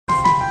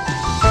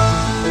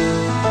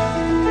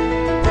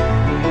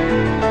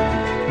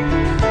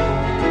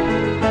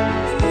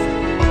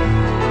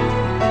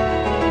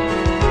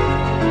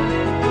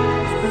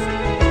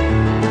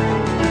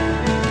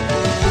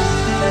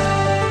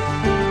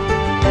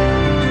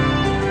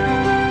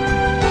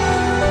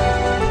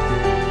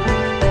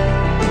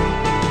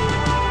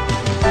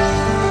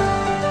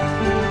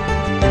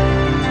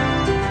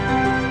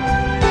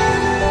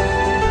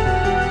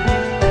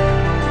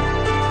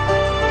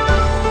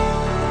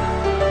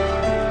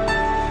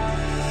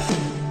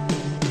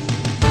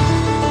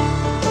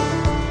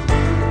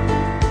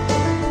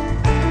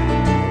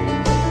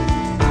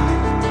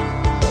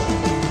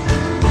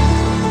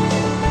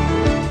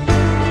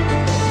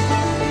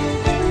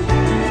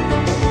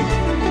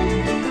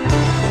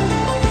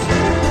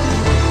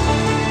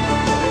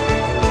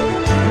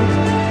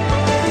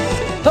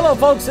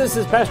folks, this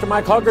is Pastor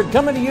Mike Hoggard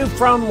coming to you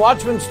from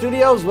Watchman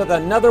Studios with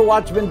another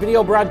Watchman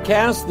video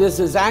broadcast. This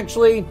is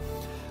actually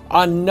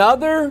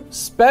another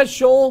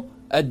special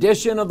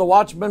edition of the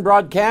Watchman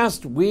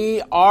broadcast.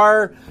 We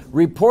are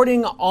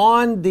reporting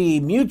on the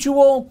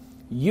Mutual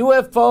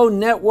UFO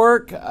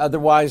Network,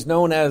 otherwise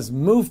known as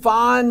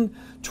Mufon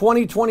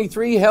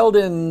 2023, held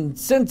in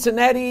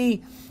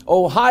Cincinnati,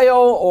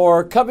 Ohio,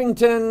 or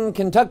Covington,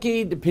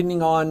 Kentucky,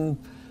 depending on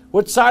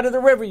which side of the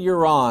river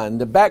you're on.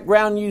 The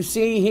background you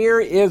see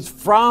here is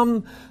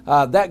from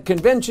that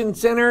convention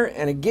center.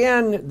 And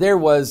again, there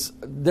was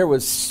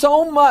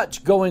so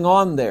much going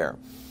on there.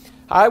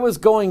 I was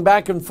going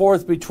back and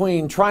forth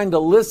between trying to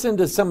listen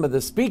to some of the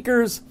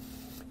speakers,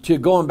 to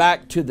going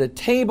back to the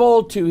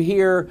table to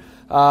hear,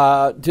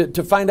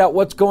 to find out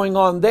what's going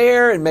on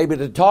there, and maybe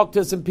to talk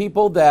to some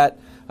people that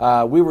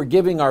we were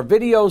giving our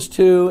videos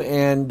to.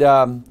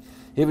 And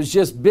it was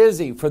just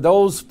busy for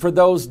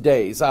those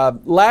days.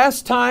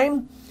 Last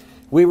time,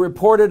 we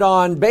reported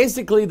on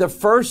basically the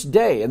first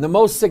day and the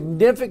most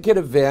significant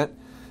event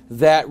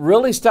that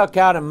really stuck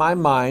out in my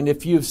mind.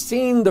 If you've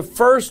seen the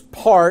first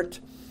part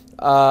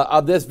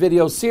of this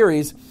video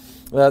series,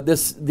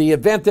 the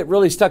event that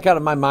really stuck out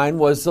in my mind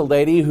was the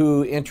lady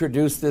who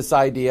introduced this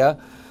idea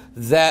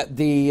that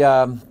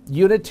the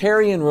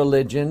Unitarian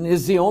religion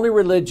is the only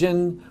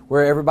religion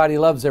where everybody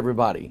loves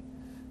everybody.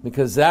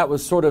 Because that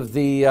was sort of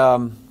the...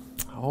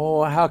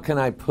 how can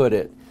I put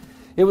it?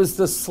 It was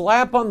the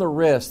slap on the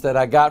wrist that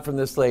I got from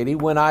this lady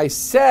when I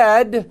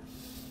said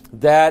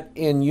that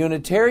in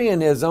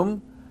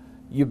Unitarianism,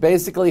 you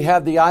basically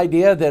have the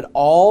idea that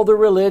all the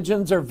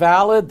religions are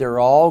valid, they're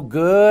all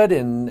good,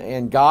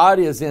 and God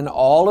is in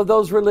all of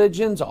those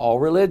religions. All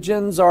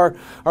religions are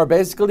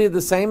basically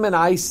the same. And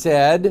I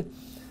said,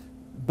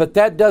 but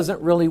that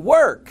doesn't really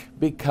work,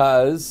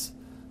 because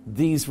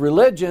these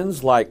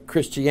religions like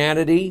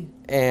Christianity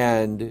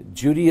and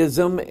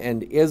Judaism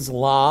and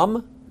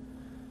Islam,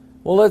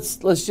 well,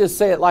 let's just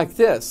say it like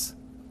this: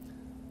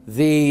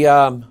 the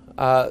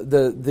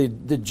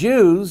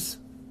Jews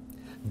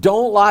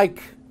don't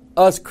like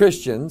us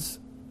Christians.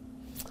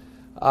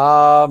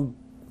 The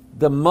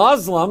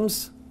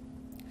Muslims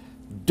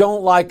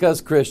don't like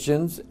us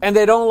Christians, and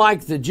they don't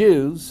like the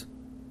Jews.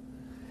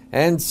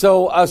 And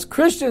so us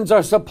Christians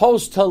are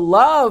supposed to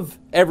love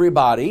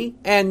everybody.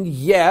 And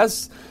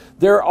yes,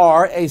 there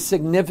are a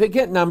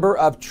significant number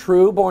of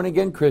true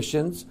born-again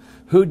Christians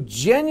who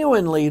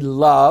genuinely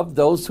love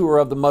those who are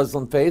of the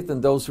Muslim faith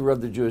and those who are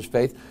of the Jewish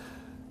faith.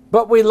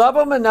 But we love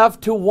them enough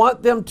to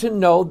want them to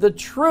know the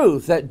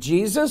truth, that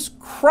Jesus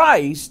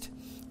Christ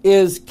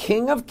is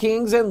King of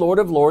Kings and Lord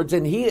of Lords,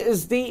 and He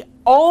is the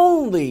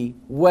only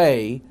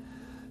way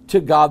to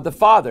God the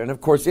Father. And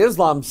of course,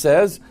 Islam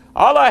says,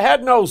 Allah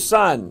had no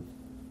son.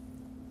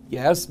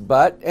 Yes,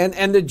 but,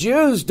 and the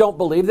Jews don't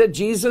believe that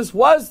Jesus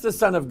was the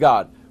Son of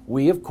God.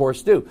 We, of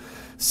course, do.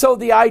 So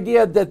the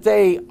idea that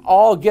they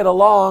all get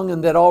along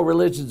and that all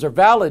religions are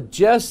valid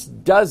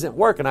just doesn't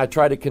work. And I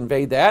try to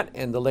convey that.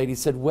 And the lady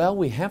said, well,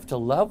 we have to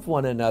love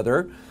one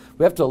another.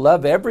 We have to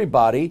love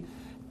everybody.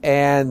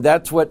 And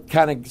that's what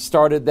kind of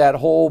started that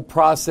whole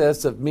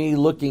process of me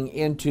looking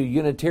into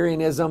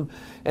Unitarianism.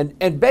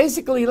 And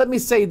basically, let me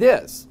say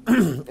this.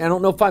 I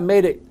don't know if I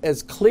made it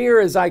as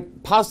clear as I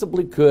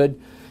possibly could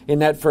in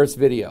that first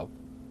video.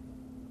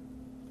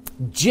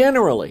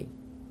 Generally,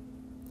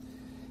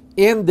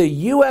 in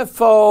the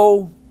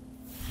UFO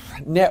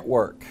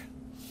network,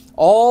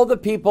 all the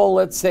people,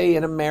 let's say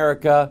in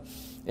America,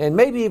 and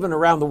maybe even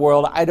around the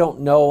world, I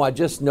don't know, I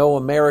just know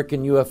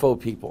American UFO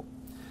people,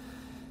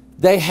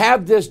 they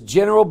have this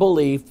general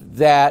belief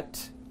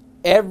that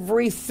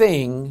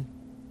everything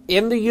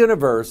in the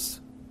universe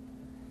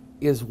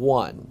is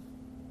one.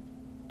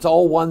 It's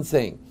all one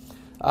thing.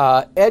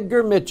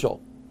 Edgar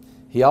Mitchell,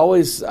 he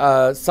always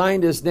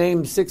signed his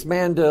name, sixth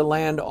man to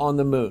land on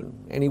the moon.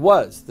 And he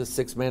was the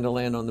sixth man to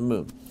land on the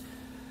moon.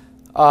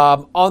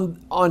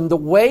 On the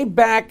way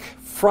back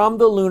from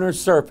the lunar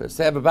surface,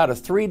 they have about a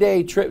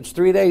 3-day trip. It's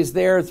 3 days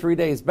there, 3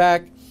 days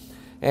back.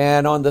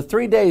 And on the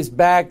 3 days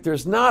back,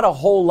 there's not a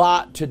whole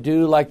lot to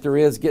do like there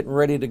is getting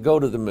ready to go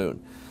to the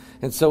moon.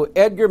 And so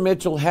Edgar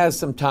Mitchell has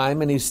some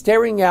time, and he's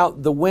staring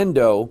out the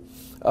window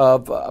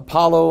of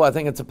Apollo, I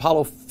think it's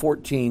Apollo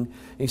 14.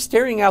 He's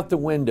staring out the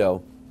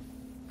window,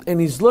 and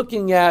he's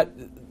looking at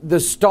the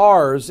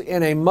stars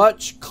in a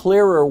much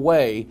clearer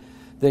way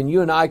than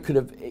you and I could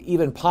have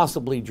even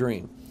possibly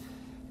dreamed.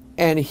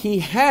 And he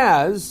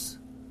has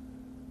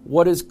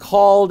what is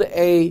called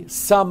a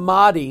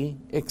samadhi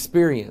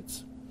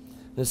experience.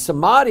 The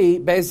samadhi,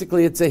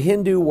 basically, it's a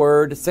Hindu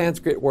word, a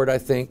Sanskrit word, I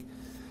think.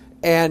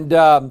 And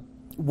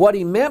what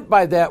he meant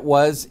by that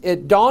was,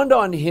 it dawned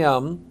on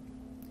him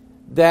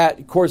that,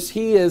 of course,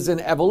 he is an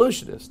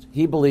evolutionist.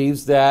 He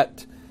believes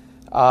that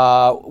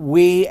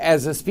we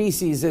as a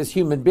species, as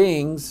human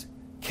beings,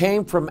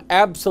 came from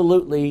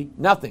absolutely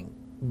nothing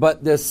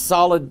but this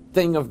solid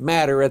thing of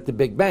matter at the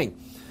Big Bang.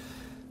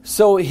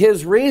 So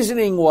his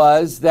reasoning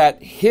was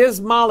that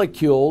his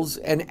molecules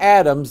and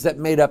atoms that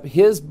made up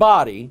his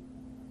body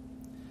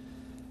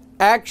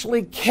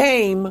actually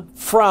came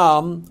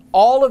from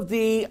all of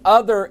the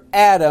other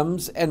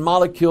atoms and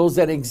molecules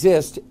that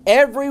exist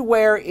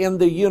everywhere in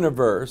the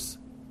universe,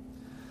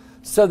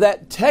 so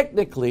that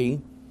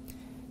technically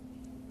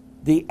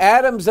the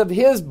atoms of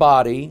his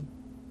body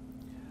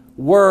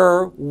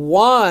were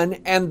one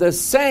and the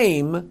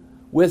same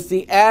with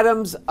the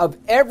atoms of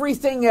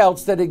everything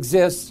else that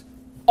exists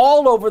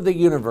all over the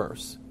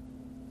universe.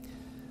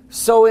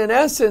 So in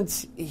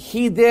essence,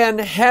 he then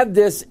had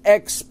this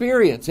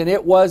experience, and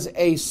it was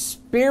a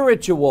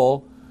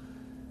spiritual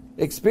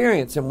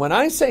experience. And when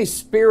I say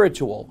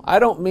spiritual, I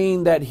don't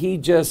mean that he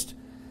just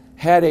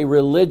had a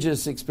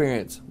religious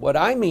experience. What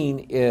I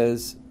mean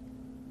is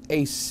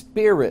a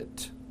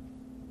spirit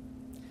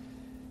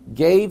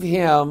gave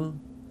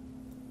him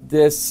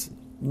this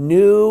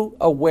new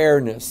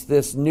awareness,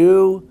 this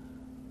new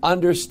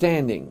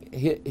understanding.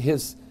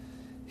 His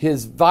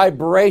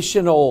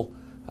vibrational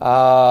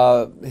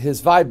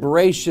his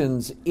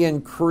vibrations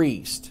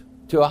increased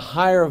to a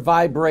higher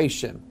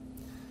vibration.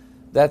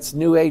 That's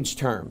New Age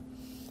term.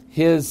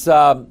 His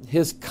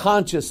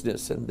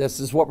consciousness, and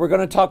this is what we're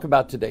going to talk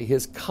about today,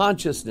 his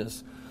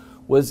consciousness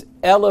was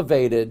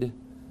elevated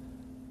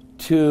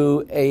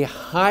to a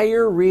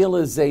higher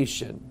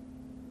realization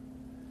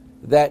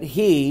that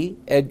he,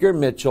 Edgar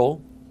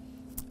Mitchell,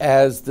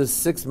 as the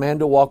sixth man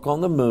to walk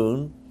on the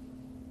moon,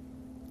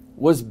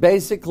 was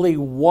basically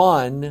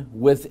one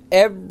with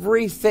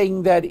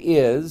everything that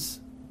is,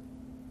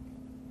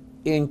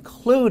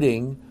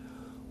 including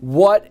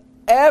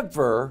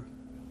whatever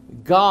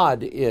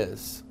God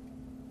is.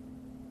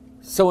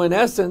 So in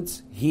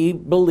essence, he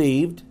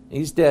believed,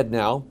 he's dead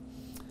now.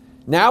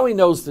 Now he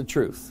knows the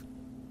truth.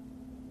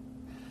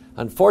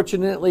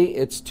 Unfortunately,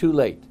 it's too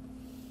late.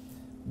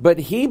 But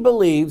he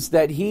believes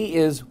that he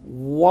is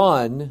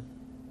one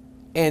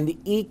and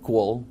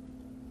equal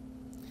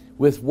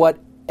with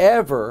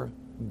whatever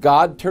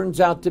God turns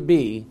out to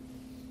be.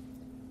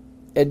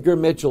 Edgar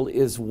Mitchell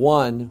is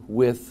one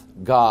with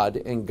God,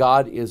 and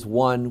God is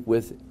one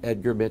with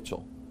Edgar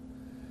Mitchell.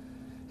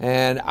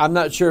 And I'm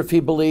not sure if he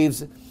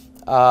believes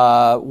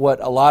what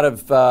a lot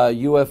of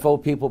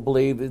UFO people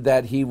believe,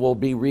 that he will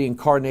be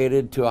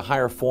reincarnated to a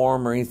higher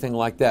form or anything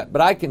like that.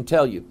 But I can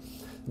tell you,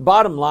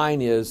 bottom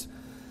line is,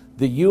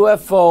 the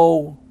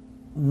UFO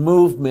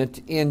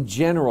movement in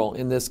general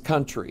in this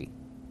country,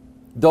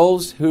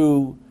 those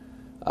who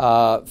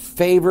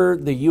favor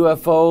the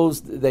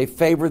UFOs, they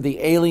favor the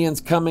aliens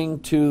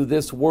coming to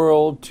this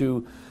world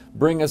to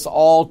bring us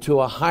all to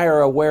a higher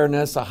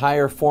awareness, a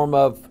higher form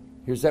of,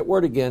 here's that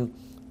word again,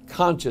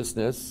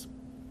 consciousness.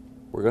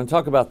 We're going to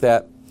talk about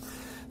that.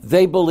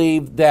 They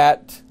believe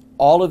that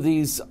all of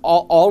the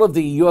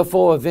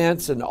UFO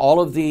events and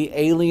all of the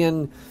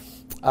alien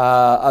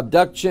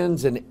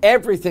abductions and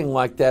everything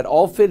like that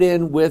all fit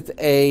in with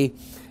a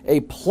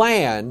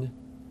plan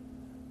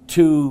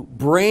to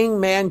bring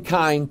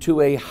mankind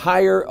to a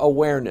higher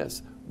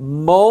awareness.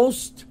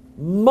 Most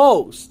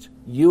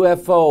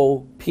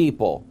UFO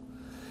people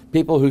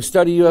who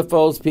study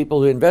UFOs,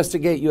 people who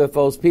investigate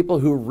UFOs, people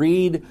who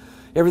read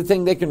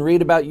everything they can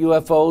read about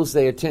UFOs,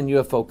 they attend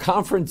UFO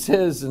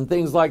conferences and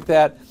things like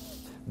that.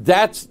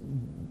 That's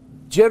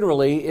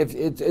generally,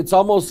 it's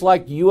almost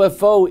like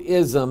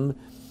UFOism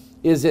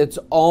is its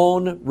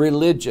own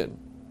religion,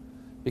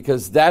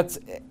 because that's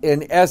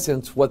in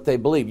essence what they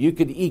believe. You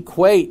could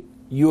equate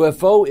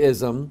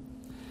UFOism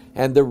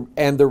and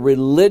the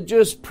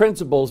religious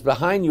principles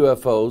behind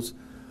UFOs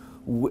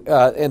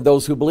and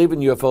those who believe in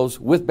UFOs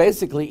with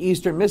basically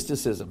Eastern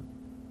mysticism.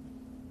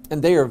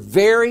 And they are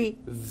very,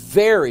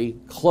 very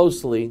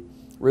closely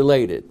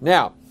related.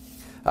 Now,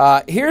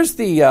 here's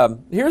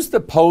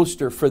the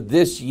poster for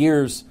this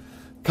year's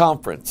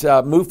conference,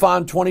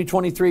 Mufon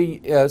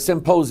 2023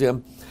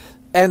 Symposium.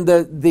 And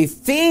the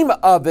theme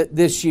of it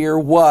this year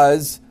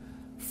was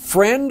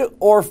Friend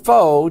or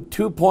Foe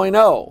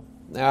 2.0.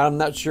 Now, I'm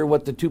not sure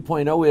what the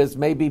 2.0 is.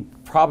 Maybe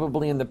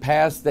probably in the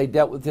past they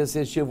dealt with this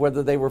issue of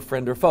whether they were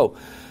friend or foe.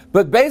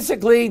 But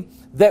basically,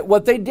 that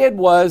what they did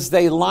was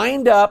they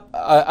lined up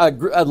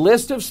a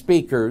list of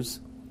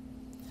speakers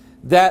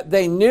that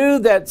they knew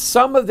that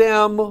some of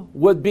them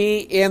would be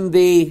in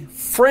the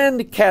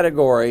friend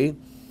category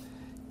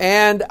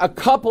and a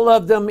couple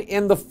of them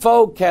in the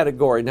foe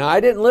category. Now, I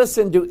didn't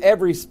listen to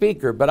every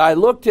speaker, but I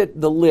looked at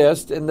the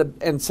list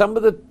and some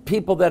of the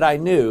people that I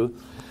knew,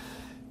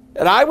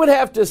 and I would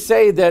have to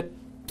say that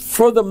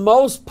for the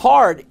most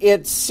part,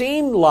 it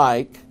seemed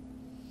like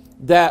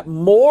that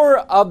more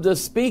of the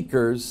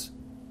speakers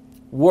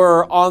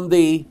were on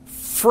the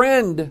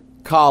friend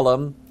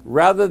column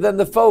rather than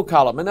the foe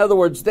column. In other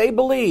words, they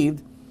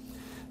believed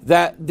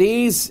that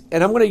these,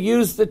 and I'm going to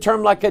use the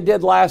term like I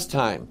did last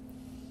time,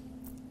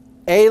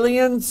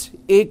 aliens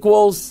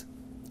equals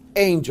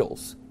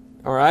angels.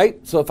 All right?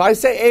 So if I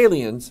say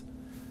aliens,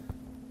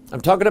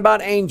 I'm talking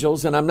about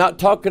angels, and I'm not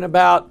talking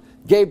about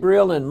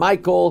Gabriel and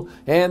Michael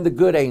and the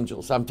good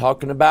angels. I'm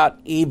talking about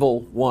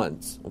evil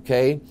ones,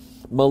 okay?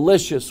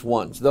 Malicious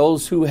ones,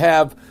 those who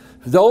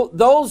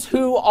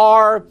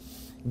are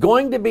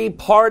going to be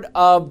part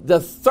of the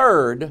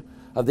third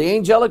of the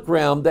angelic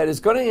realm that is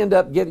going to end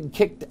up getting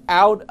kicked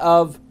out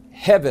of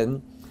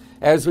heaven,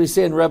 as we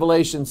see in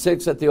Revelation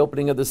 6 at the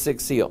opening of the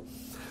sixth seal.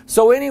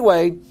 So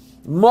anyway,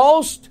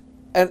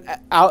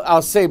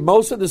 I'll say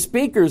most of the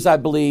speakers, I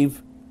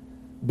believe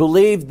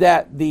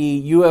that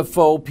the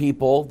UFO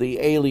people, the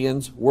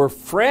aliens, were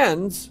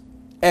friends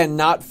and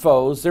not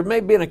foes. There may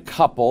have been a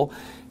couple.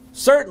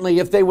 Certainly,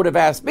 if they would have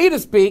asked me to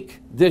speak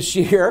this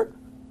year,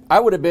 I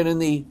would have been in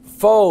the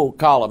foe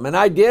column. And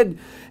I did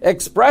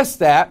express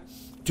that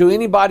to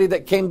anybody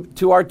that came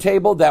to our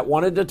table that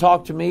wanted to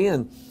talk to me.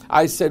 And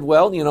I said,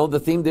 well, you know, the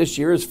theme this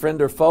year is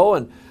friend or foe.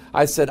 And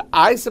I said,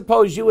 I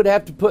suppose you would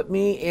have to put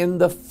me in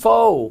the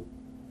foe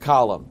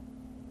column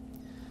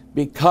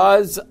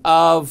because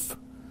of,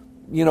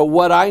 you know,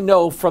 what I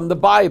know from the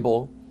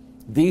Bible,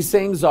 these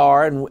things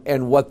are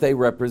and what they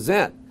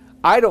represent.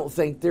 I don't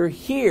think they're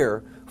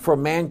here for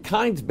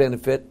mankind's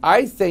benefit.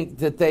 I think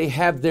that they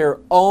have their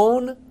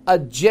own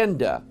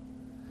agenda.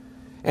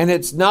 And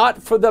it's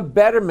not for the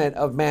betterment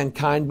of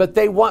mankind, but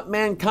they want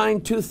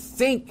mankind to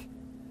think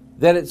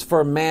that it's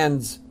for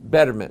man's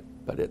betterment,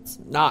 but it's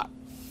not.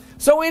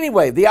 So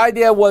anyway, the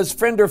idea was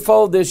friend or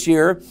foe this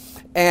year.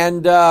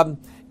 And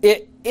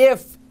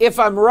if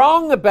I'm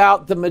wrong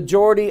about the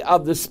majority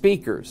of the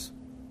speakers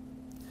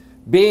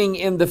being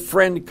in the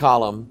friend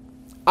column,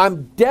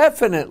 I'm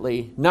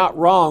definitely not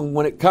wrong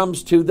when it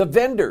comes to the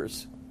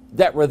vendors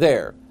that were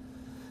there.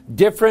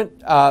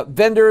 Different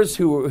vendors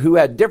who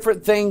had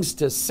different things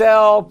to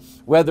sell,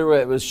 whether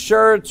it was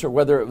shirts or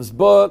whether it was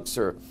books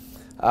or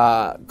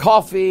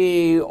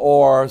coffee,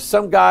 or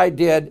some guy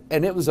did,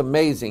 and it was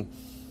amazing.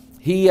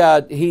 He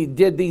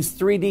did these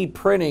 3D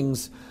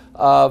printings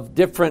of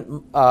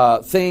different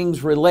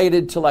things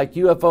related to like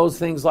UFOs,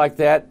 things like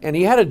that, and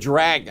he had a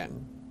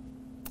dragon,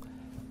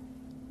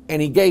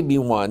 and he gave me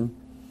one.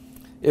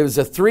 It was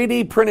a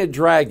 3D printed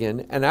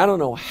dragon, and I don't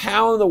know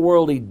how in the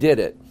world he did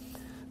it,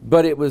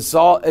 but it was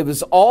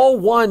all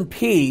one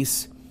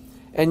piece,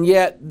 and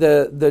yet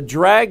the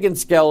dragon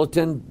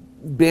skeleton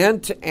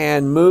bent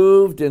and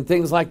moved and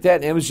things like that.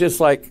 And it was just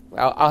like,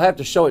 I'll have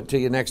to show it to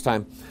you next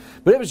time,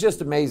 but it was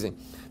just amazing.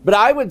 But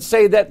I would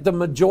say that the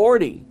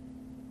majority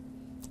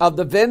of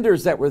the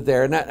vendors that were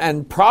there,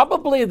 and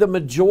probably the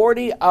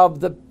majority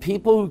of the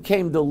people who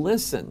came to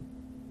listen,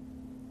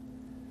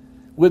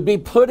 would be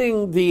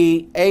putting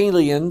the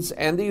aliens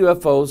and the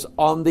UFOs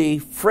on the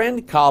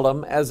friend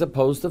column as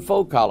opposed to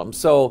foe column.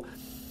 So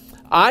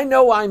I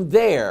know I'm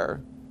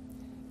there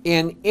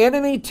in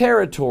enemy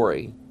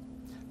territory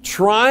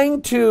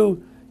trying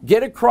to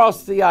get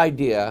across the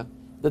idea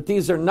that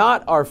these are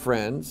not our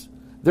friends.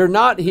 They're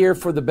not here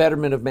for the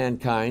betterment of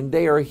mankind.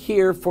 They are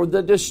here for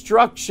the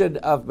destruction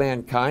of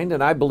mankind.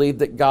 And I believe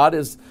that God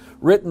has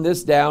written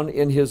this down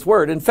in His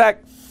Word. In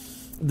fact,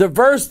 the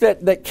verse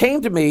that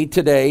came to me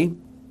today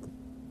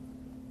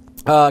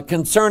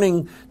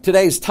concerning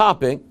today's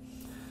topic,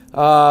 2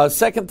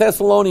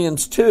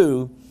 Thessalonians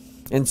 2,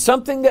 and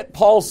something that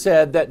Paul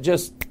said that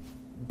just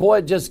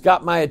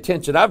got my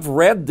attention. I've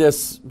read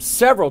this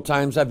several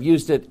times. I've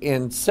used it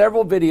in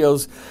several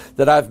videos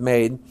that I've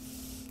made.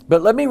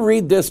 But let me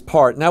read this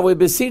part. Now we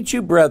beseech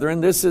you,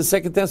 brethren, this is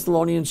 2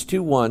 Thessalonians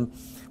 2:1.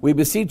 We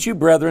beseech you,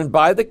 brethren,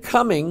 by the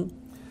coming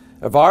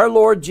of our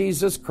Lord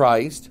Jesus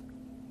Christ.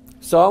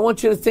 So I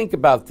want you to think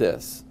about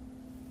this.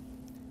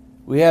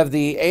 We have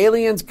the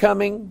aliens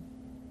coming,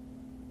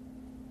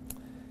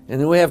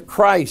 and then we have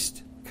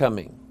Christ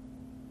coming.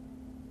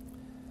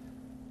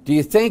 Do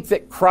you think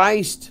that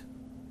Christ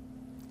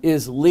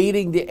is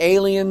leading the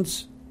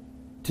aliens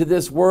to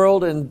this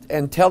world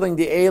and telling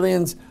the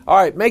aliens, all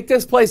right, make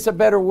this place a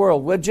better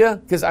world, would you?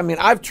 Because, I mean,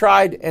 I've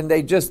tried, and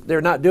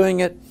they're not doing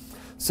it.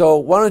 So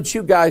why don't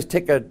you guys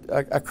take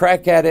a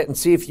crack at it and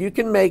see if you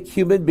can make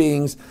human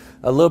beings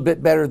a little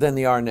bit better than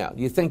they are now.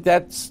 Do you think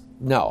that's...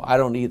 No, I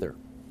don't either.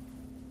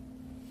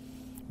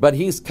 But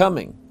He's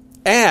coming.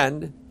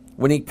 And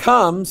when He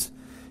comes,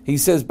 He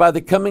says, by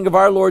the coming of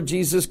our Lord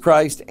Jesus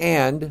Christ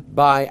and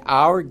by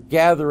our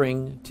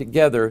gathering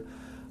together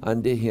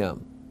unto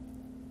Him.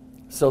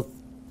 So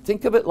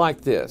think of it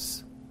like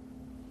this.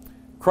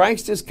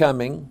 Christ is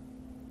coming,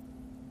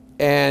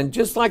 and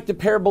just like the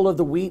parable of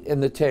the wheat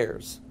and the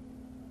tares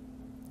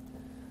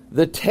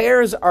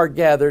are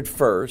gathered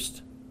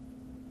first,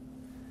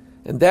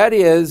 and that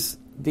is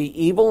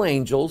the evil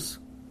angels,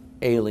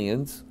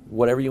 aliens,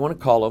 whatever you want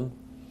to call them,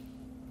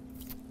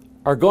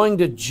 are going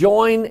to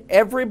join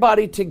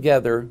everybody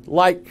together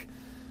like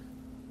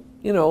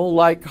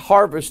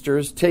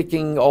harvesters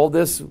taking all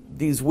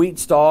these wheat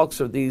stalks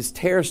or these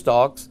tare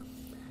stalks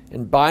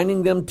and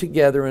binding them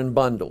together in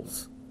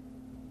bundles.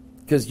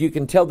 Because you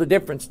can tell the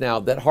difference now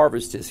that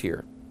harvest is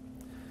here.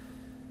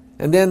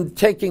 And then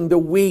taking the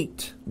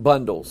wheat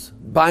bundles,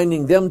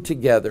 binding them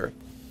together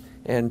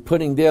and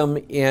putting them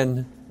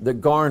in the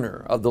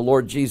garner of the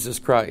Lord Jesus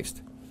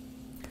Christ.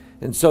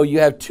 And so you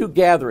have two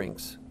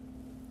gatherings.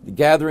 The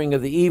gathering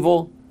of the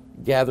evil,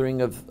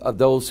 gathering of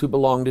those who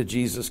belong to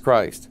Jesus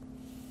Christ.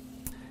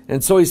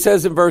 And so he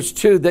says in verse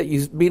 2 that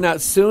you be not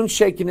soon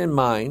shaken in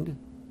mind,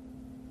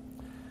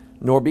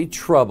 nor be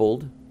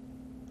troubled,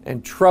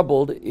 And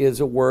troubled is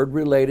a word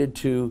related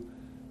to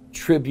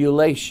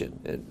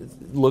tribulation.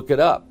 Look it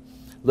up.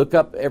 Look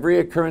up every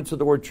occurrence of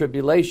the word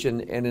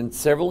tribulation, and in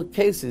several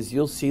cases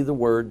you'll see the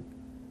word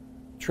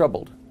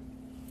troubled.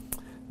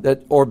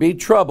 That, or be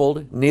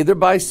troubled, neither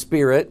by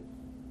spirit.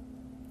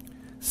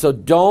 So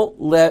don't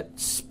let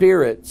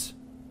spirits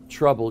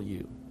trouble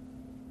you.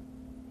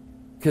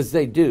 Because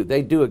they do.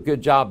 They do a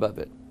good job of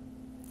it.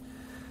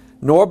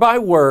 Nor by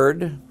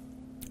word,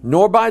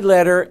 nor by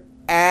letter,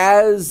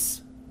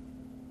 as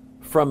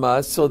from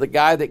us. So the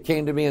guy that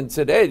came to me and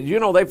said, hey, you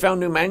know, they found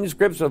new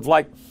manuscripts of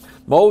like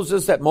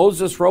Moses that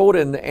Moses wrote,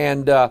 and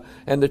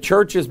the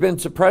church has been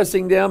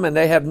suppressing them, and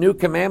they have new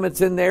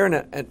commandments in there.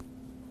 And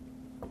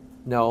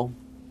no,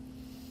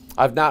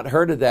 I've not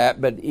heard of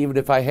that, but even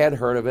if I had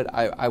heard of it,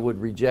 I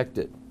would reject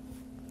it.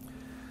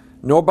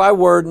 Nor by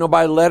word, nor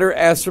by letter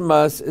as from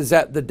us, is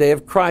that the day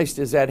of Christ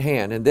is at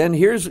hand. And then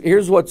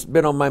here's what's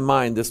been on my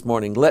mind this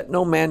morning. Let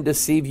no man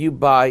deceive you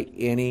by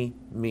any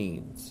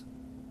means.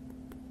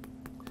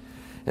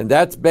 And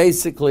that's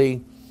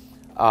basically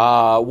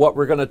what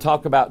we're going to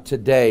talk about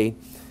today.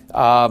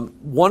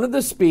 One of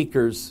the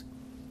speakers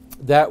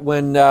that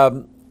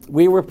when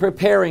we were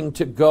preparing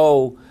to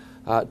go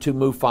to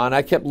Mufon,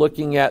 I kept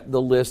looking at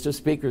the list of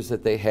speakers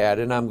that they had,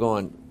 and I'm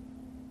going,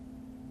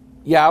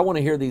 yeah, I want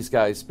to hear these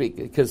guys speak,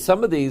 because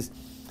some of these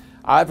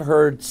I've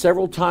heard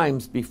several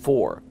times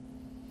before.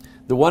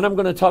 The one I'm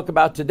going to talk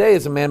about today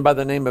is a man by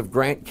the name of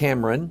Grant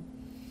Cameron.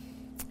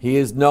 He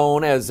is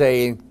known as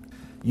a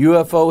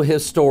UFO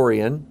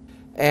historian,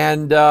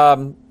 and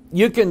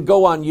you can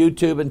go on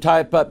YouTube and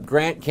type up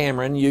Grant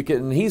Cameron.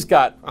 He's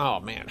got,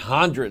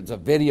 hundreds of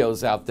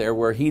videos out there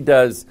where he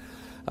does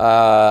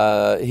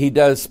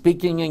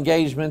speaking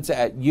engagements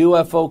at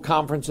UFO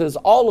conferences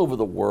all over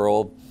the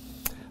world.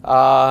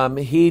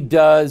 He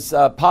does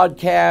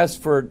podcasts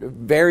for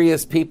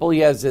various people. He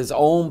has his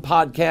own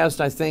podcast,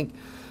 I think,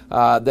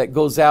 that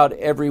goes out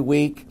every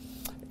week.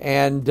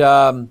 And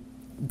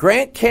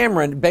Grant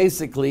Cameron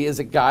basically is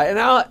a guy,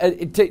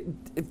 and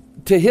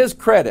to his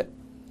credit,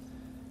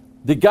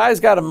 the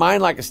guy's got a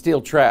mind like a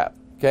steel trap.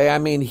 Okay, I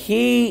mean,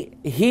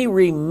 he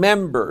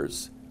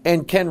remembers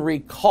and can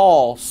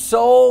recall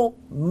so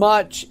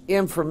much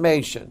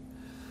information.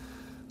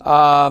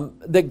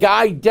 The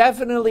guy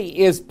definitely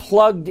is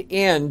plugged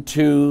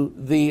into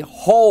the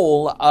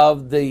whole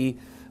of the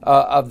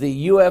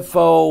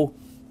UFO.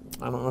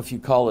 I don't know if you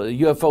call it a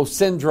UFO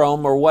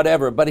syndrome or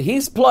whatever, but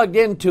he's plugged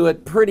into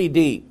it pretty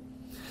deep.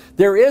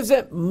 There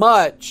isn't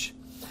much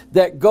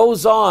that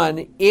goes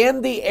on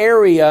in the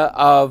area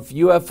of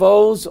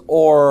UFOs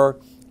or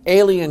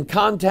alien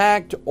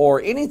contact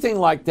or anything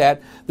like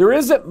that. There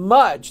isn't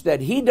much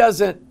that he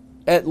doesn't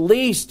at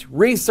least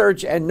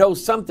research and know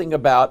something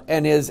about,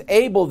 and is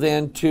able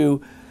then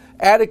to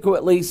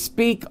adequately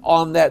speak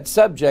on that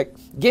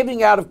subject,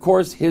 giving out, of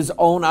course, his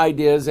own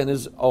ideas and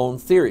his own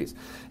theories.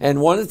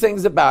 And one of the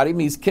things about him,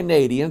 he's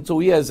Canadian, so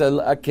he has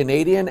a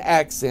Canadian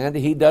accent.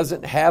 He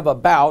doesn't have a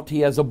boat,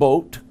 he has a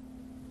boat.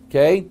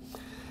 Okay?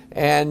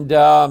 And,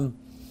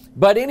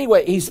 but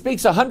anyway, he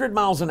speaks 100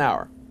 miles an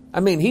hour.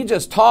 I mean, he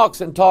just talks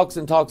and talks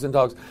and talks and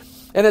talks.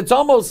 And it's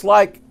almost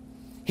like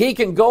he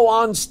can go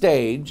on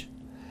stage,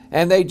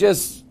 and they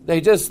just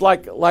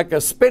like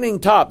a spinning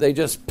top. They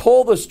just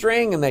pull the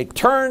string and they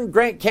turn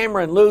Grant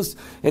Cameron loose,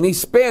 and he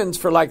spins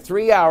for like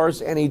 3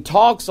 hours, and he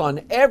talks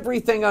on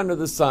everything under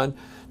the sun.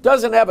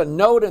 Doesn't have a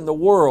note in the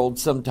world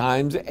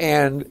sometimes,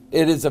 and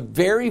it is a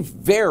very,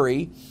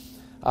 very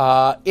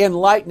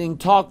enlightening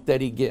talk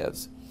that he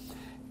gives.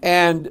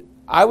 And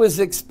I was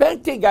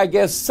expecting, I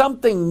guess,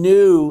 something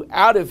new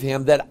out of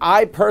him that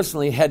I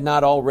personally had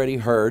not already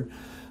heard.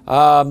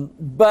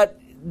 But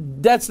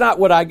that's not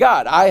what I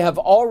got. I have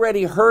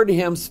already heard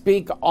him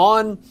speak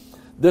on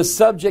the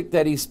subject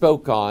that he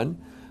spoke on.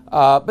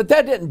 But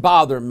that didn't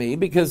bother me,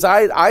 because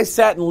I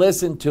sat and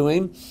listened to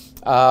him.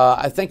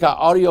 I think I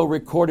audio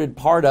recorded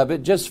part of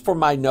it just for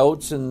my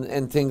notes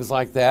and things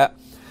like that.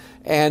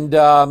 And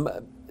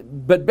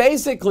but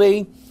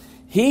basically,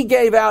 he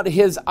gave out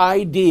his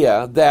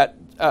idea that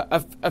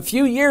a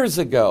few years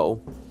ago,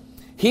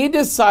 he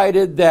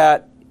decided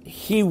that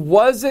he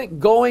wasn't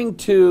going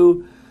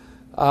to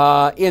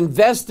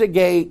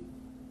investigate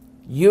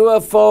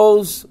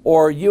UFOs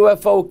or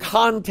UFO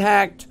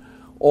contact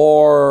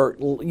or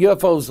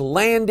UFOs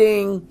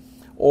landing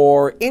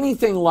or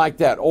anything like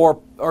that,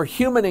 or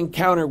human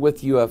encounter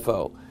with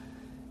UFO.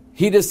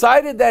 He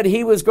decided that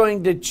he was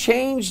going to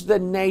change the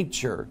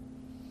nature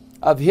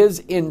of his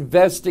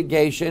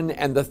investigation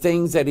and the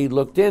things that he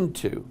looked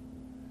into.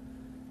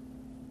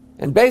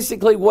 And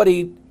basically what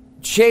he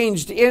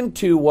changed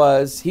into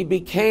was he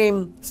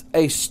became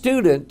a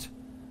student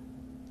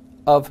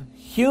of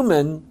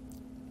human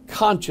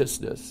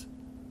consciousness.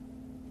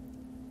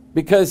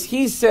 Because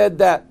he said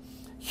that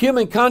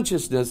human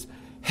consciousness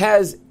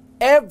has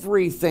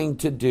everything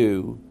to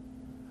do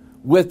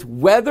with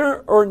whether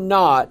or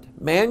not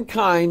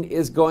mankind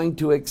is going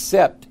to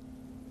accept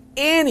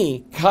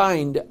any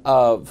kind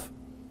of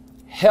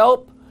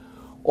help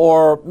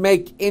or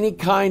make any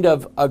kind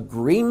of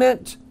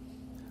agreement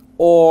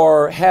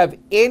or have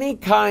any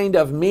kind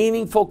of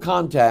meaningful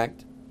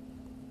contact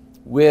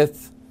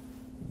with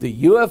the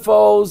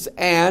UFOs,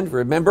 and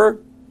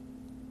remember,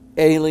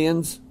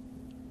 aliens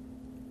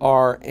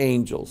are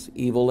angels,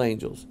 evil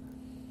angels.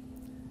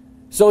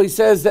 So he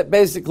says that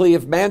basically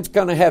if man's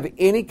going to have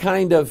any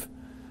kind of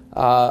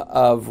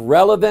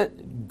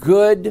relevant,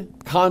 good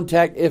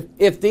contact,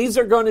 if these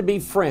are going to be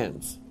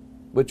friends,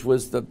 which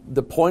was the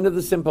point of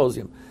the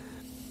symposium,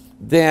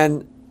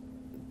 then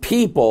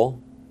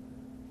people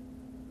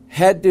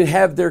had to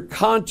have their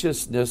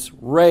consciousness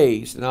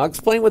raised. And I'll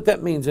explain what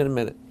that means in a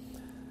minute.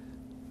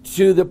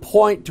 To the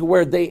point to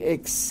where they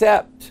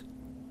accept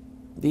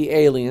the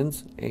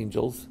aliens,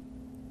 angels,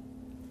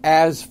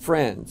 as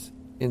friends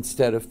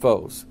instead of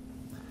foes.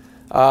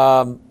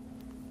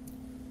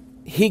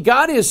 He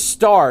got his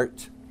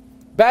start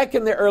back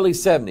in the early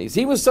 70s.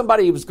 He was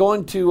somebody, he was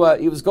going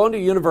to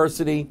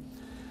university,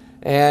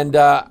 and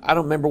I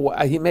don't remember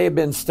what, he may have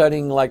been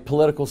studying like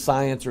political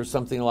science or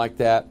something like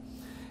that.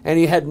 And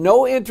he had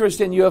no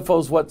interest in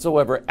UFOs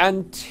whatsoever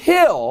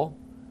until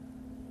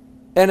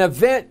an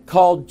event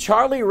called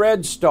Charlie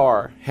Red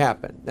Star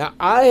happened. Now,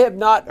 I have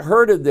not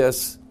heard of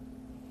this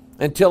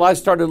until I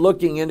started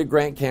looking into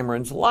Grant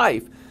Cameron's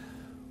life.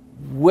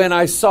 When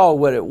I saw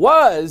what it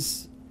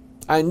was,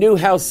 I knew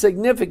how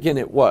significant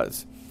it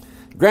was.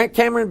 Grant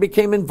Cameron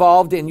became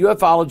involved in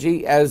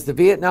ufology as the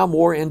Vietnam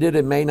War ended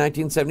in May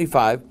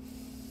 1975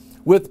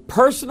 with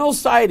personal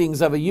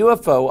sightings of a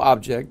UFO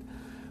object,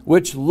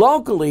 which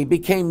locally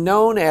became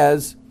known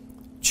as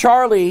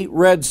Charlie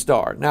Red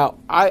Star. Now,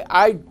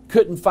 I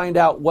couldn't find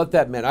out what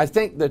that meant. I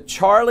think the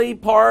Charlie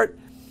part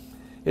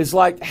is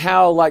like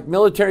how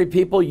military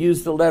people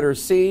use the letter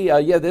C.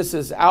 This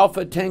is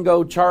Alpha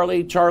Tango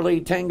Charlie,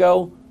 Charlie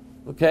Tango.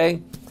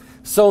 Okay?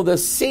 So the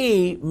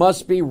C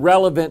must be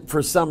relevant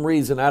for some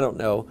reason. I don't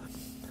know.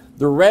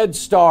 The Red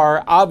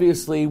Star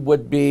obviously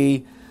would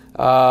be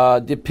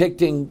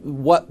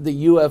depicting what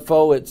the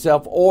UFO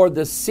itself or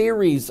the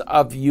series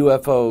of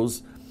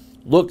UFOs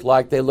looked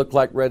like. They look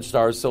like red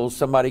stars, so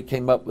somebody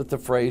came up with the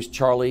phrase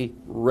Charlie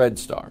Red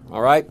Star.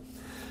 All right?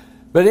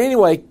 But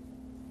anyway,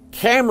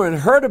 Cameron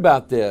heard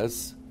about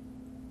this,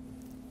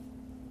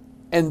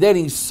 and then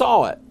he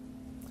saw it.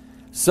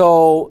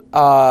 So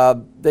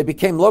they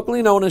became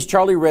locally known as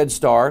Charlie Red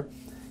Star.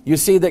 You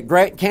see that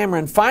Grant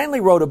Cameron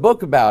finally wrote a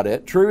book about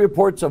it, True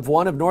Reports of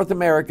One of North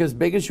America's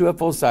Biggest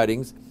UFO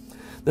Sightings.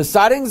 The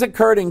sightings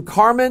occurred in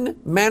Carmen,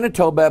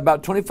 Manitoba,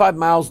 about 25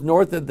 miles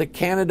north of the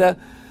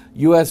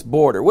Canada-U.S.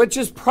 border, which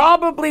is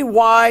probably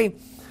why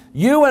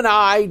you and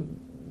I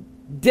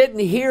didn't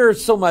hear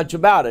so much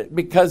about it,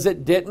 because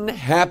it didn't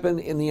happen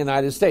in the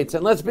United States.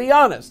 And let's be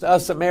honest,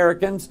 us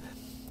Americans,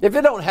 if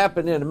it don't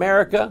happen in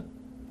America,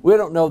 we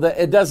don't know that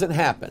it doesn't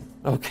happen.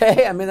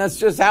 Okay? I mean, that's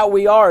just how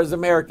we are as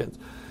Americans.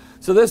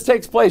 So this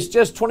takes place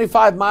just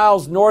 25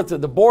 miles north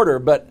of the border,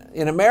 but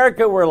in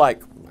America, we're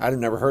like, I've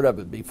never heard of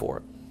it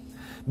before.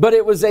 But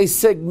it was a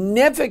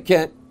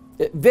significant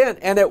event,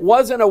 and it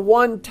wasn't a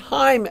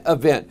one-time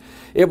event.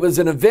 It was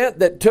an event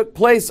that took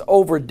place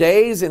over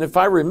days, and if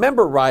I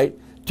remember right,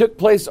 took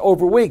place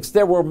over weeks.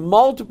 There were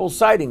multiple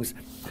sightings.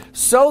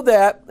 So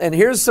that, and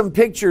here's some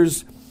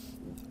pictures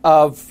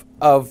of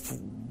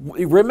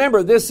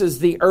remember, this is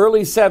the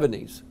early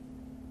 70s.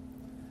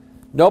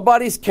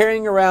 Nobody's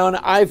carrying around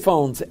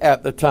iPhones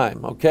at the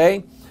time,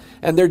 okay?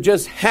 And there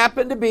just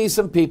happened to be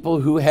some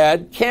people who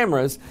had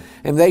cameras,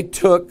 and they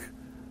took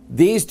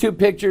these two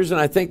pictures,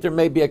 and I think there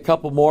may be a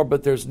couple more,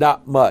 but there's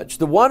not much.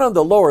 The one on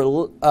the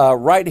lower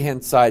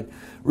right-hand side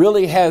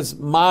really has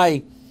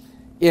my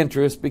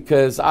interest,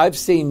 because I've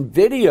seen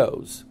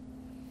videos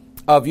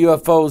of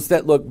UFOs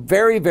that look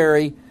very,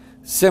 very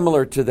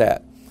similar to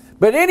that.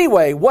 But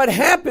anyway, what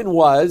happened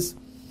was,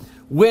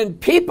 when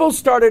people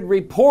started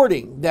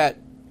reporting that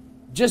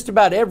just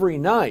about every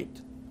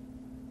night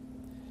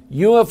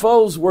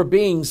UFOs were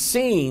being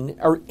seen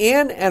or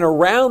in and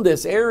around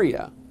this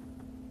area,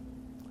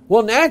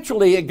 well,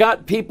 naturally, it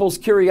got people's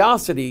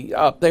curiosity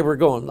up. They were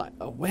going like,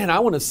 oh, man, I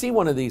want to see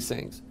one of these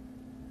things.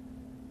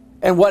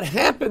 And what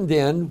happened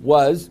then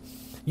was,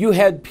 you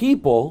had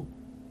people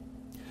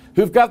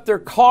who've got their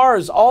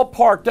cars all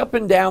parked up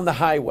and down the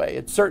highway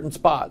at certain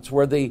spots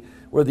where the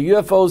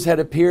UFOs had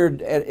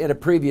appeared at a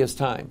previous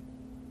time.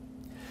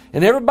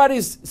 And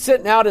everybody's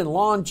sitting out in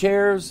lawn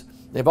chairs.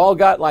 They've all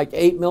got like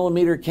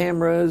 8mm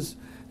cameras,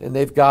 and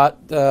they've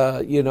got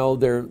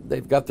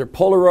they've got their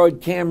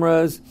Polaroid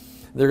cameras.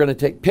 They're going to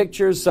take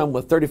pictures, some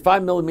with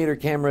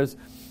 35mm cameras.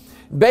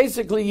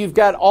 Basically, you've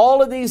got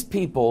all of these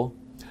people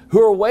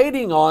who are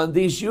waiting on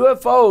these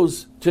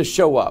UFOs to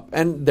show up.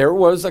 And there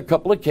was a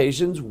couple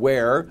occasions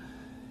where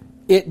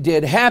it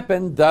did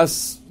happen.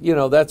 Thus,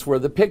 that's where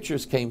the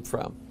pictures came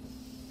from.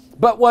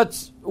 But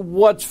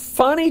what's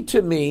funny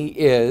to me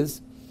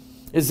is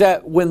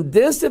that when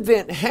this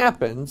event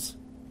happens,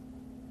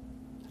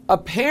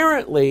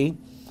 apparently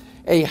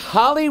a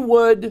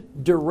Hollywood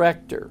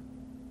director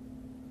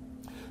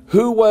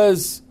who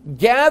was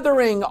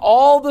gathering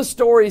all the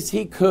stories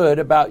he could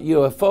about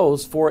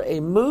UFOs for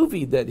a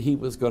movie that he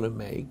was going to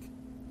make,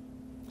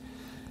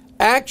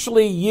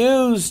 actually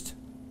used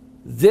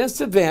this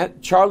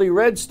event, Charlie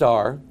Red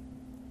Star,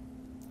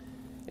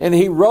 and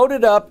he wrote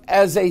it up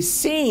as a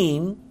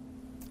scene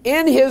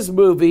in his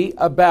movie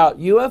about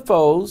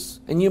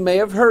UFOs, and you may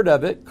have heard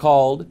of it,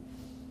 called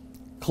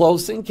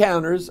Close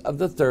Encounters of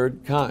the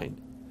Third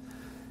Kind.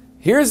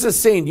 Here's the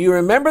scene. Do you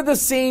remember the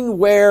scene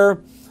where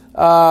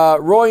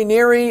Roy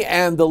Neary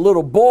and the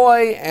little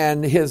boy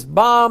and his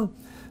mom,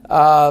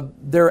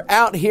 they're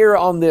out here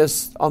on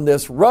this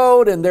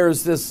road, and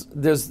there's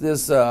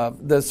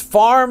this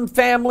farm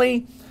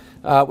family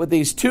with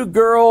these two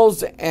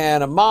girls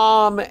and a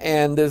mom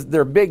and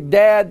their big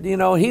dad. You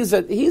know, he's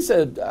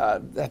a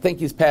I think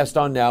he's passed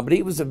on now, but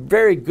he was a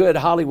very good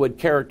Hollywood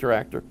character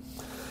actor.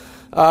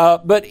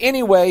 But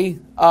anyway,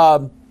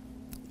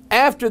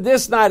 after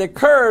this night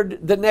occurred,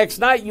 the next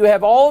night you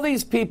have all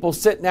these people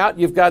sitting out.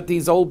 You've got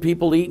these old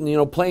people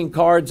eating, playing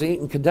cards,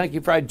 eating Kentucky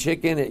Fried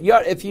Chicken.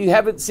 If you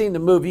haven't seen the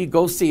movie,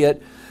 go see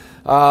it.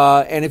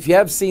 And if you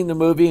have seen the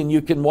movie and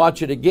you can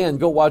watch it again,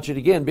 go watch it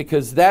again,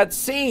 because that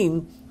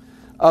scene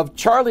of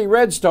Charlie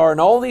Red Star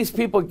and all these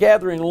people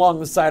gathering along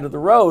the side of the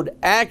road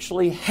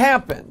actually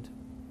happened.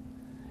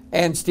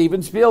 And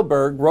Steven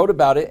Spielberg wrote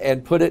about it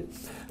and put it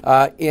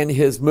in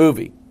his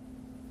movie.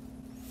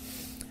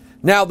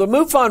 Now, the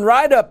Mufon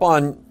write-up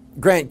on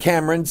Grant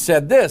Cameron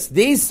said this: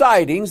 these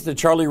sightings, the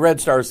Charlie Red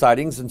Star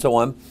sightings and so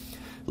on,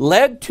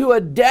 led to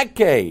a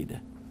decade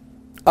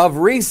of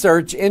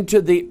research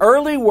into the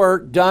early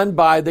work done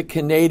by the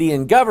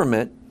Canadian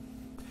government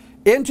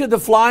into the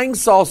flying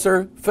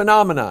saucer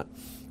phenomenon.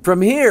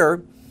 From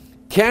here,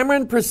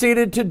 Cameron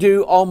proceeded to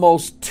do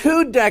almost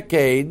 2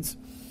 decades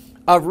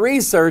of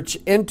research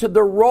into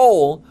the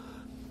role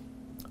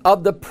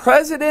of the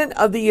President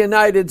of the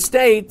United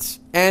States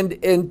and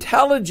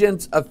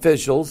intelligence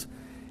officials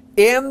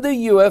in the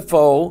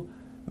UFO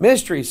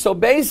mystery. So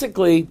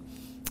basically,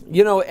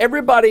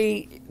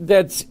 everybody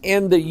that's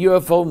in the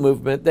UFO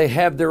movement, they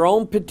have their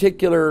own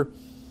particular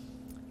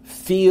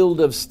field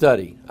of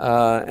study.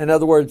 In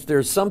other words,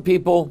 there's some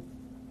people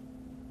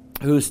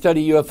who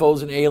study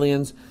UFOs and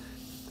aliens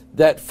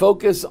that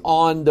focus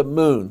on the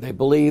moon. They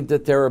believe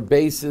that there are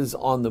bases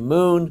on the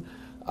moon.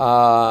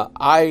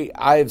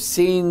 I've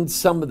seen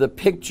some of the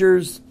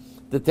pictures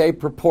that they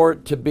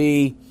purport to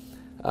be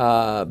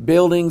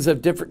buildings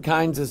of different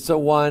kinds and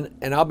so on.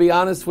 And I'll be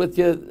honest with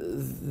you,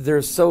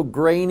 they're so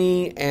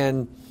grainy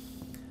and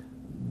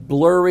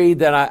blurry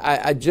that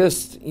I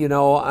just,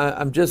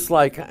 I'm just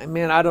like,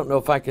 man, I don't know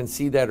if I can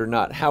see that or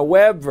not.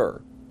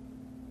 However,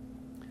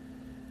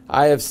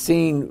 I have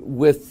seen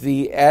with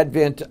the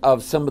advent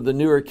of some of the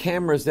newer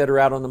cameras that are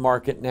out on the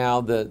market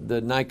now,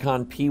 the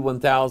Nikon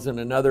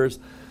P1000 and others,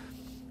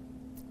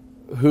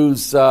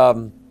 whose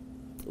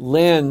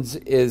lens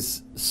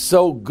is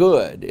so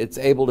good, it's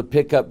able to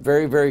pick up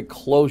very, very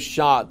close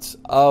shots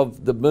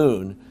of the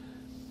moon.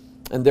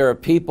 And there are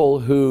people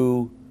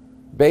who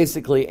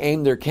basically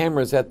aim their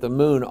cameras at the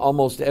moon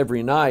almost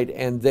every night,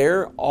 and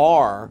there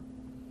are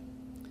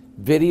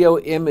video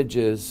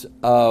images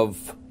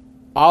of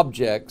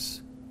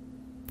objects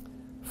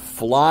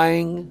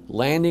flying,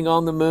 landing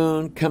on the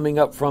moon, coming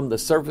up from the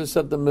surface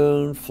of the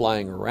moon,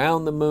 flying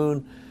around the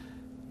moon.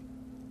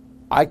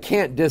 I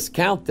can't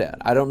discount that.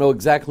 I don't know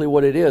exactly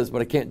what it is,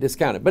 but I can't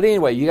discount it. But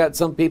anyway, you got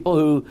some people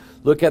who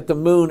look at the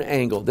moon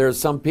angle. There's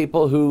some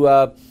people who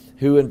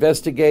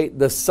investigate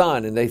the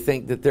sun, and they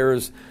think that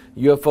there's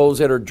UFOs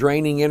that are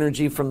draining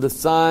energy from the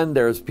sun.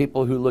 There's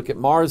people who look at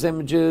Mars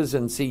images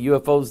and see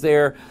UFOs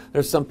there.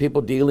 There's some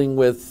people dealing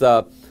with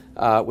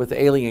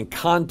alien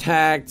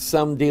contact,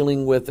 some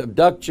dealing with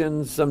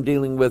abductions, some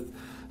dealing with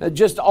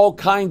just all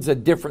kinds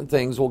of different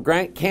things. Well,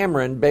 Grant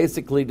Cameron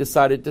basically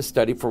decided to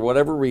study, for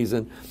whatever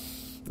reason,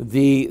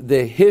 the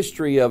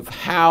history of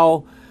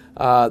how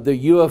the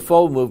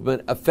UFO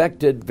movement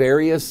affected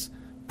various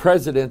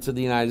presidents of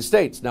the United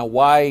States. Now,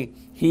 why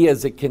he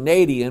as a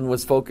Canadian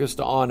was focused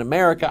on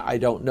America, I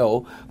don't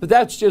know, but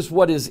that's just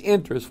what his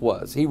interest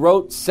was. He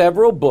wrote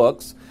several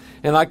books,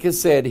 and like I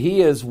said,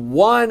 he is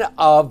one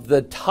of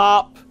the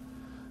top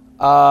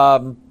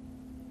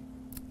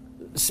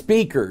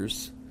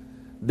speakers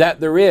that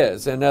there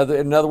is. In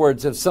other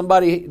words, if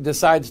somebody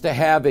decides to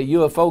have a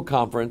UFO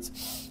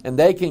conference and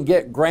they can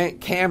get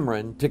Grant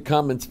Cameron to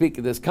come and speak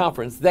at this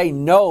conference, they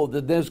know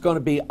that there's going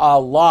to be a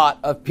lot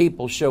of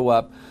people show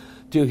up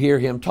to hear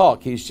him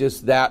talk. He's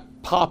just that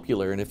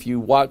popular. And if you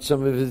watch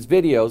some of his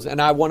videos,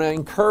 and I want to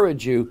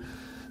encourage you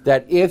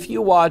that if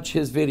you watch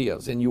his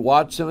videos and you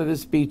watch some of his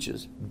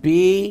speeches,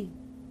 be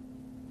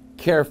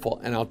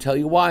careful. And I'll tell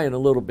you why in a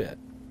little bit.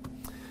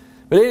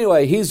 But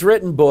anyway, he's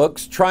written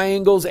books,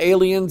 Triangles,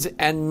 Aliens,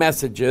 and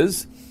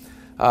Messages.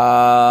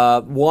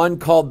 One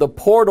called The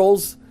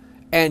Portals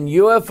and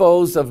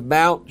UFOs of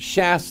Mount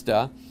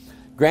Shasta.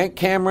 Grant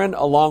Cameron,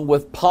 along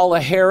with Paula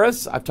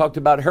Harris, I've talked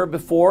about her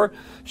before.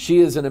 She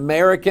is an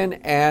American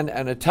and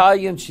an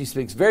Italian. She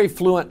speaks very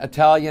fluent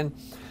Italian,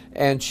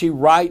 and she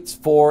writes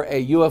for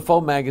a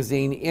UFO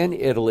magazine in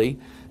Italy.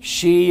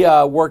 She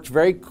worked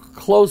very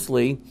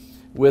closely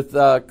with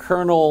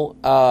Colonel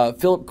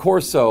Philip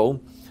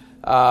Corso,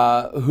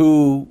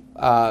 who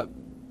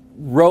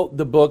wrote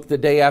the book the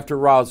day after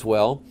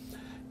Roswell.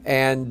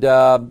 And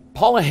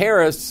Paula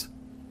Harris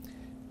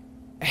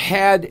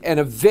had an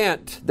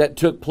event that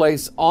took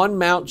place on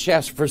Mount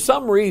Shasta. For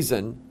some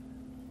reason,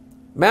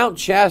 Mount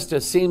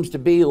Shasta seems to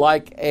be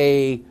like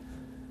a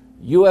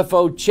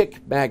UFO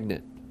chick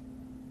magnet.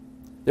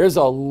 There's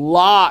a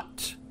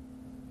lot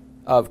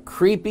of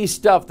creepy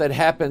stuff that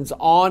happens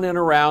on and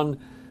around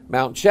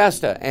Mount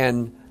Shasta.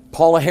 And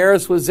Paula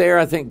Harris was there.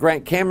 I think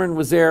Grant Cameron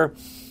was there.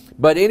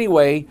 But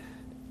anyway,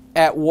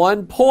 at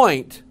one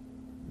point,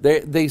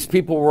 these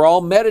people were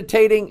all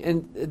meditating.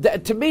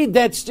 And to me,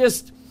 that's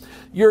just,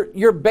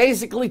 you're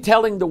basically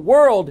telling the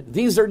world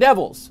these are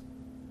devils.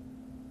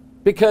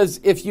 Because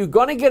if you're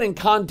going to get in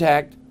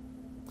contact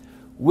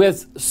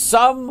with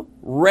some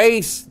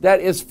race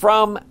that is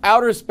from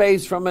outer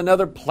space, from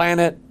another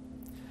planet,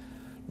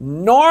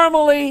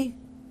 normally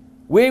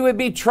we would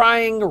be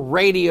trying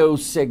radio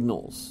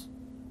signals.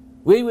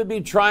 We would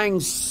be trying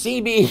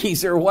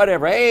CBs or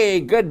whatever.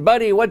 Hey, good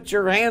buddy, what's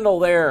your handle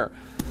there?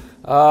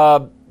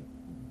 But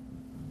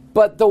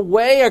the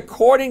way,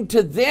 according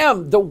to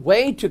them, the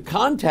way to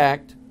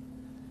contact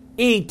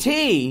ET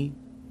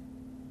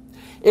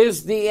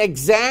is the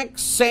exact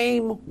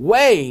same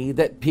way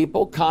that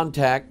people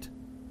contact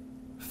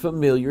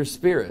familiar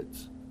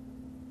spirits.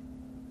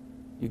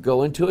 You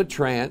go into a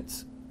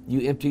trance,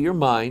 you empty your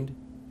mind,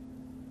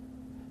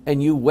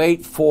 and you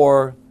wait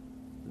for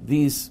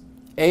these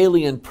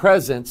alien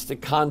presence to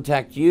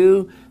contact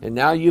you, and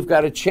now you've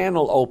got a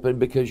channel open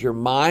because your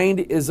mind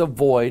is a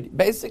void.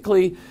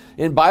 Basically,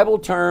 in Bible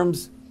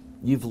terms,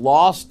 you've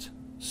lost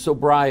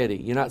sobriety.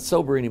 You're not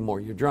sober anymore,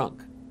 you're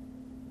drunk.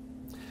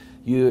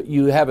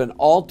 You have an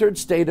altered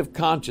state of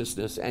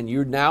consciousness, and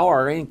you now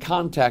are in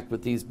contact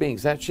with these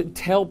beings. That should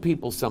tell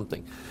people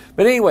something.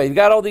 But anyway, you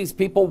got all these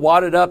people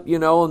wadded up,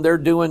 and they're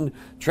doing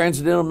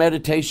transcendental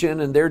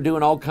meditation, and they're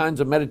doing all kinds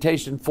of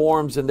meditation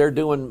forms, and they're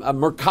doing a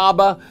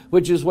Merkaba,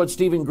 which is what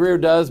Stephen Greer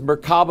does.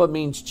 Merkaba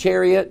means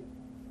chariot,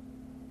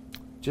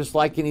 just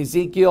like in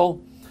Ezekiel.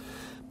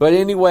 But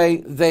anyway,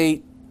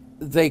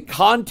 they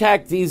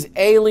contact these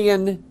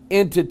alien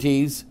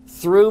entities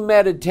through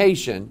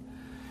meditation.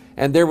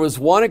 And there was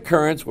one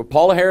occurrence where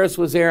Paula Harris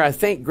was there. I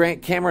think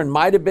Grant Cameron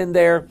might have been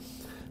there.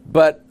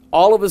 But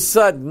all of a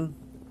sudden,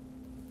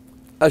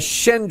 a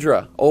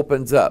Shendra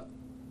opens up.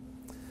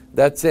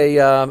 That's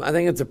I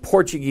think it's a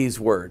Portuguese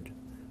word.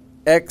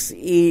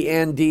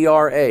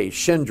 Xendra,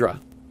 Shendra.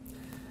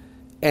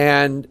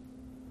 And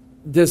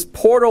this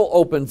portal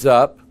opens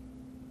up.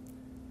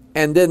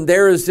 And then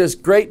there is this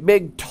great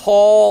big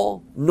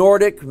tall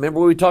Nordic,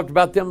 remember we talked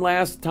about them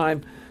last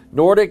time,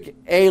 Nordic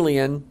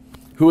alien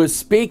who is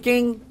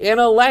speaking in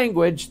a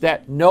language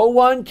that no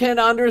one can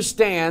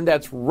understand.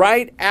 That's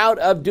right out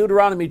of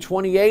Deuteronomy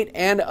 28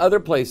 and other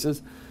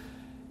places.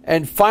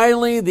 And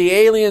finally, the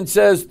alien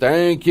says,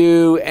 thank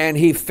you, and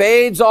he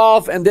fades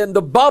off, and then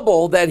the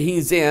bubble that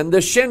he's in, the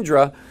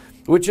Shendra,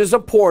 which is a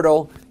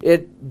portal,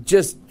 it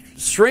just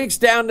shrinks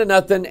down to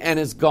nothing and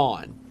is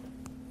gone.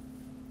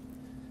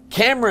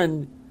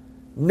 Cameron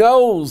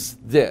knows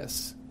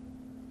this,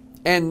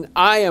 and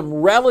I am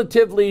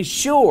relatively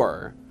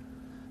sure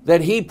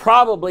that he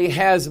probably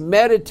has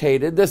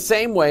meditated the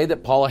same way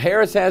that Paula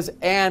Harris has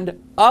and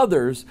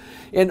others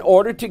in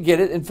order to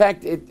get it. In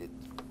fact,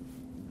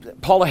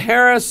 Paula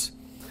Harris,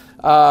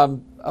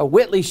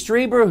 Whitley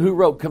Strieber, who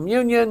wrote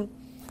Communion,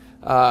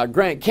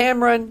 Grant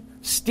Cameron,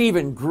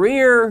 Stephen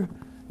Greer,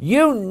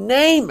 you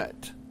name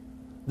it.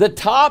 The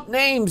top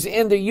names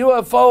in the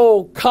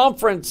UFO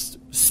conference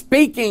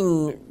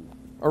speaking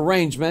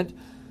arrangement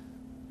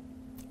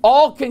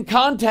all can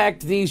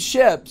contact these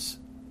ships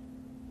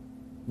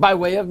by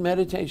way of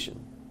meditation.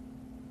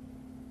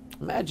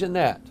 Imagine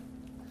that.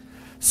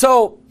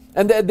 So,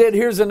 and then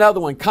here's another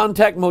one.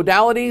 Contact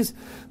modalities,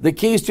 the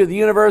keys to the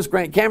universe,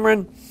 Grant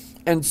Cameron,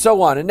 and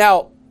so on. And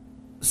now,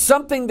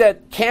 something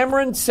that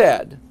Cameron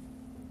said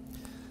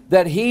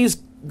that he's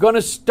going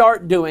to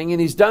start doing,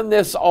 and he's done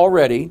this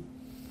already,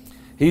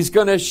 he's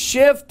going to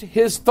shift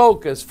his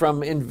focus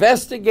from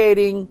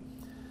investigating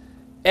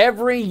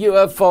every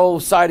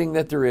UFO sighting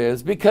that there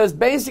is, because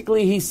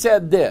basically he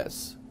said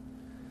this.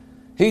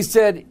 He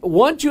said,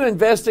 once you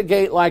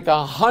investigate like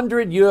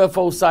 100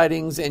 UFO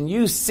sightings and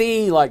you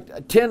see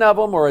like 10 of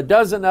them or a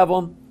dozen of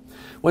them,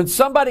 when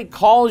somebody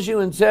calls you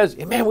and says,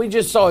 hey, man, we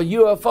just saw a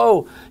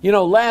UFO,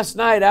 last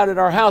night out at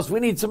our house. We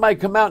need somebody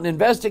to come out and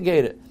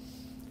investigate it.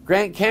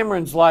 Grant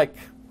Cameron's like,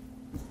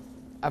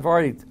 I've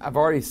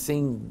already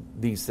seen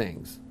these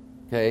things.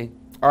 Okay.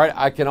 All right.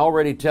 I can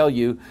already tell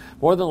you,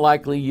 more than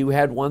likely you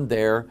had one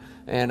there,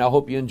 and I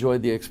hope you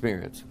enjoyed the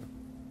experience.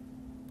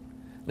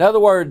 In other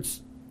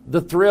words, the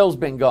thrill's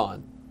been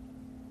gone.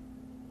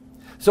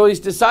 So he's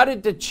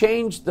decided to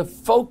change the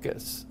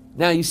focus.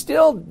 Now, he's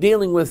still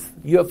dealing with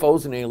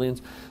UFOs and aliens,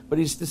 but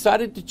he's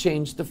decided to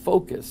change the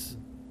focus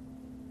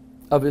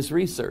of his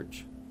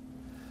research.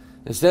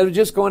 Instead of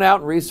just going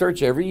out and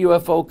research every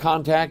UFO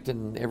contact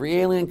and every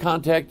alien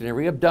contact and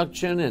every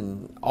abduction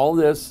and all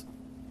this,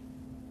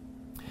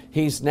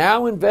 he's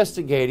now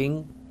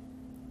investigating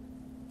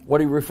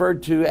what he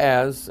referred to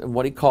as and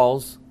what he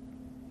calls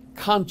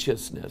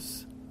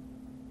consciousness.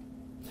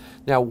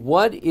 Now,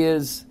 what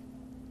is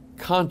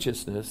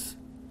consciousness,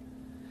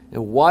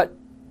 and what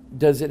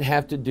does it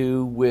have to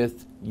do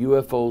with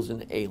UFOs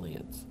and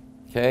aliens?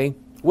 Okay?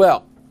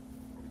 Well,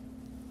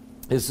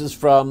 this is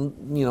from,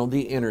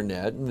 the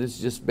internet, and this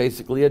is just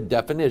basically a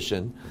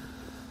definition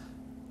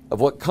of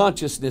what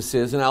consciousness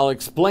is, and I'll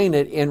explain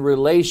it in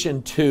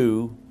relation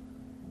to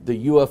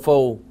the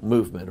UFO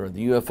movement or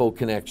the UFO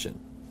connection.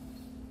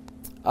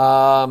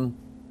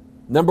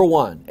 Number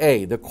one,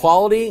 A, the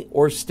quality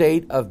or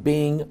state of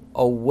being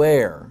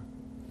aware,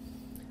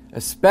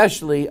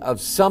 especially of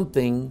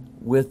something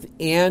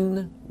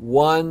within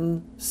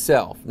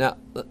oneself. Now,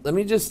 let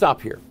me just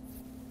stop here.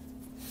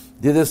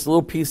 Do this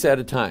little piece at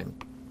a time.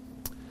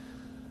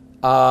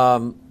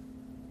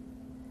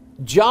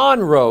 John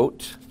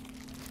wrote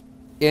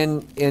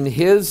in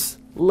his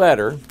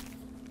letter,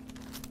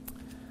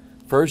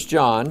 1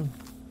 John,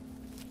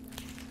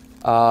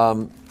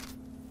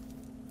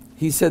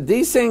 he said,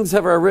 "These things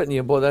have I written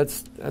you." Boy,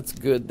 that's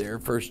good there,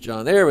 1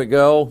 John. There we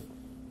go.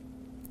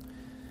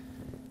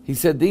 He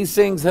said, "These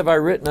things have I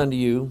written unto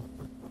you,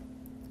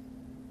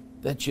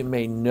 that you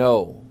may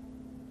know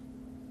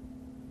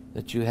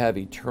that you have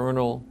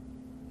eternal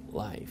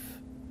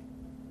life."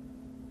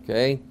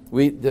 Okay?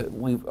 We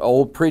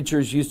old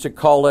preachers used to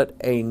call it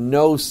a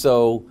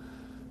know-so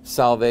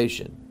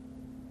salvation.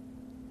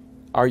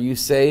 Are you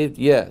saved?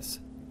 Yes.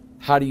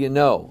 How do you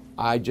know?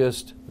 I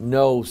just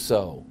know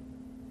so.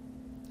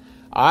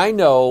 I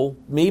know,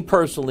 me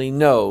personally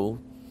know,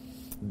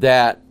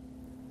 that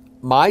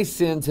my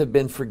sins have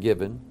been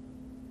forgiven.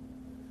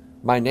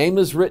 My name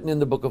is written in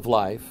the book of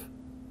life.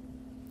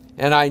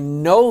 And I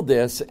know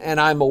this, and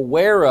I'm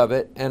aware of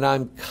it, and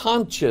I'm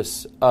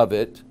conscious of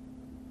it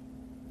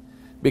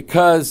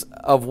because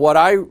of what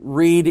I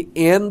read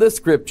in the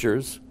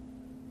scriptures,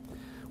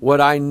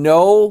 what I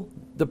know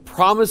the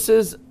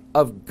promises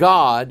of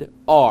God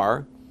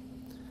are.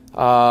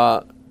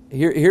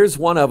 Here's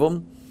one of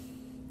them.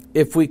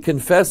 If we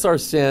confess our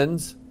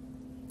sins,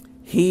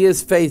 He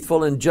is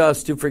faithful and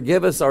just to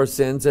forgive us our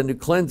sins and to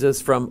cleanse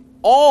us from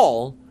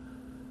all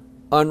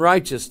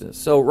unrighteousness.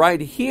 So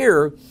right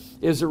here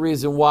is a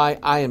reason why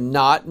I am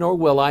not, nor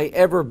will I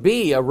ever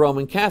be, a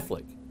Roman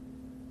Catholic.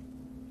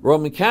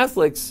 Roman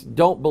Catholics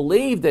don't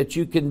believe that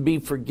you can be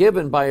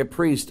forgiven by a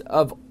priest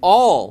of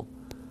all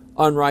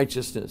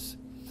unrighteousness.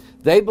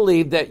 They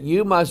believe that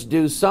you must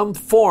do some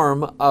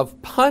form of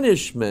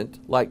punishment,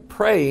 like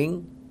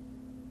praying.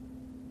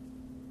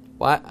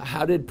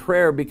 How did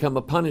prayer become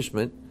a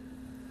punishment?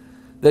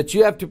 That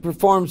you have to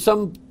perform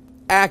some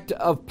act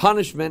of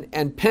punishment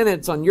and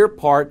penance on your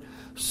part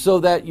so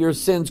that your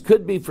sins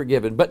could be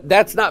forgiven. But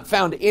that's not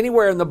found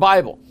anywhere in the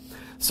Bible.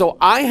 So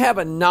I have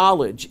a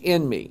knowledge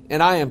in me,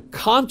 and I am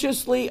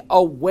consciously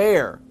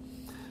aware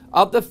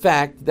of the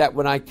fact that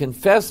when I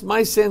confess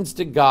my sins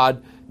to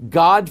God,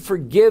 God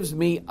forgives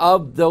me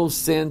of those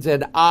sins,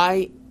 and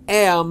I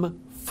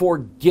am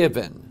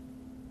forgiven.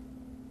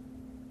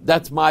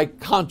 That's my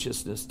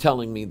consciousness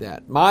telling me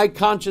that. My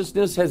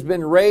consciousness has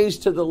been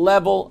raised to the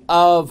level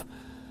of,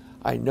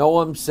 I know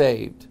I'm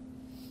saved.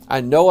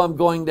 I know I'm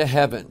going to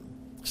heaven.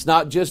 It's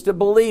not just a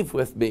belief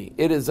with me.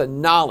 It is a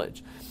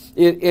knowledge.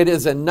 It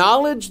is a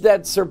knowledge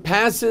that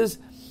surpasses,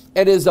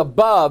 it is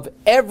above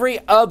every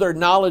other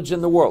knowledge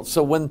in the world.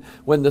 So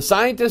when the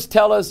scientists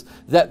tell us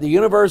that the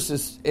universe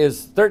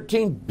is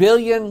 13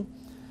 billion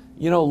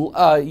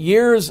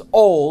years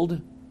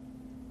old,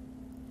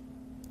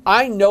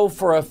 I know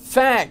for a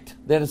fact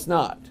that it's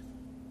not.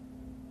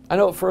 I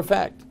know it for a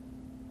fact.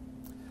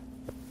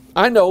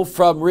 I know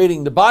from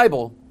reading the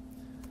Bible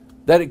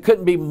that it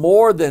couldn't be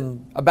more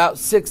than about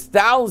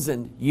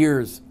 6,000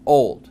 years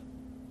old.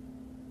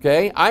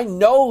 Okay? I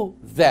know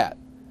that.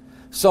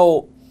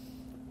 So,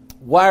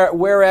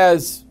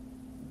 whereas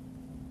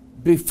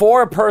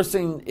before a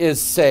person is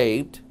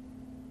saved,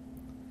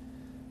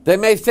 they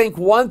may think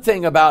one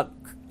thing about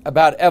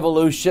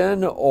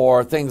evolution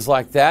or things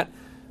like that,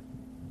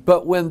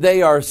 but when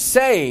they are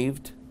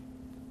saved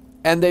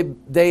and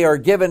they are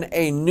given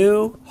a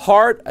new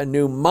heart, a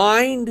new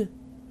mind,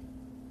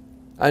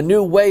 a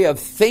new way of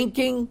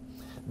thinking,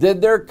 then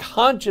their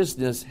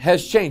consciousness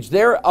has changed.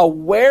 Their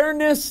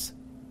awareness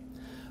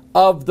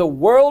of the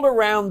world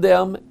around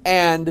them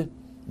and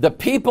the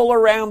people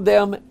around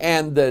them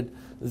and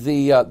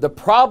the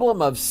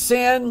problem of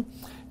sin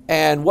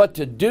and what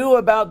to do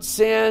about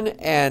sin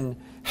and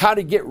how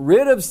to get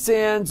rid of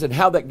sins and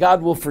how that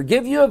God will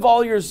forgive you of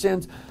all your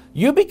sins.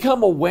 You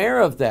become aware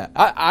of that.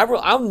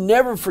 I'll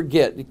never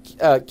forget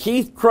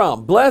Keith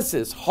Crum, bless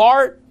his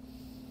heart.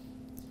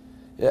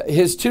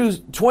 His two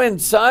twin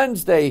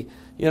sons, they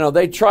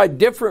tried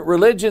different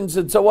religions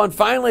and so on.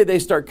 Finally, they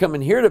start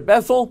coming here to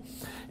Bethel,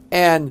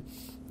 and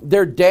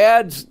their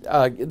dads,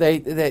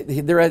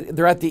 they're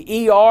at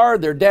the ER.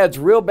 Their dad's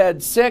real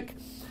bad sick.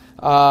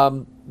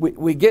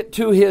 We get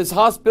to his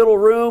hospital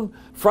room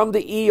from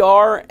the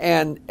ER,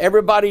 and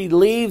everybody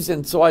leaves.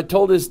 And so I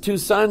told his two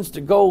sons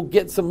to go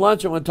get some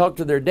lunch. I want to talk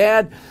to their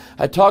dad.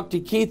 I talked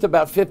to Keith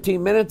about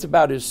 15 minutes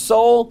about his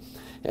soul.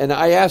 And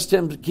I asked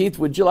him, Keith,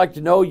 would you like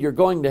to know you're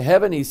going to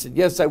heaven? He said,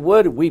 yes, I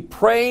would. We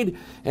prayed,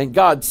 and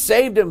God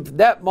saved him from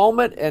that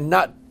moment. And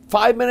not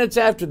 5 minutes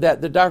after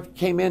that, the doctor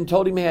came in and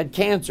told him he had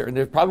cancer, and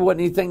there probably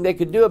wasn't anything they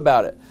could do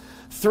about it.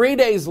 3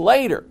 days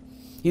later,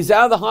 he's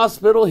out of the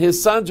hospital.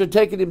 His sons are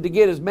taking him to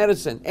get his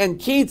medicine. And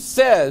Keith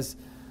says,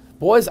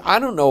 boys, I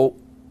don't know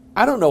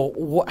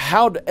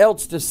how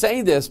else to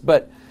say this,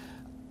 but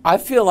I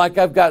feel like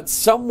I've got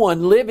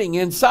someone living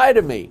inside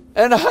of me.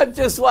 And I'm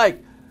just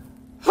like,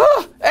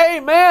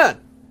 amen.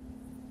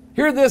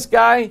 Hear this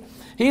guy.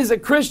 He's a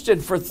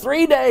Christian for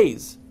 3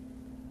 days.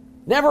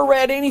 Never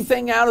read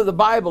anything out of the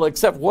Bible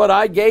except what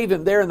I gave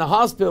him there in the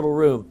hospital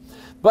room.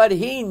 But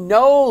he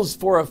knows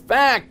for a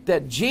fact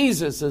that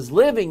Jesus is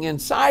living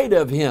inside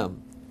of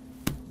him.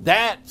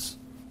 That's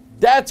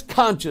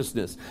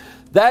consciousness.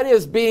 That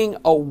is being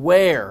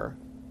aware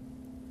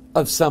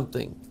of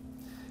something.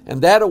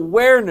 And that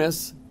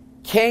awareness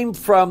came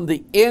from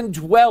the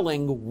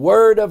indwelling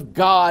Word of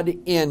God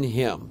in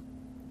him,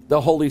 the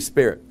Holy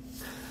Spirit.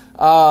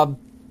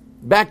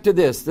 Back to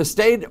this. The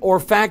state or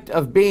fact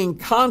of being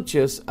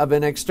conscious of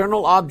an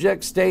external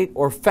object, state,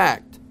 or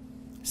fact.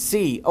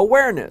 C.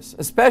 Awareness,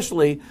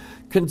 especially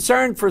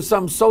concern for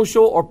some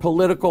social or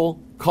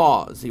political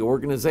cause. The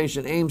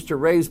organization aims to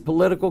raise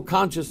political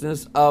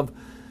consciousness of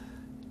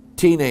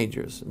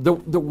teenagers. The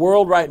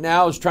world right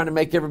now is trying to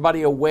make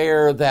everybody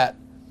aware that,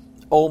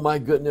 oh my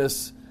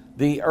goodness,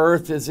 the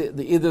earth is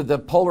either the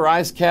polar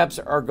ice caps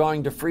are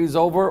going to freeze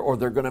over or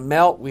they're going to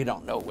melt. We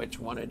don't know which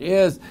one it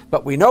is,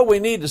 but we know we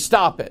need to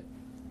stop it.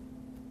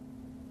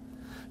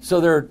 So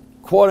they're,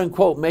 quote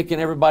unquote, making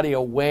everybody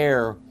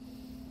aware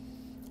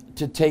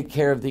to take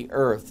care of the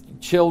earth.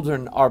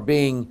 Children are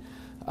being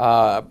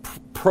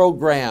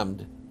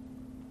programmed,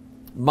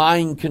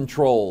 mind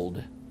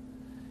controlled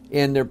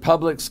in their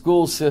public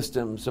school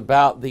systems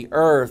about the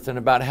earth and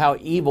about how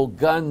evil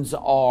guns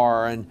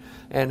are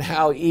and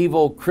how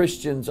evil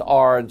Christians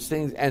are and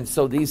things. And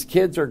so these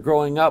kids are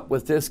growing up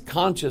with this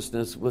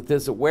consciousness, with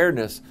this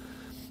awareness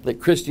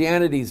that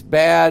Christianity's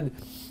bad,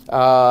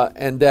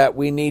 and that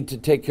we need to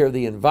take care of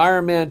the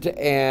environment,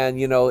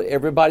 and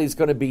everybody's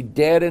going to be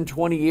dead in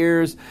 20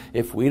 years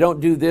if we don't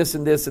do this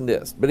and this and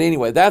this. But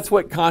anyway, that's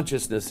what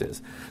consciousness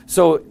is.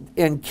 So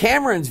in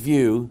Cameron's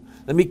view,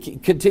 let me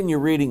continue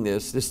reading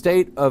this. The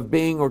state of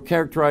being or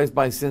characterized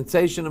by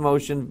sensation,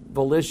 emotion,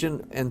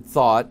 volition, and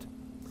thought.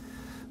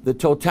 The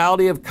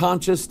totality of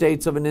conscious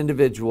states of an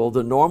individual.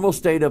 The normal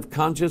state of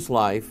conscious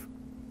life.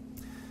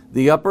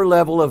 The upper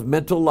level of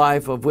mental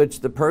life of which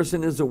the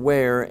person is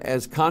aware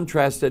as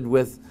contrasted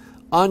with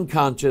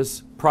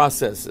unconscious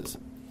processes.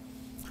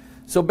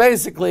 So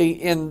basically,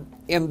 in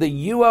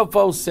the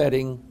UFO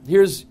setting,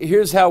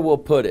 here's how we'll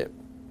put it.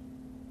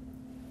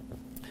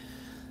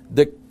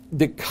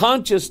 The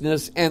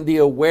consciousness and the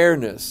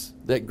awareness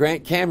that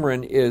Grant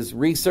Cameron is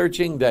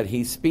researching, that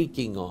he's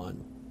speaking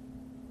on,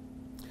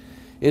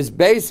 is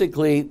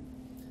basically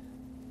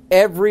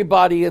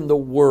everybody in the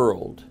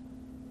world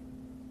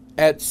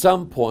at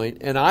some point,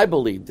 and I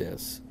believe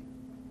this,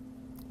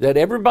 that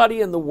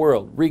everybody in the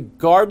world,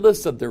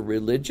 regardless of their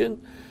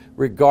religion,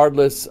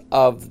 regardless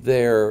of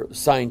their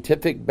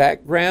scientific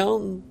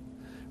background,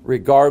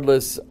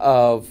 regardless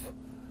of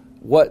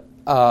what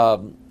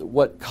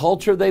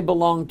culture they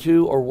belong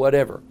to or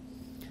whatever,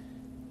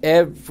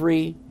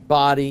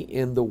 everybody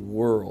in the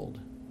world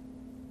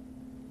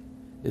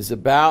is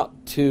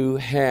about to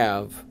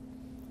have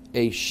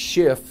a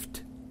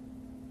shift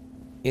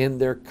in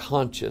their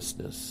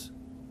consciousness.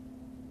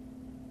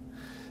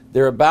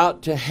 They're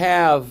about to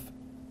have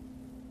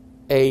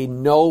a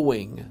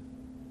knowing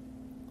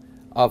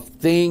of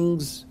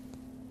things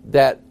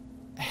that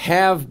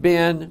have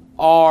been,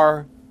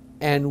 are,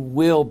 and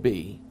will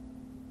be.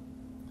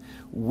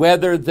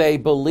 Whether they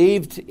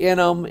believed in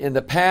them in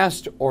the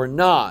past or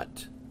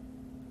not,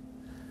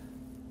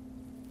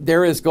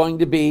 there is going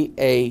to be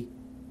a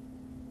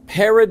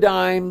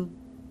paradigm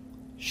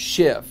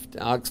shift.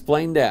 I'll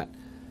explain that.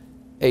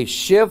 A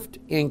shift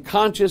in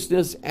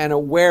consciousness and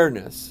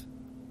awareness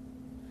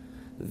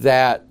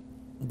that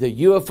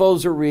the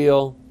UFOs are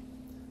real,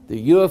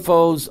 the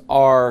UFOs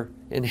are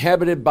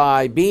inhabited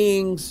by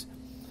beings,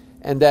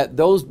 and that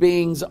those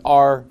beings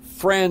are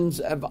friends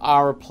of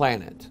our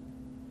planet.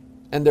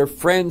 And they're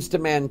friends to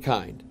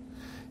mankind.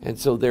 And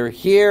so they're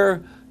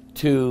here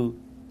to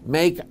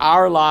make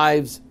our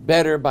lives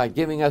better by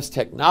giving us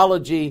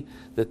technology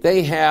that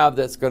they have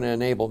that's going to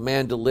enable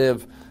man to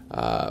live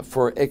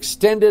for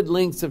extended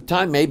lengths of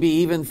time, maybe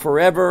even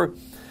forever,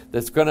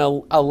 that's going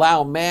to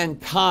allow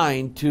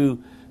mankind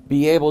to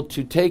be able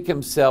to take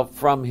himself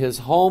from his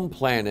home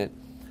planet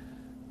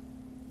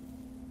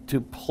to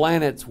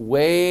planets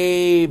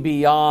way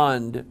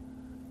beyond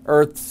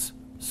Earth's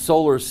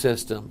solar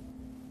system.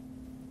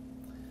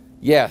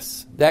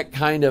 Yes, that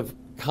kind of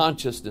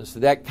consciousness,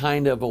 that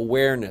kind of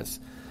awareness.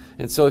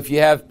 And so if you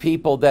have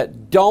people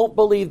that don't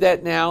believe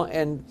that now,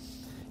 and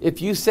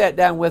if you sat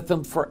down with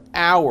them for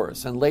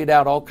hours and laid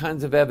out all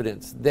kinds of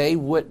evidence, they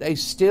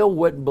still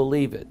wouldn't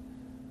believe it.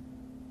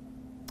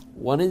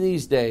 One of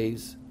these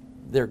days,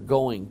 they're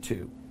going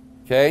to.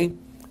 Okay?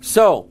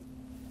 So,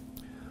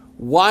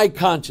 why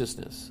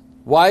consciousness?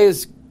 Why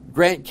is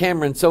Grant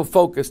Cameron so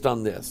focused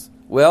on this?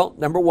 Well,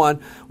 number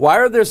one, why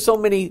are there so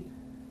many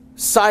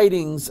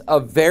sightings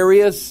of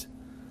various,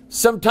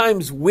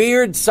 sometimes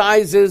weird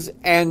sizes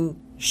and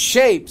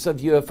shapes of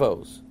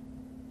UFOs?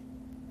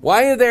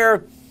 Why are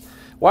there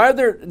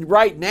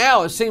right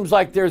now, it seems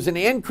like there's an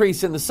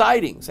increase in the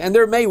sightings, and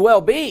there may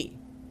well be.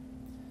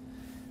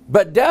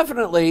 But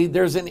definitely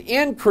there's an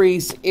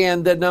increase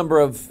in the number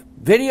of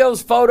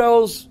videos,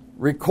 photos,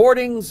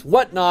 recordings,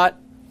 whatnot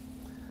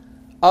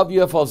of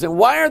UFOs. And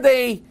why are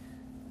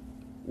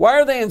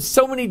they in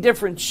so many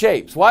different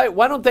shapes? Why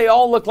don't they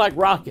all look like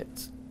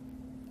rockets?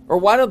 Or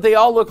why don't they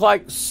all look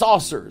like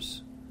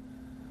saucers?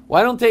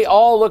 Why don't they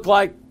all look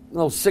like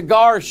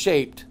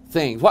cigar-shaped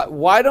things?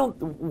 Why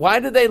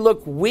do they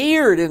look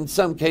weird in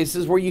some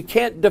cases where you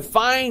can't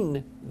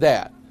define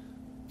that?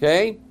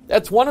 Okay?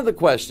 That's one of the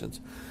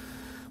questions.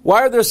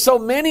 Why are there so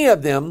many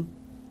of them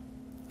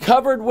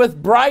covered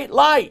with bright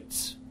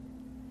lights?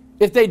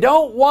 If they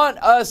don't want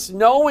us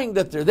knowing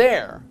that they're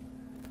there,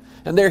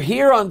 and they're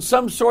here on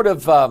some sort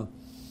of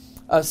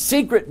a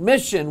secret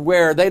mission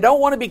where they don't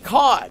want to be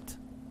caught,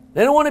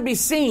 they don't want to be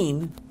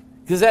seen,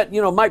 because that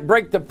might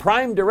break the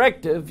prime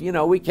directive.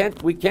 We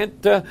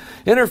can't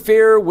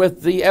interfere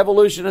with the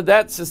evolution of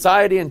that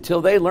society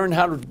until they learn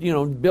how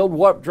to build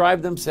warp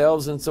drive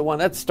themselves and so on.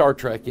 That's Star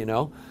Trek,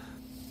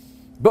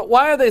 But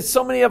why are there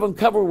so many of them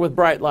covered with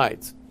bright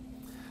lights?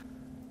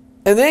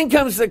 And then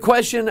comes the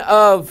question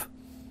of,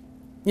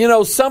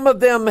 some of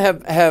them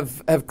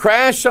have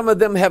crashed, some of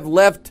them have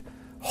left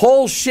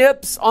whole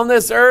ships on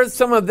this earth,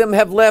 some of them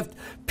have left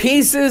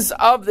pieces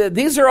of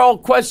these are all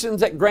questions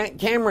that Grant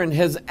Cameron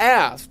has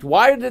asked.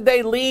 Why did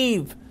they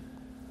leave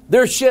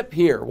their ship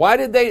here? Why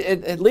did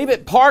they leave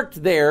it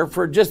parked there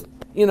for just,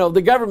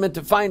 the government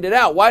to find it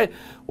out? Why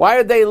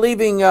are they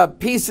leaving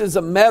pieces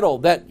of metal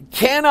that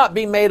cannot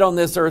be made on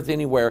this earth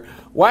anywhere?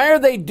 Why are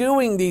they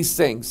doing these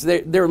things?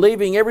 They're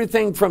leaving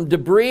everything from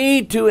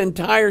debris to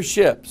entire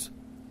ships.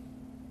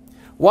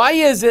 Why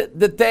is it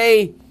that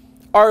they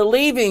are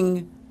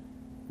leaving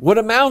what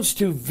amounts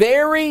to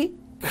very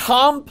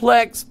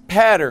complex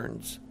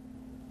patterns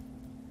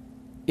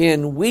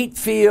in wheat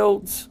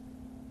fields,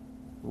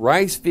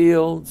 rice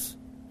fields,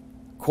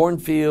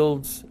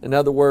 cornfields, in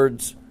other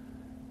words,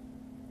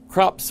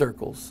 crop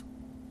circles?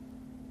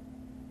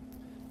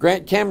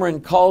 Grant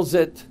Cameron calls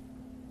it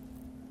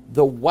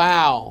the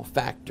wow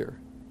factor.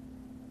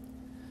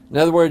 In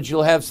other words,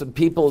 you'll have some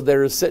people that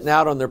are sitting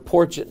out on their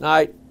porch at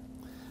night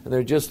and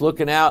they're just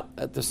looking out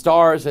at the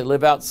stars. They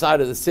live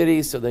outside of the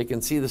city so they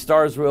can see the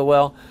stars real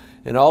well.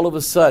 And all of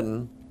a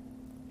sudden,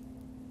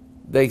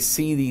 they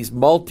see these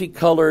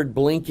multicolored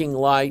blinking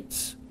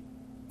lights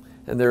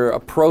and they're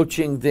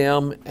approaching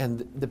them,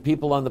 and the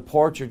people on the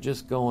porch are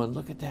just going,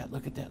 look at that,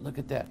 look at that, look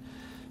at that.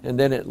 And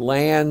then it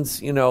lands,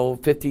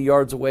 50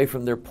 yards away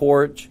from their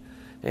porch,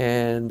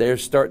 and they're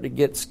starting to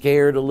get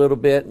scared a little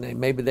bit, and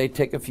maybe they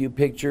take a few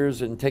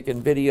pictures and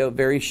taking video,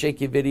 very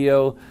shaky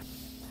video,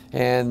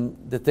 and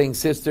the thing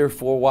sits there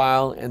for a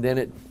while, and then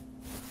it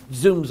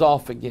zooms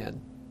off again,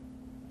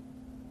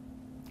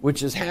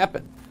 which has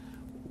happened.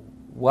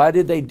 Why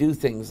did they do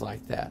things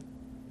like that?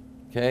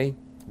 Okay?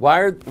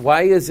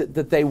 Why is it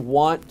that they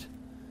want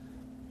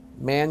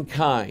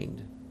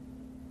mankind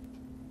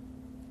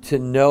to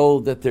know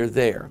that they're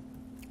there?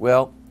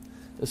 Well,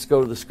 let's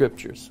go to the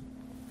scriptures.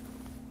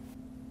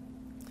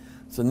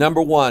 So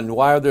number one,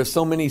 why are there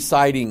so many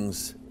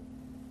sightings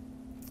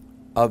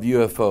of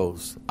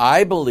UFOs?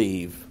 I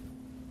believe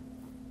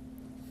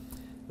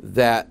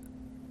that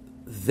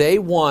they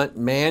want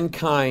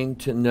mankind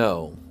to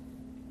know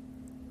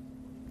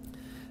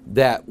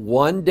that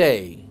one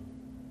day,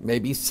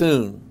 maybe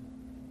soon,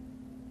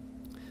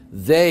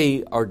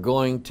 they are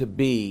going to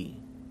be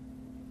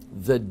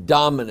the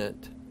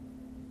dominant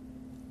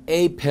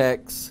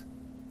apex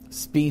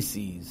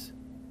species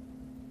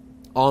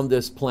on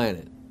this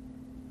planet.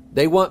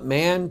 They want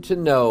man to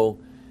know,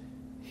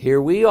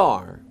 here we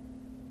are,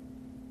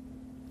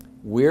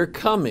 we're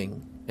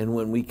coming, and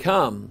when we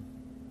come,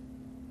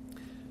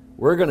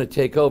 we're going to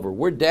take over.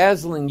 We're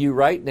dazzling you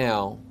right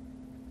now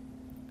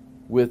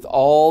with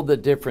all the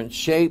different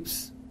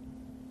shapes,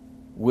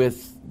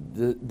 with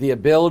the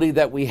ability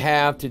that we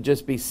have to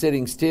just be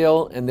sitting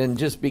still and then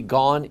just be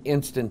gone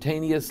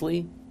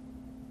instantaneously.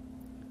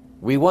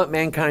 We want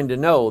mankind to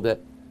know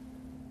that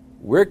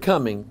we're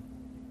coming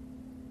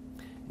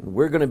and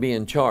we're going to be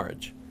in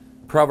charge.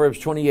 Proverbs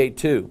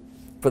 28:2.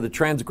 For the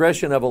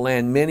transgression of a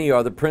land many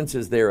are the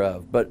princes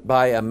thereof, but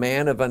by a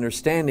man of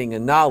understanding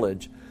and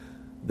knowledge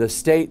the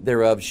state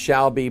thereof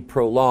shall be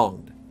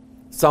prolonged.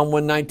 Psalm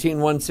 119,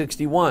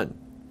 161.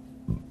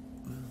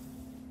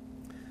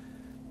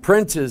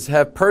 Princes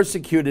have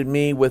persecuted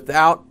me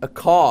without a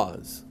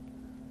cause,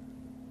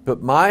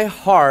 but my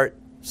heart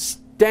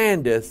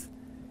standeth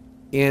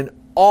in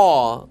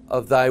awe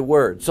of thy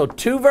word. So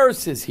 2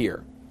 verses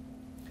here.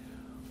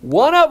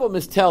 One of them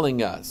is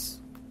telling us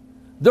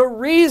the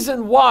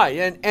reason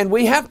why, and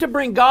we have to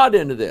bring God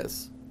into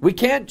this. We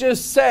can't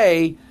just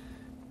say,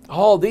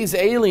 oh, these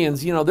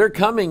aliens, they're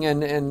coming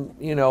and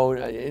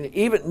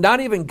even not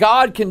even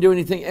God can do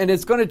anything, and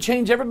it's going to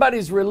change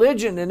everybody's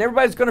religion, and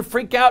everybody's going to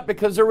freak out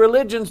because their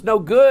religion's no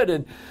good,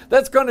 and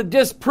that's going to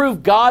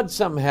disprove God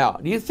somehow.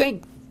 Do you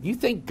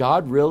think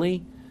God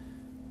really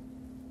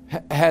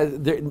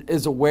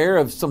is aware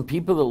of some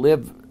people that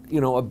live,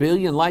 a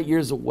billion light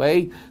years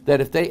away,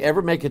 that if they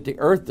ever make it to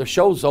Earth, the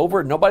show's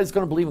over and nobody's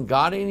going to believe in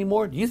God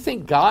anymore? Do you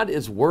think God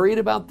is worried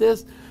about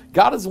this?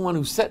 God is the one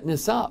who's setting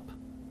this up.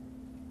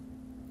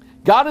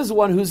 God is the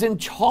one who's in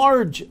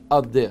charge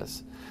of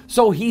this.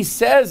 So he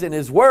says in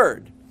his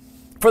word,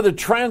 for the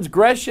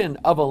transgression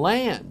of a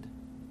land.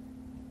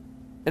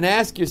 And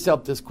ask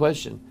yourself this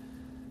question: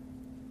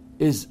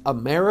 is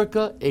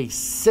America a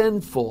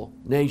sinful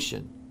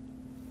nation?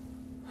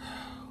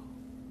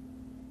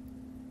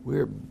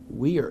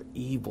 We are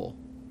evil.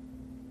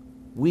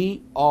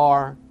 We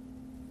are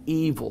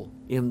evil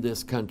in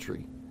this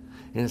country.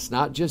 And it's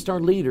not just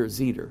our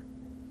leaders either.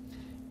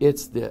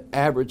 It's the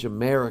average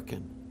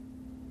American.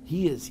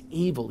 He is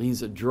evil.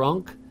 He's a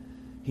drunk.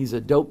 He's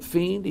a dope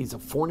fiend. He's a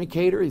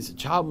fornicator. He's a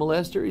child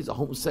molester. He's a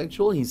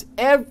homosexual. He's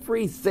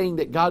everything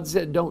that God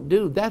said don't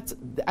do. That's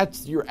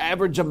your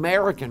average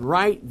American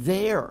right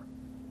there.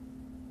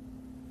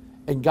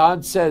 And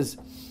God says,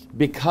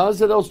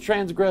 because of those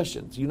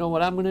transgressions, you know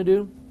what I'm going to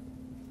do?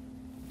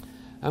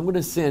 I'm going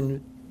to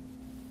send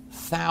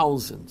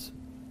thousands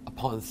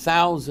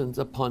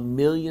upon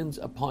millions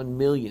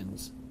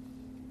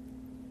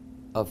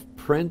of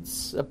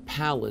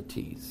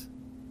principalities.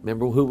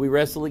 Remember who we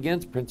wrestle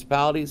against?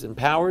 Principalities and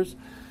powers.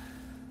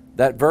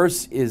 That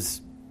verse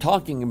is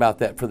talking about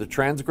that. For the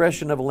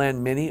transgression of a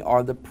land, many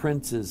are the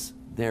princes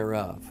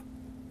thereof.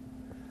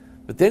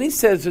 But then he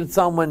says in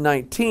Psalm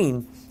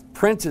 119,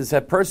 princes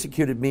have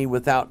persecuted me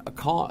without a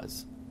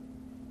cause.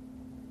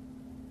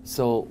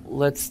 So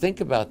let's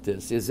think about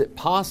this. Is it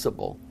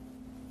possible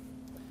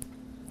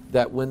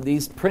that when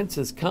these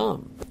princes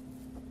come,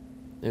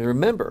 and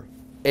remember,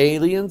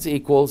 aliens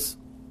equals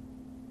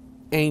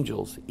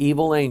angels,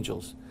 evil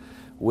angels.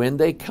 When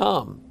they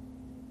come,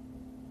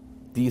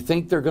 do you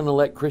think they're going to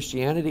let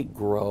Christianity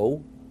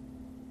grow?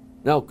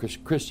 No,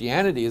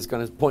 Christianity is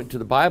going to point to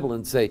the Bible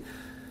and say,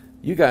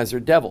 you guys are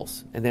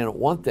devils, and they don't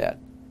want that.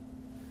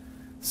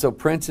 So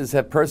princes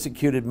have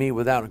persecuted me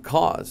without a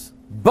cause.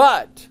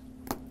 But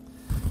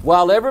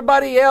while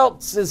everybody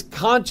else's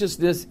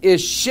consciousness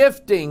is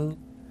shifting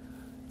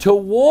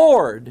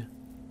toward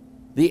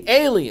the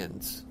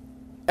aliens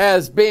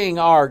as being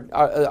our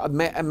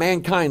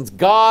mankind's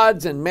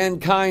gods and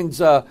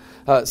mankind's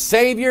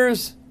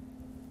saviors,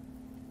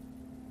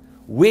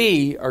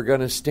 we are going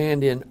to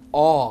stand in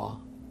awe.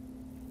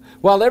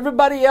 While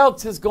everybody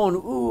else is going,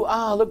 ooh,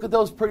 look at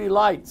those pretty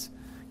lights,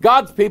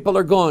 God's people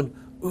are going,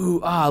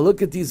 ooh,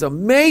 look at these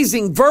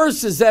amazing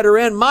verses that are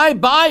in my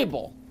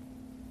Bible.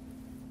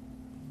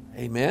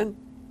 Amen.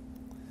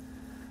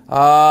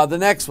 The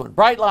next one,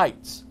 bright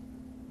lights.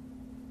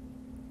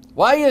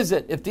 Why is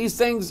it, if these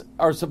things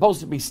are supposed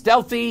to be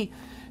stealthy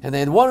and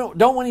they don't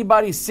want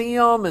anybody to see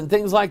them and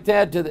things like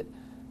that,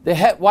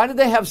 why do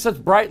they have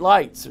such bright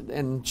lights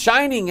and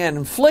shining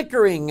and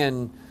flickering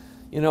and,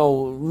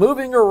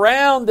 moving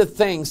around the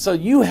things? So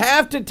you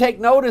have to take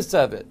notice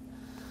of it.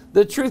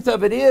 The truth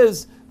of it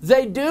is,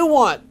 they do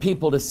want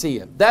people to see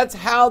it. That's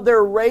how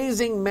they're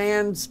raising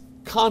man's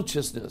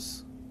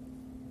consciousness.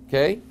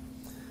 Okay?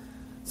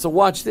 So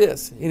watch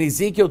this. In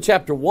Ezekiel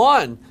chapter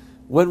 1,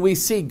 when we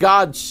see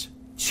God's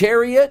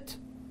chariot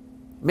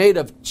made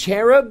of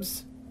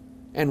cherubs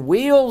and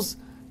wheels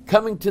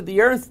coming to the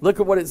earth, look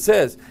at what it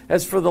says.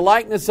 As for the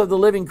likeness of the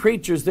living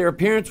creatures, their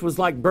appearance was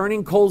like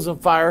burning coals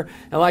of fire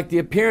and like the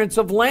appearance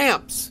of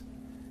lamps.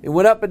 It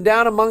went up and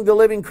down among the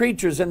living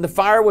creatures, and the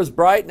fire was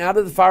bright, and out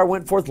of the fire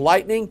went forth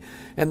lightning,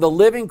 and the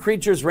living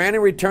creatures ran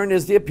and returned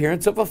as the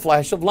appearance of a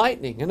flash of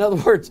lightning. In other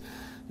words,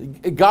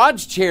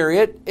 God's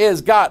chariot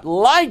has got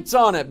lights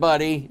on it,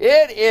 buddy.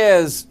 It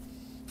is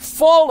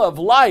full of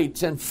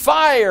lights and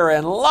fire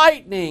and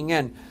lightning,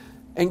 and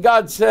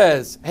God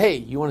says, hey,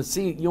 you want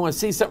to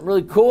see something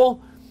really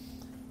cool?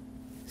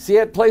 See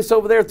that place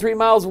over there 3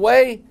 miles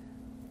away?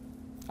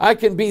 I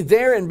can be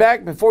there and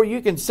back before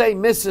you can say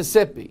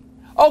Mississippi.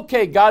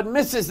 Okay, God,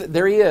 Mississippi,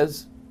 there he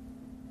is.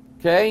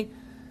 Okay?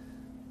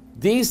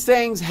 These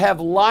things have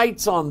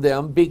lights on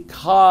them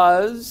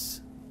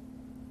because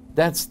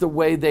that's the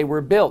way they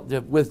were built,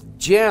 with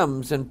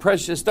gems and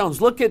precious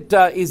stones. Look at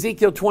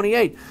Ezekiel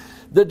 28.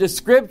 The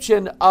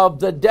description of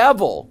the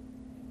devil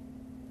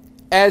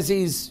as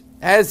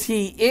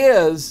he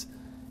is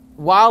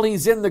while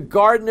he's in the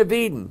Garden of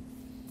Eden.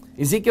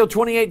 Ezekiel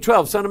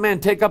 28:12, Son of man,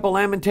 take up a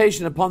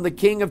lamentation upon the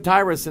king of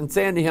Tyrus, and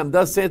say unto him,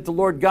 Thus saith the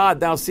Lord God,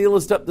 Thou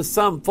sealest up the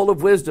sum, full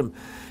of wisdom,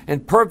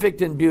 and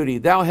perfect in beauty.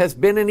 Thou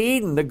hast been in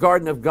Eden, the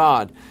garden of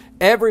God.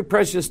 Every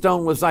precious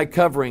stone was thy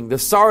covering, the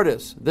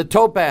sardius, the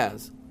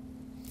topaz,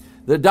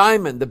 the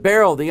diamond, the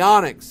beryl, the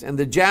onyx, and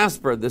the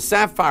jasper, the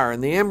sapphire,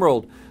 and the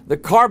emerald, the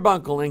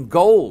carbuncle, and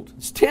gold.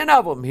 It's 10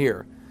 of them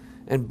here.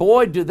 And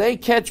boy, do they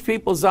catch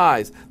people's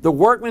eyes. The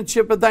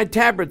workmanship of thy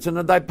tabrets and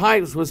of thy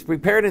pipes was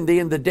prepared in thee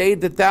in the day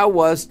that thou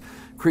wast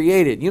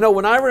created. You know,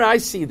 whenever I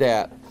see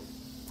that,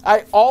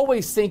 I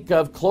always think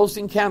of Close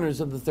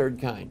Encounters of the Third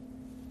Kind.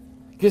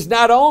 Because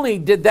not only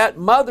did that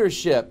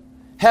mothership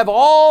have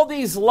all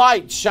these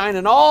lights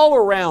shining all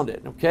around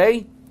it,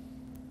 okay?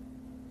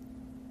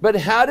 But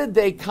how did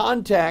they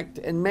contact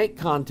and make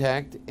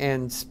contact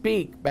and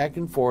speak back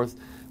and forth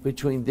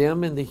between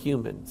them and the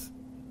humans?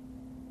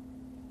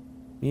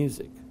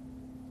 Music.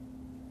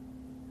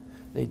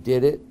 They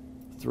did it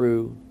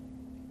through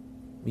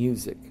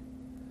music.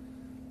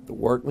 The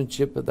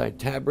workmanship of thy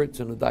tabrets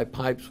and of thy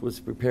pipes was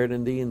prepared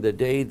in thee in the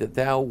day that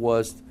thou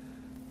wast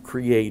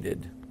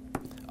created.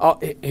 Oh,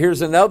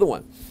 here's another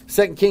one.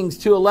 2 Kings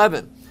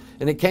 2:11.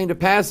 And it came to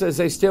pass as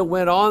they still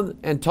went on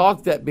and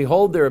talked that,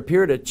 behold, there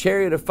appeared a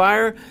chariot of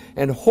fire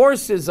and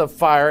horses of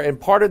fire and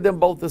parted them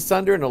both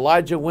asunder. And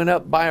Elijah went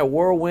up by a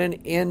whirlwind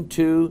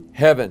into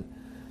heaven.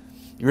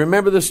 You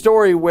remember the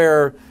story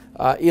where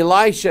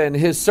Elisha and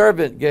his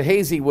servant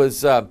Gehazi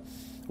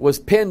was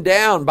pinned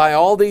down by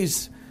all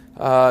these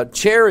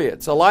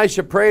chariots.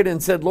 Elisha prayed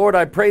and said, Lord,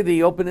 I pray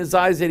thee, open his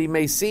eyes that he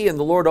may see. And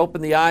the Lord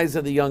opened the eyes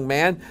of the young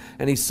man,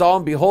 and he saw,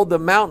 and behold, the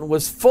mountain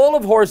was full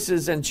of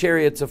horses and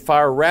chariots of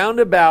fire round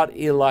about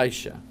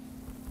Elisha.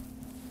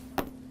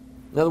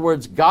 In other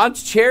words,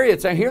 God's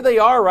chariots, and here they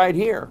are right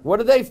here. What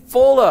are they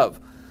full of?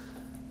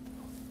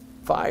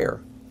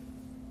 Fire.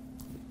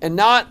 And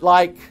not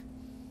like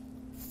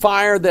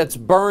fire that's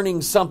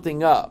burning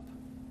something up.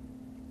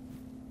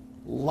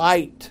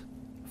 Light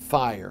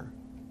fire.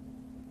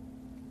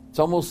 It's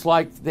almost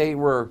like they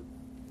were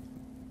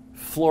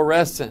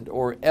fluorescent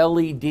or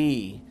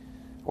LED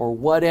or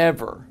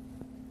whatever.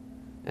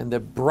 And the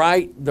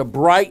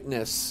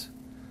brightness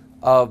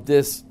of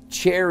this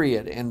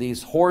chariot and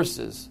these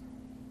horses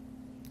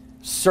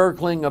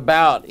circling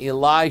about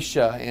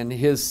Elisha and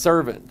his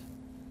servant.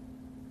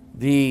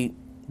 The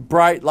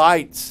bright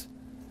lights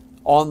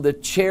on the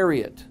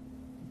chariot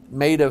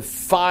made of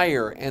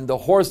fire and the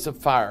horse of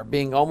fire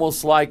being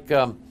almost like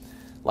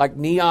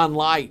neon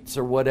lights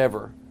or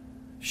whatever,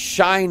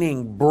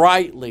 shining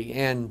brightly.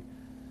 And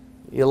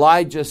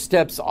Elijah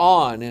steps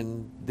on,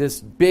 and this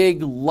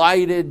big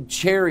lighted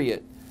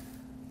chariot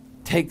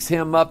takes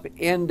him up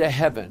into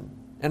heaven.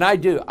 And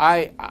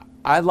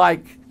I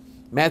like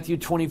Matthew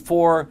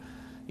 24.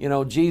 You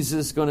know,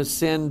 Jesus is going to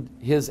send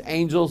his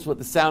angels with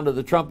the sound of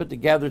the trumpet to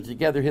gather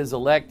together his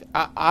elect.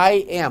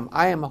 I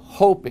am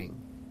hoping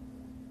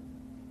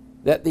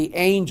that the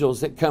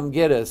angels that come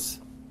get us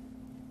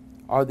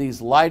are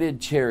these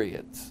lighted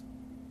chariots.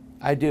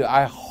 I do.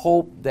 I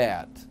hope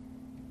that.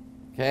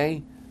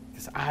 Okay?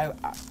 Because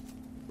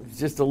it's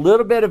just a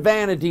little bit of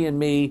vanity in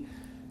me,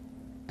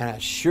 and I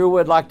sure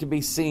would like to be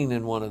seen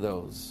in one of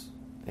those.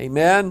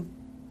 Amen?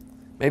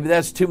 Maybe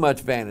that's too much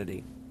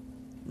vanity.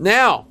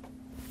 Now,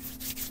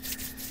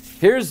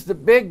 here's the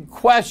big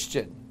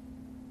question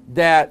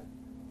that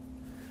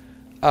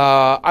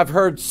I've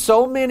heard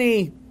so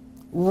many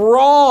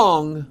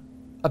wrong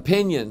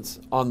opinions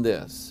on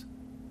this.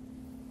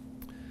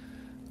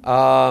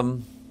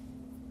 One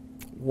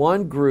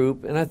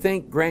group, and I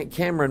think Grant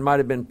Cameron might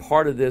have been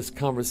part of this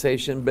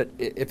conversation, but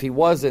if he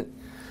wasn't,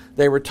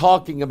 they were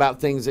talking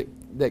about things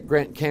that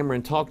Grant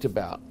Cameron talked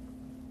about.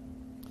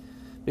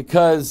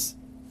 Because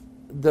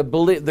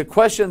the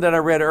question that I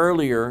read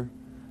earlier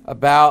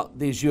about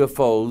these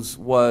UFOs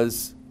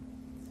was,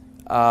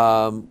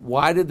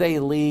 why did they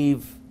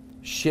leave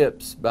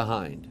ships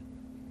behind?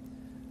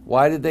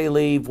 Why did they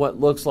leave what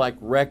looks like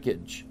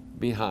wreckage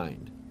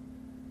behind?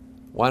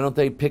 Why don't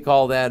they pick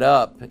all that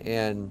up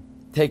and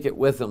take it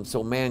with them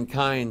so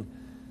mankind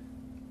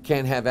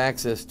can have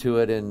access to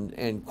it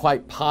and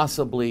quite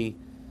possibly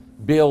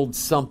build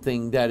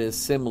something that is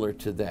similar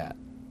to that?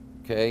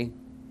 Okay?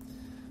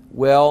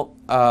 Well,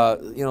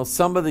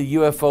 some of the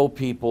UFO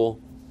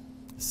people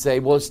say,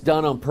 well, it's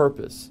done on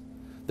purpose.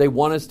 They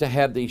want us to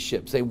have these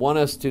ships. They want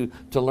us to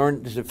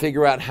learn, to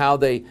figure out how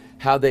they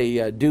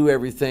do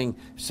everything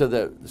so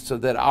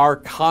that our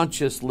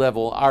conscious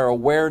level, our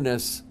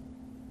awareness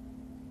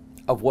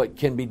of what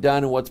can be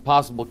done and what's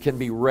possible can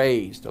be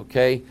raised,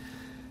 okay?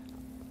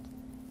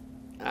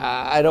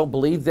 I don't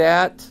believe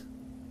that,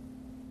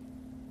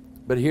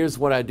 but here's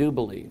what I do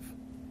believe.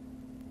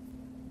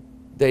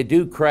 They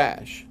do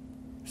crash.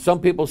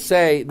 Some people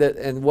say that,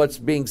 and what's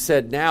being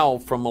said now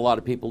from a lot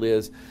of people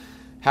is,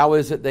 how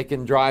is it they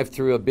can drive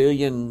through 1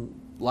 billion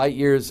light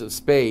years of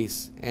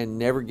space and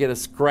never get a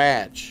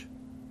scratch,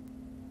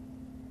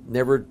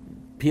 never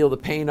peel the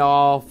paint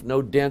off,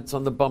 no dents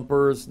on the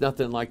bumpers,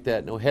 nothing like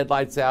that, no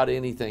headlights out,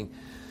 anything.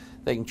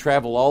 They can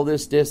travel all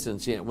this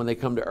distance, yet when they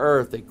come to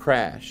Earth, they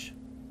crash.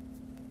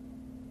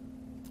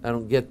 I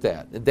don't get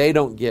that. They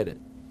don't get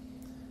it.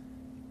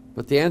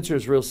 But the answer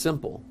is real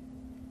simple.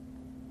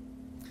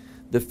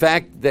 The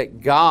fact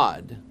that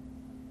God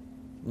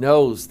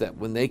knows that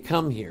when they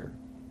come here,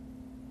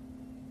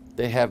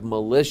 they have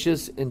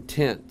malicious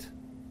intent.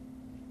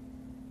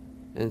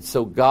 And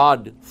so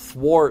God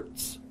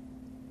thwarts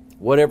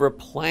whatever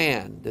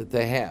plan that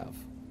they have.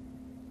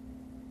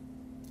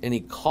 And He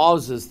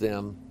causes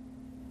them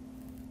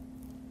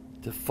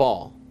to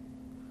fall.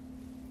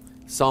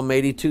 Psalm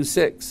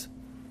 82:6.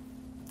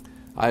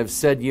 I have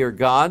said ye are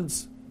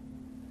gods,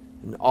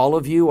 and all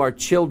of you are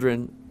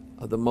children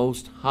of the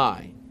Most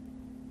High.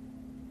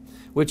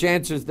 Which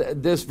answers,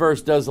 this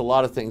verse does a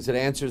lot of things. It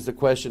answers the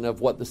question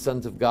of what the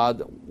sons of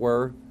God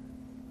were.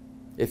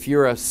 If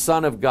you're a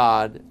son of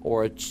God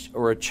or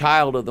a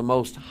child of the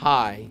Most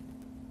High,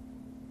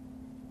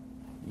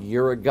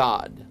 you're a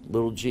God,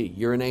 little g.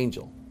 You're an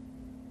angel.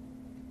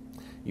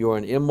 You're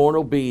an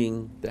immortal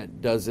being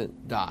that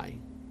doesn't die.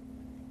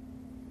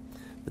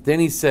 But then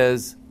he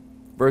says,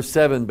 verse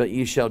 7, but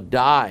ye shall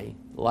die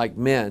like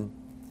men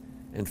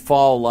and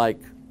fall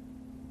like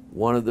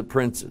one of the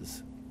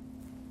princes.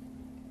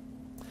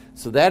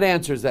 So that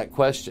answers that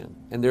question.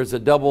 And there's a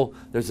double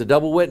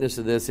witness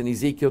of this in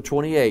Ezekiel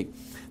 28.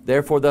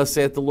 Therefore thus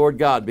saith the Lord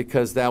God,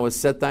 because thou hast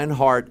set thine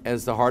heart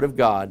as the heart of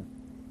God,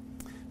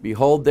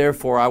 behold,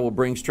 therefore I will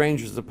bring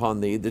strangers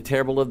upon thee, the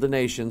terrible of the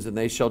nations, and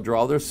they shall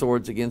draw their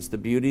swords against the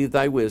beauty of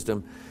thy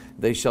wisdom.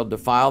 They shall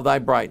defile thy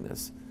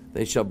brightness.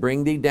 They shall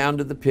bring thee down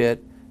to the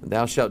pit, and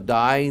thou shalt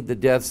die the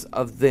deaths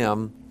of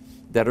them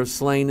that are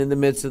slain in the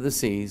midst of the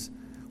seas.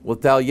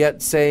 Wilt thou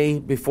yet say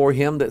before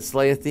him that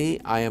slayeth thee,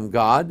 I am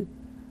God?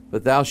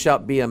 But thou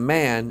shalt be a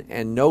man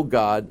and no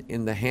God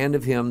in the hand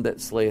of him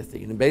that slayeth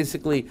thee. And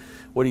basically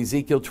what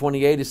Ezekiel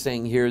 28 is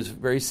saying here is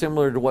very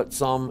similar to what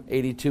Psalm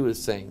 82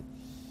 is saying.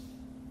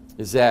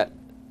 Is that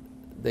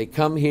they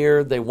come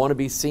here, they want to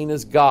be seen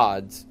as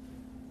gods.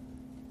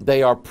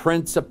 They are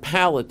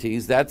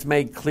principalities. That's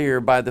made clear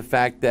by the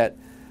fact that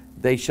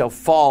they shall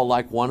fall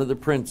like one of the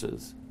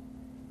princes.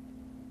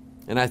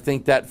 And I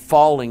think that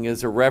falling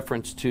is a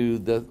reference to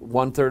the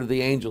 1/3 of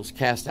the angels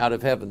cast out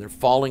of heaven. They're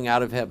falling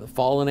out of heaven,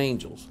 fallen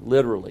angels,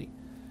 literally.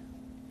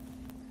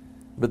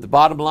 But the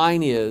bottom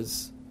line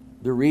is,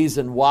 the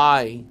reason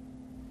why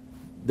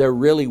there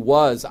really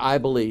was, I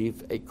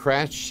believe, a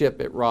crashed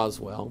ship at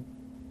Roswell.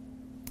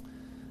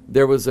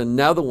 There was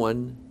another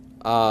one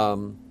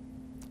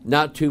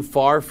not too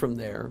far from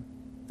there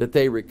that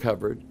they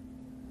recovered.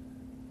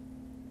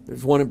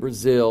 There's one in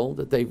Brazil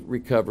that they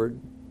recovered.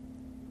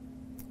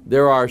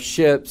 There are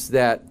ships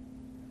that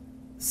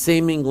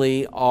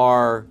seemingly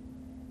are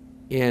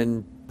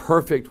in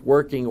perfect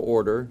working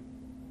order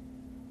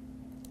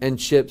and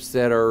ships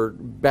that are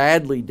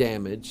badly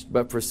damaged,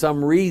 but for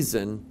some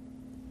reason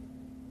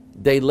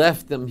they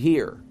left them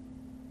here.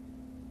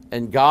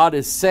 And God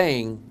is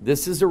saying,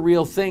 this is a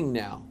real thing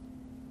now.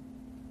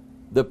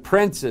 The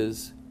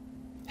princes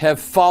have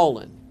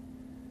fallen,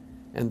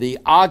 and the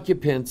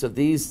occupants of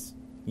these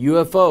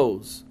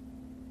UFOs,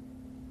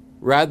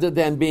 rather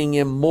than being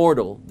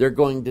immortal, they're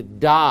going to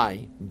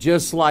die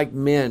just like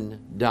men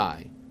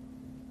die.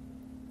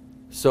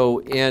 So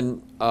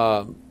in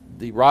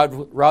the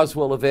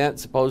Roswell event,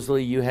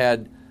 supposedly you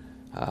had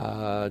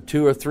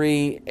 2 or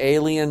 3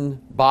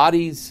 alien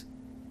bodies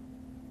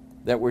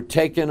that were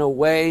taken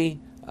away.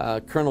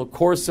 Colonel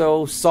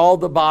Corso saw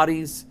the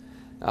bodies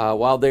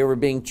while they were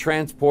being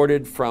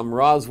transported from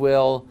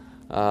Roswell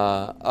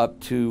up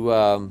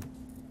to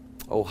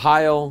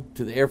Ohio,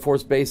 to the Air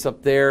Force Base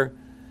up there.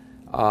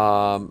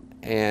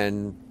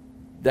 And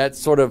that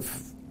sort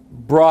of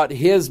brought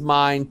his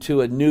mind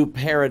to a new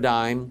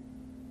paradigm.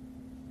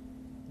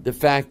 The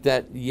fact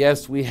that,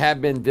 yes, we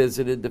have been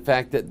visited. The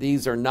fact that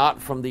these are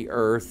not from the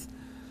earth.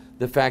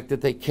 The fact that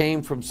they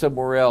came from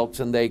somewhere else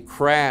and they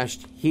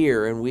crashed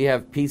here, and we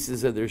have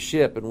pieces of their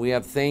ship, and we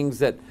have things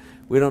that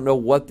we don't know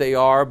what they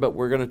are, but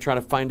we're going to try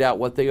to find out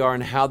what they are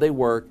and how they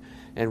work.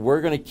 And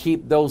we're going to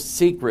keep those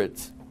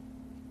secrets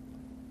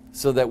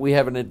so that we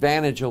have an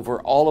advantage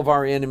over all of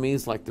our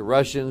enemies, like the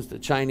Russians, the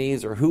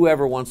Chinese, or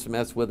whoever wants to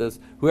mess with us.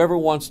 Whoever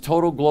wants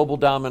total global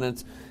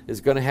dominance is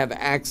going to have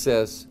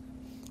access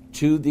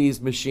to these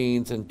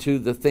machines and to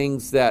the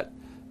things that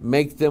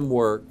make them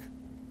work.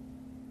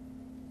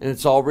 And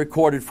it's all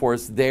recorded for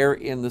us there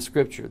in the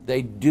Scripture.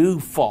 They do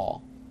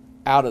fall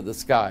out of the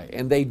sky,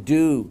 and they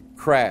do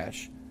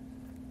crash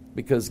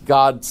because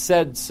God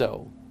said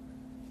so.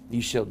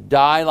 You shall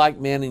die like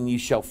men, and you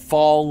shall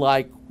fall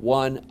like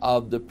one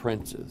of the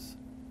princes.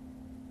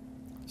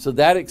 So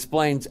that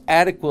explains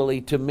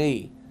adequately to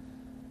me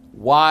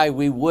why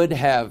we would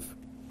have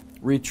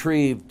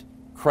retrieved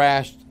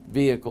crashed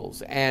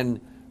vehicles and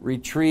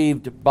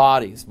retrieved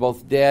bodies,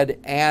 both dead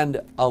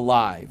and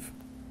alive.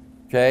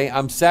 Okay,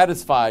 I'm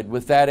satisfied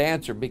with that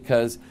answer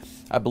because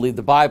I believe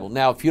the Bible.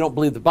 Now, if you don't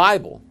believe the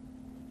Bible,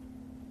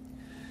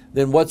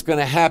 then what's going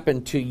to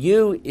happen to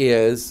you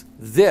is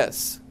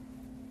this.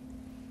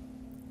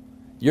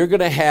 You're going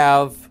to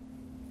have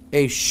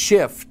a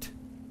shift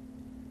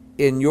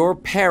in your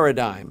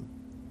paradigm.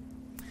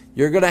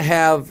 You're going to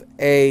have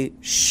a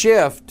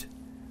shift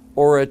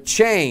or a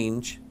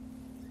change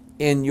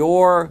in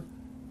your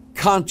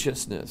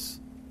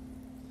consciousness.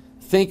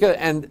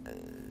 And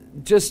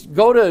just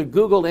go to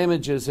Google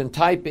Images and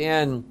type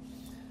in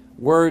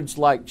words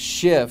like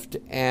shift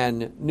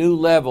and new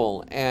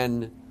level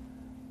and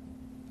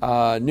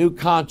new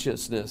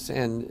consciousness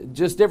and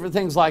just different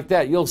things like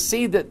that. You'll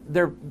see that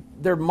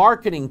they're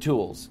marketing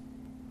tools.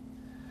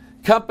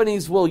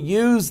 Companies will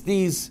use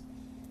these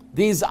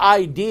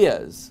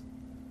ideas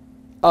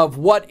of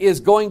what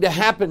is going to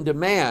happen to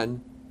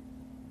man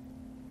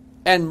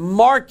and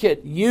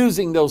market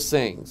using those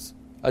things.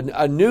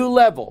 A new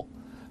level,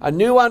 a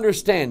new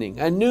understanding,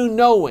 a new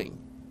knowing.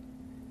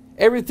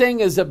 Everything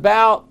is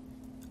about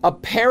a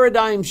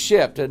paradigm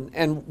shift.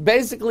 And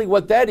basically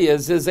what that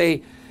is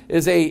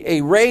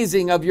a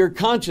raising of your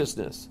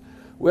consciousness.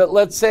 Well,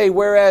 let's say,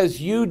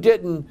 whereas you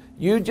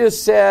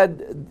just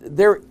said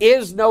there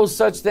is no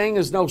such thing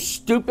as no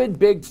stupid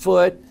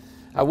Bigfoot.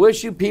 I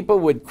wish you people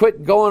would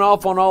quit going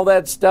off on all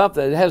that stuff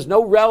that has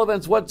no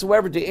relevance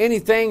whatsoever to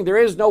anything. There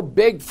is no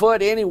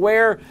Bigfoot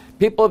anywhere.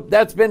 People,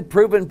 that's been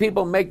proven.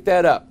 People make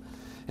that up.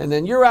 And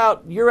then you're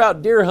out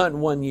deer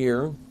hunting one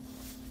year,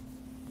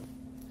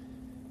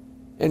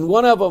 and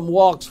one of them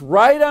walks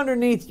right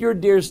underneath your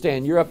deer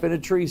stand. You're up in a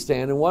tree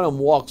stand, and one of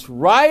them walks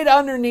right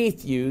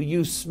underneath you.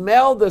 You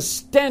smell the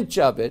stench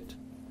of it.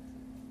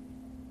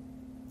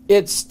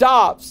 It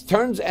stops,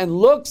 turns, and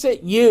looks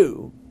at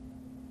you,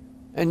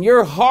 and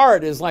your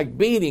heart is like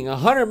beating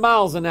 100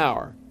 miles an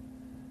hour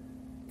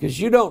because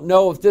you don't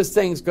know if this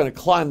thing's going to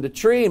climb the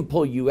tree and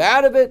pull you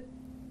out of it.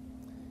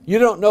 You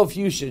don't know if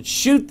you should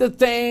shoot the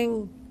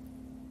thing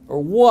or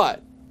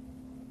what.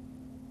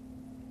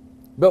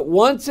 But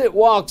once it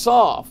walks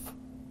off,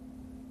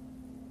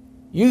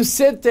 you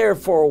sit there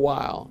for a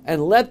while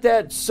and let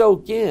that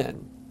soak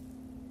in.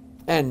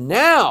 And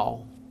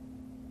now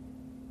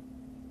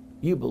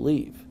you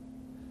believe.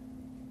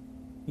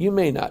 You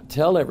may not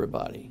tell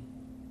everybody,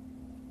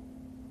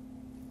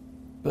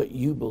 but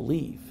you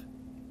believe.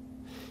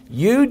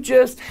 You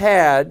just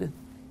had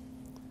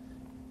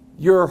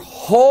your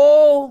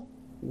whole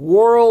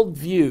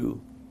worldview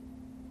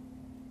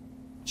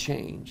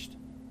changed.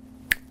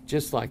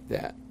 Just like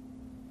that.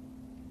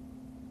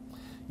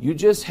 You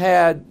just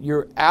had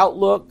your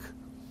outlook,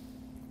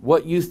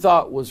 what you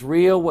thought was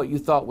real, what you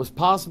thought was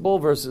possible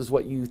versus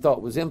what you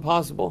thought was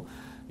impossible.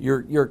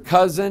 Your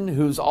cousin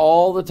who's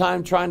all the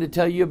time trying to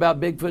tell you about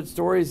Bigfoot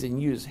stories and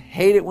you just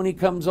hate it when he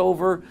comes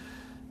over.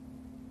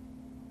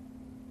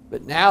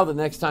 But now the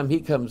next time he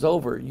comes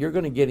over, you're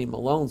going to get him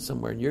alone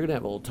somewhere and you're going to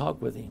have a little talk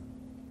with him.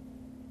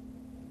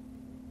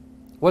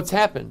 What's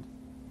happened?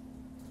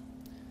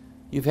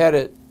 You've had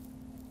a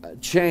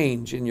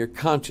change in your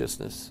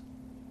consciousness.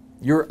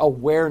 Your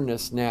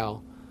awareness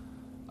now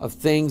of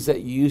things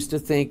that you used to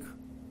think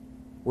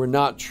were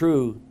not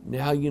true,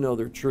 now you know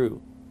they're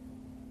true.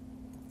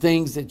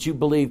 Things that you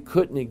believe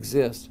couldn't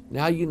exist,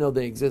 now you know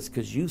they exist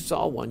because you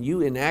saw one,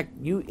 you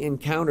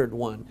encountered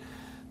one.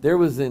 There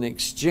was an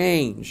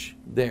exchange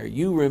there.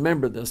 You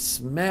remember the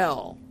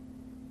smell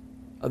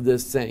of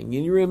this thing.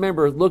 You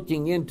remember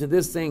looking into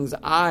this thing's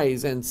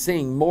eyes and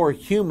seeing more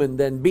human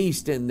than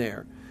beast in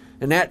there.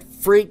 And that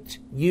freaked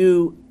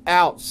you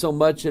out so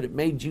much that it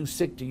made you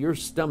sick to your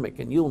stomach,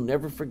 and you'll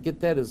never forget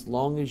that as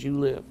long as you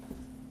live.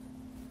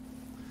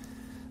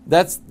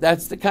 That's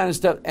the kind of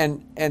stuff,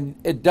 and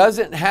it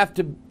doesn't have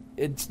to,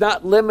 it's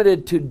not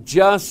limited to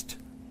just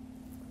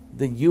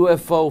the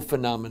UFO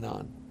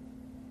phenomenon.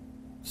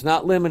 It's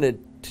not limited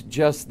to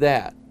just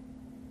that.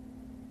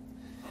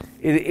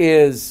 It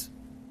is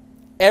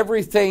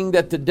everything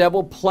that the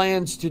devil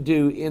plans to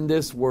do in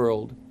this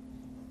world,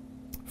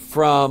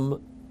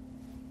 from,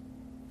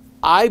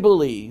 I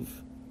believe,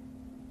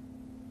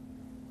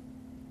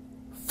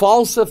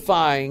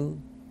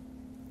 falsifying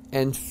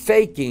and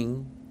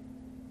faking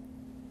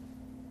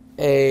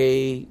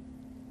a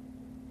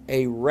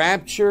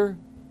rapture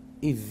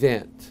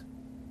event.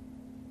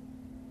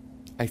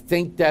 I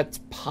think that's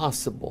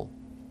possible.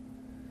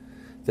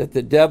 That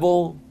the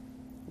devil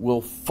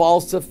will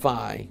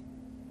falsify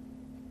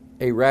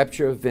a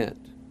rapture event,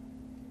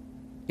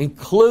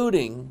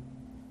 including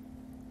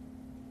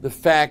the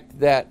fact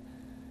that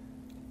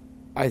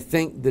I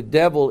think the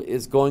devil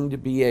is going to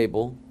be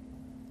able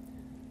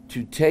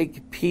to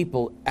take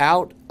people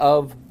out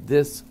of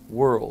this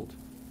world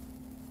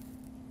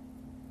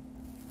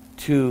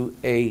to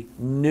a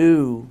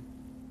new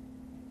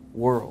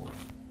world,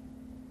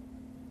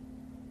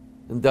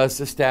 and thus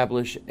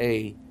establish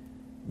a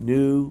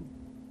new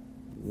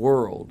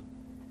world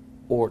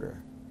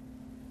order.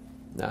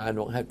 Now, I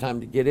don't have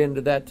time to get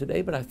into that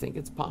today, but I think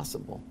it's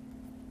possible.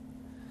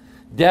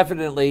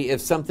 Definitely,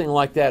 if something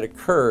like that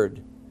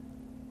occurred,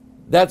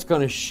 that's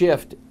going to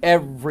shift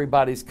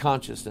everybody's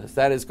consciousness.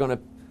 That is going to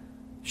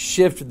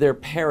shift their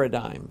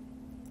paradigm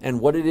and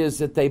what it is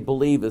that they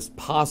believe is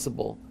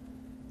possible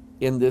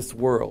in this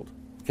world.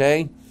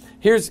 Okay?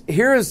 Here's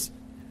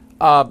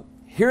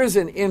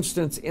an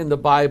instance in the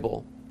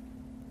Bible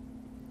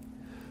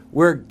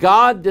where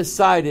God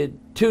decided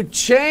to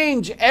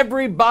change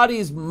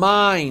everybody's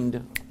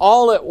mind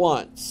all at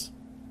once.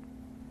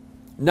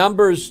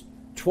 Numbers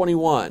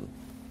 21.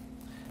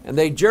 And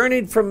they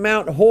journeyed from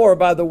Mount Hor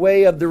by the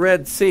way of the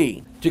Red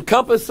Sea to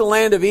compass the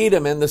land of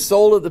Edom, and the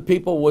soul of the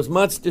people was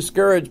much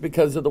discouraged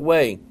because of the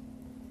way.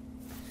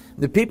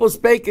 The people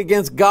spake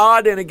against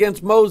God and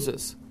against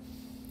Moses.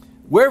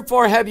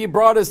 Wherefore have ye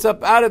brought us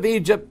up out of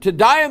Egypt to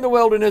die in the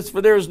wilderness?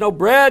 For there is no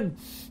bread,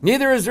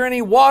 neither is there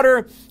any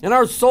water, and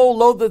our soul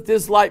loatheth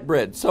this light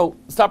bread. So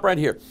stop right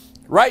here.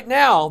 Right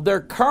now,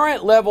 their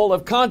current level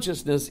of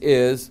consciousness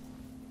is,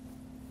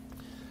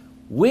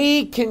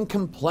 We can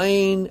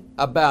complain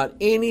about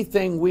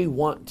anything we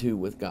want to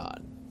with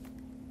God.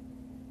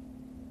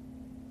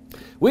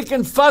 We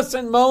can fuss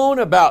and moan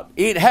about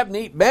having to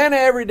eat manna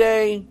every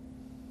day,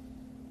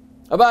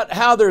 about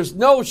how there's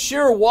no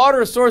sure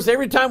water source.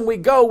 Every time we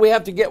go, we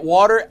have to get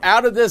water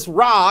out of this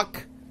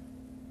rock.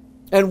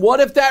 And what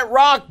if that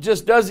rock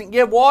just doesn't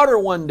give water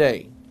one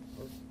day?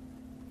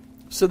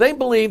 So they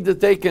believe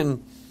that they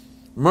can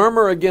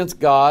murmur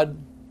against God,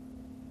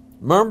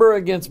 murmur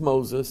against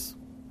Moses,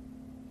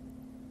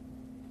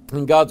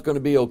 and God's going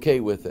to be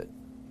okay with it.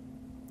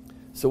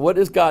 So what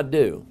does God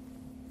do?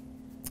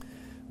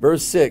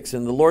 Verse 6,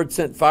 and the Lord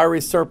sent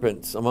fiery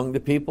serpents among the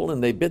people,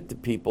 and they bit the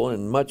people,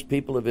 and much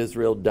people of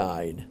Israel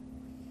died.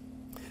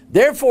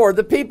 Therefore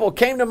the people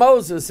came to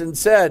Moses and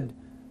said,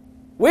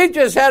 we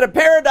just had a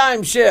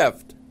paradigm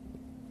shift.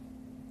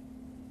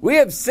 We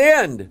have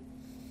sinned,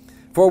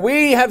 for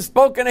we have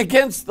spoken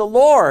against the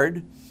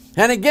Lord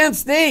and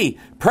against thee.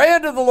 Pray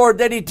unto the Lord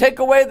that he take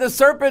away the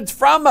serpents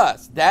from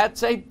us.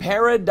 That's a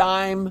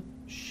paradigm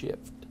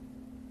shift.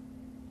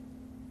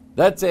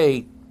 That's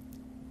a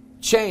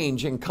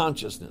change in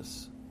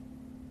consciousness.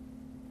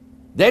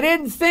 They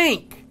didn't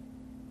think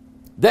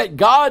that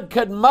God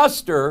could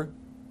muster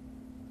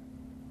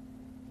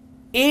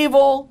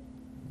evil,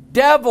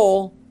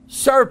 devil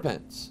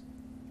serpents.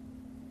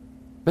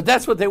 But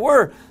that's what they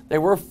were. They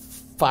were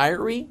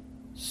fiery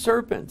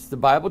serpents. The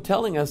Bible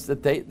telling us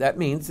that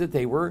means that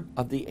they were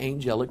of the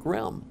angelic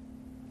realm.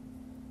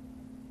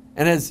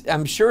 And as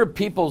I'm sure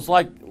people's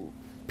like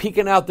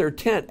peeking out their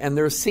tent and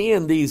they're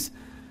seeing these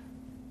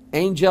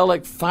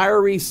angelic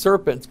fiery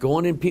serpents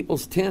going in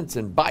people's tents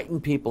and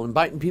biting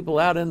people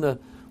out in the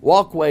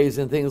walkways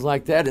and things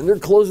like that. And they're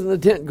closing the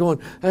tent going,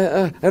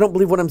 I don't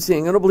believe what I'm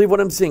seeing. I don't believe what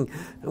I'm seeing.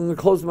 I'm going to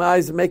close my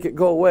eyes and make it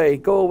go away.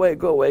 Go away,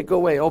 go away, go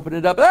away. Open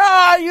it up.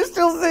 You're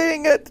still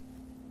seeing it.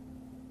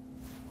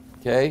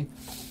 Okay?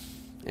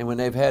 And when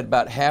they've had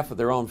about half of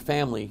their own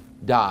family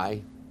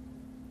die,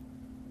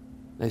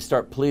 they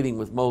start pleading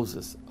with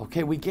Moses.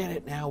 Okay, we get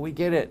it now. We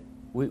get it.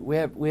 We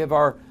have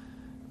our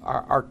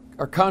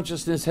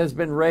consciousness has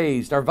been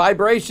raised. Our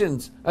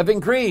vibrations have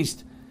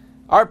increased.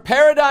 Our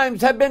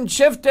paradigms have been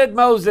shifted,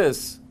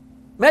 Moses.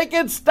 Make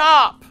it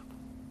stop.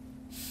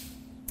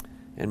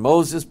 And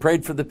Moses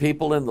prayed for the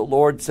people, and the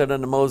Lord said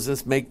unto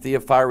Moses, make thee a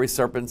fiery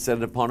serpent, set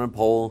it upon a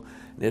pole,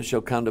 and it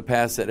shall come to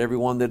pass that every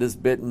one that is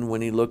bitten,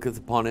 when he looketh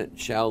upon it,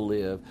 shall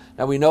live.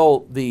 Now we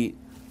know the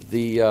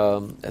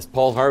as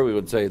Paul Harvey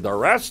would say, the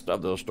rest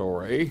of the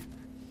story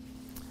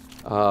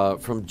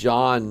from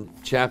John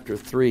chapter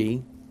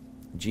 3.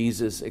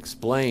 Jesus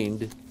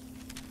explained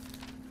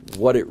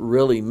what it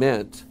really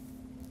meant.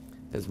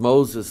 As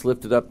Moses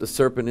lifted up the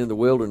serpent in the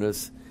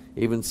wilderness,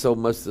 even so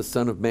must the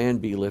Son of Man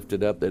be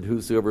lifted up, that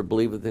whosoever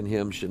believeth in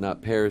him should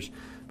not perish,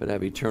 but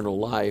have eternal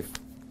life.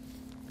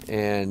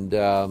 And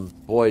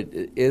boy,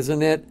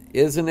 isn't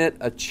it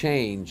a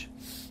change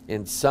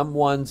in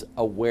someone's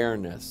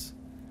awareness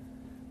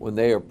when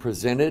they are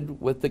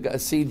presented with the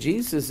God? See,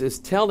 Jesus is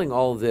telling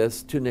all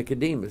this to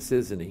Nicodemus,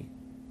 isn't he?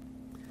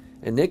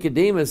 And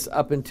Nicodemus,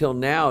 up until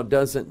now,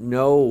 doesn't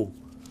know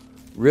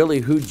really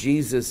who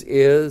Jesus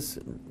is,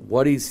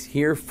 what he's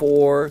here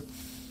for.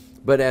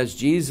 But as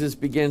Jesus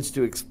begins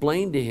to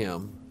explain to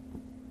him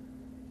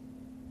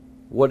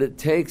what it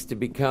takes to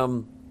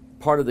become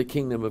part of the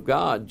kingdom of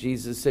God,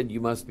 Jesus said, you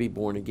must be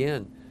born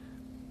again.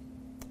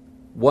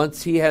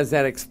 Once he has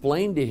that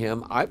explained to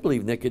him, I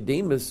believe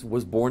Nicodemus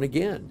was born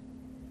again.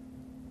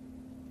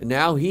 And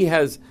now he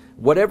has,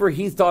 whatever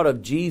he thought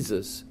of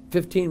Jesus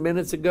 15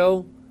 minutes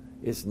ago,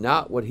 is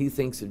not what he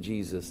thinks of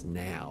Jesus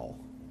now.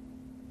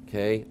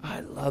 Okay? I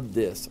love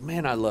this.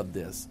 Man, I love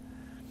this.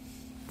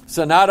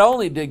 So not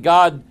only did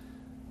God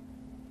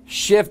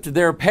shift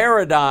their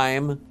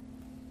paradigm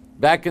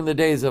back in the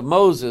days of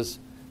Moses,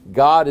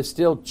 God is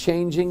still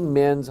changing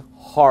men's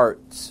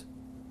hearts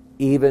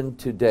even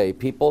today.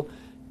 People,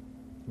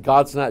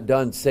 God's not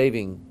done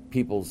saving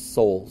people's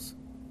souls.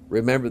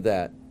 Remember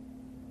that.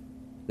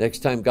 Next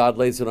time God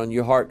lays it on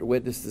your heart to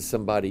witness to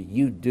somebody,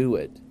 you do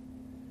it.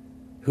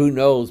 Who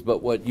knows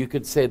but what you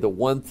could say the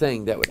one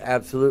thing that would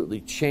absolutely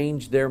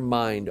change their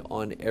mind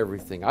on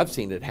everything. I've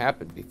seen it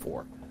happen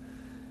before.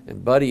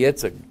 And buddy,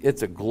 it's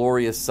a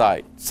glorious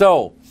sight.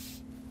 So,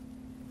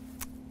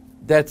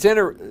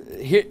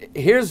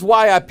 here's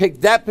why I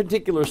picked that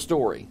particular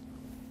story.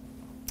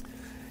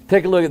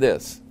 Take a look at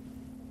this.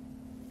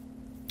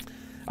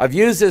 I've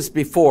used this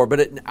before, but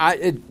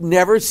it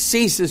never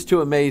ceases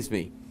to amaze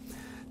me.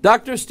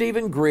 Dr.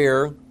 Stephen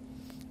Greer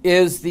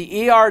is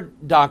the ER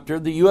doctor,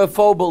 the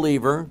UFO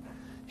believer.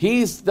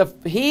 He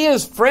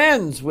is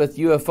friends with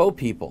UFO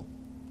people.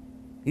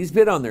 He's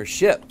been on their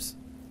ships,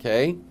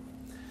 okay?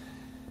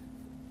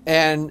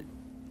 And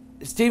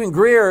Stephen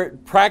Greer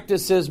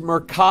practices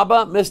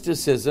Merkaba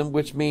mysticism,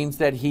 which means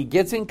that he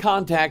gets in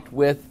contact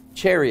with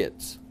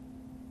chariots,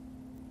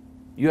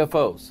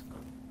 UFOs.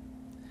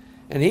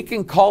 And he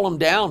can call them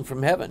down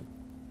from heaven.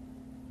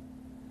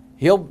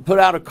 He'll put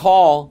out a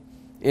call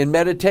in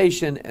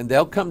meditation, and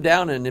they'll come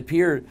down and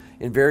appear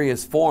in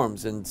various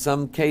forms. In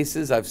some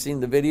cases, I've seen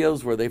the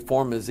videos where they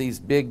form as these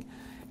big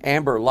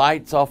amber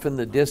lights off in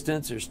the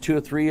distance. There's 2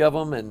 or 3 of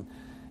them, and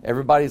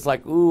everybody's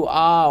like, ooh,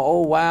 ah,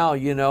 oh, wow,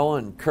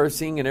 and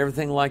cursing and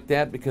everything like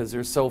that because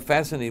they're so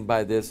fascinated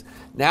by this.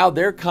 Now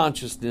their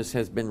consciousness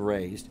has been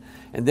raised.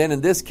 And then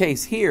in this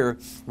case here,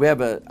 we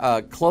have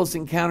a Close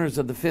Encounters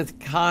of the Fifth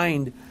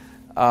Kind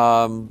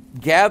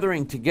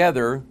gathering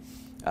together,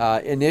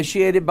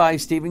 initiated by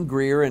Stephen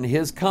Greer and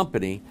his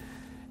company.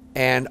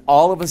 And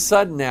all of a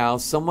sudden now,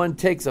 someone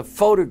takes a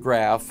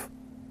photograph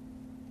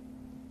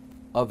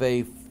of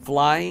a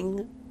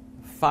flying,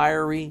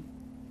 fiery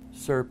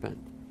serpent.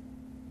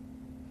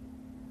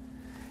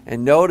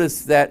 And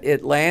notice that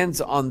it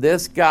lands on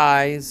this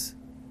guy's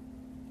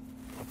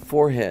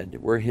forehead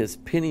where his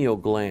pineal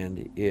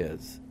gland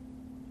is.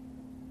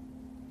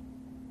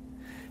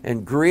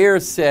 And Greer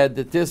said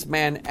that this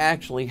man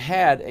actually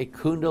had a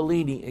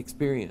Kundalini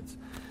experience.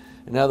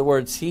 In other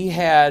words, he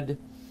had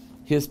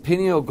his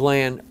pineal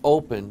gland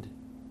opened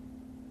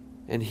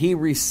and he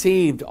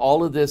received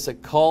all of this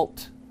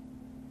occult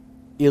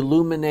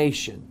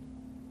illumination.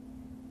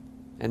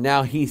 And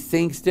now he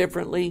thinks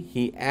differently,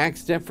 he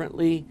acts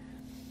differently.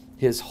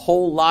 His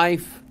whole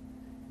life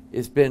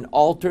has been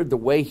altered. The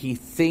way he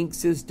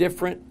thinks is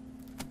different.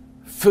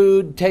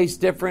 Food tastes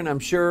different, I'm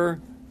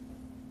sure.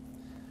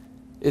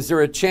 Is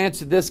there a chance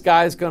that this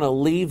guy is going to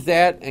leave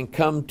that and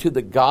come to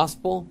the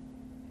gospel?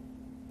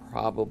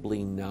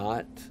 Probably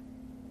not.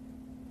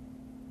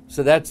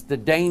 So that's the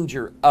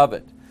danger of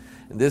it.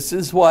 And this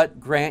is what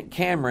Grant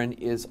Cameron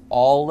is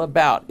all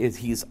about.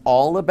 He's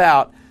all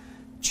about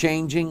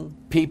changing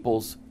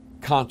people's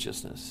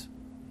consciousness.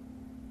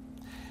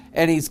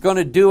 And he's going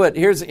to do it.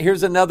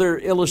 Here's another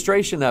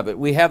illustration of it.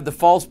 We have the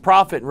false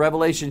prophet in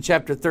Revelation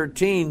chapter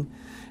 13.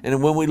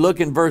 And when we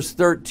look in verse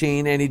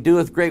 13, and he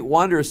doeth great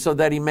wonders, so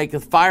that he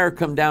maketh fire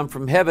come down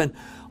from heaven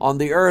on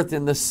the earth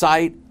in the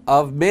sight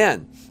of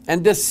men,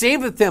 and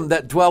deceiveth them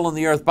that dwell on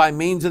the earth by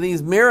means of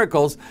these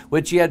miracles,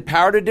 which he had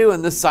power to do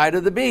in the sight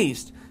of the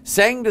beast,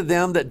 saying to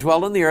them that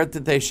dwell on the earth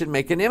that they should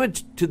make an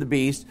image to the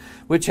beast,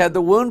 which had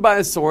the wound by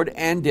a sword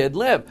and did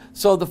live.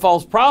 So the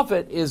false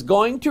prophet is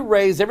going to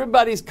raise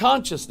everybody's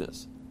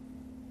consciousness.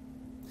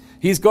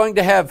 He's going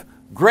to have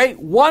great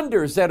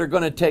wonders that are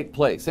going to take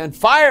place, and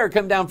fire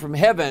come down from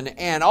heaven,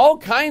 and all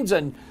kinds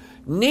of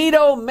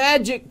neato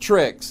magic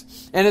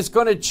tricks, and it's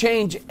going to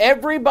change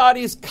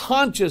everybody's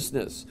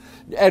consciousness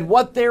and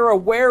what they're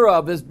aware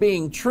of as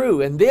being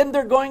true. And then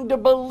they're going to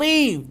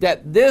believe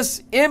that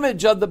this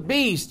image of the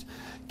beast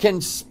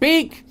can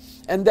speak,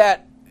 and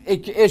that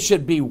it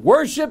should be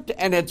worshipped,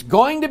 and it's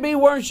going to be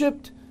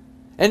worshipped,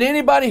 and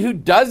anybody who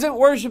doesn't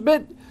worship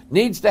it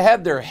needs to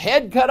have their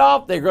head cut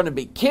off. They're going to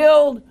be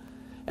killed.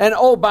 And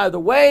oh, by the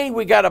way,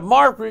 we got a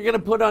mark we're going to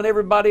put on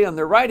everybody on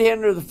their right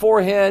hand or the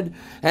forehead.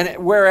 And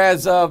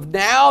whereas of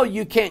now,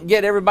 you can't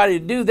get everybody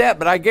to do that.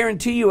 But I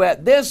guarantee you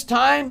at this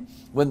time,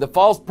 when the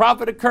false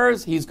prophet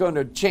occurs, he's going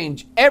to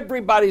change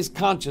everybody's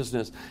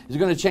consciousness. He's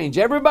going to change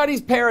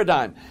everybody's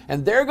paradigm.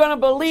 And they're going to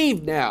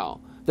believe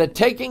now that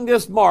taking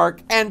this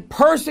mark and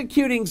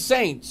persecuting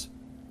saints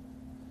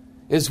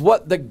is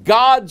what the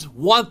gods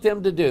want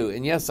them to do.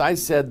 And yes, I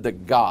said the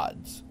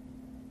gods,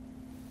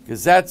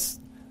 because that's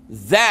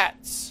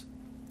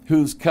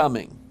who's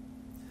coming.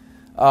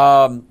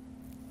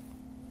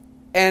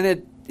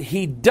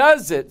 He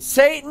does it.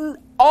 Satan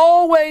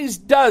always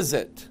does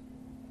it.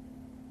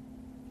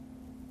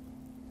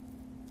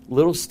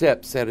 Little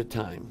steps at a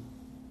time.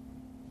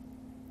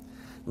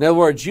 In other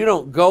words, you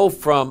don't go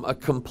from a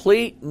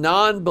complete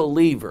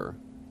non-believer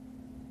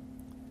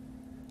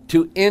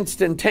to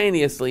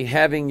instantaneously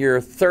having your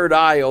third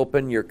eye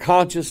open. Your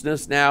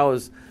consciousness now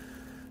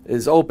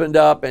is opened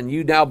up, and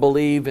you now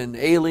believe in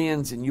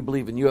aliens, and you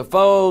believe in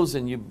UFOs,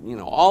 and you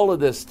know all of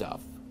this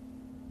stuff.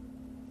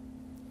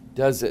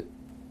 Does it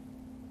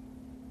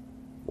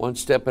one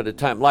step at a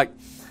time.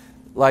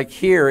 Like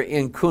here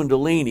in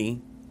Kundalini,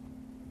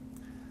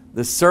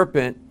 the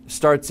serpent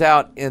starts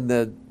out in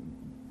the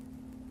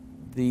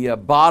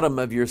bottom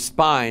of your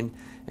spine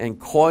and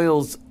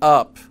coils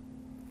up.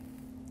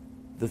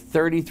 The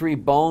 33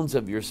 bones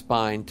of your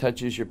spine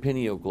touches your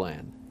pineal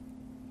gland.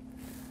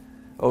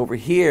 Over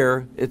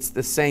here, it's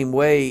the same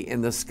way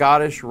in the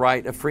Scottish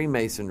Rite of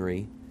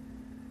Freemasonry,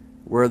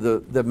 where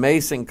the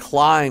Mason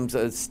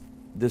climbs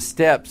the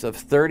steps of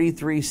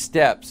 33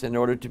 steps in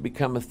order to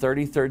become a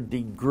 33rd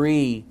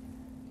degree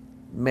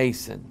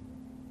Mason.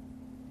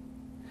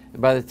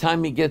 And by the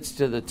time he gets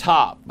to the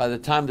top, by the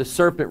time the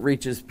serpent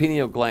reaches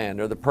pineal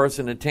gland or the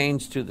person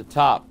attains to the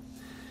top,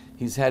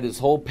 he's had his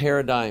whole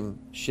paradigm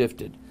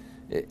shifted.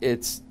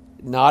 It's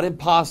not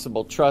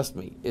impossible, trust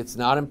me, it's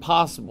not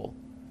impossible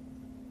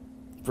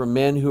for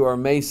men who are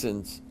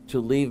Masons to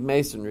leave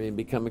Masonry and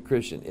become a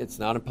Christian. It's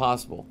not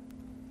impossible.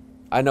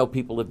 I know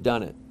people have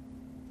done it.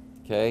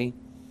 Okay?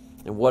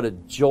 And what a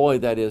joy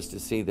that is to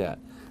see that.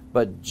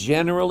 But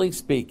generally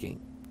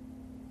speaking,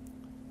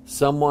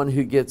 someone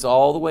who gets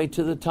all the way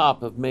to the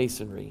top of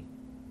Masonry,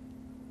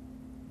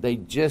 they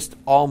just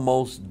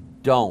almost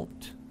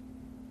don't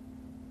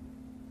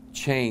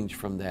change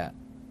from that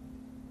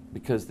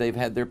because they've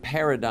had their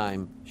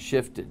paradigm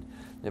shifted.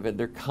 They've had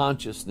their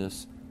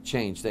consciousness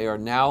changed. They are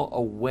now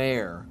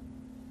aware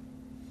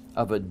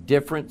of a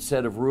different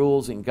set of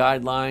rules and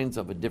guidelines,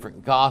 of a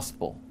different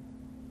gospel.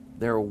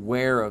 They're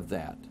aware of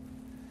that.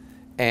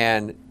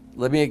 And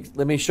let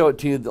me show it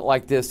to you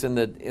like this in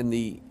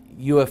the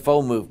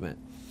UFO movement.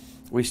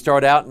 We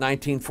start out in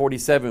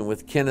 1947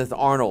 with Kenneth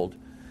Arnold,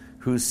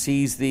 who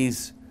sees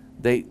these,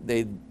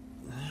 they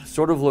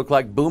sort of look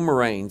like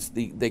boomerangs.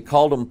 They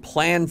called them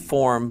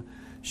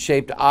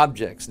planform-shaped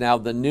objects. Now,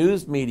 the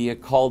news media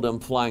called them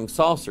flying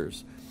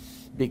saucers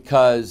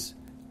because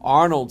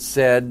Arnold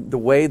said the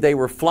way they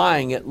were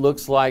flying, it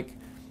looks like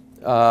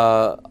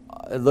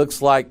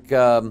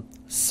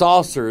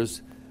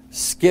saucers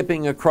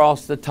skipping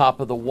across the top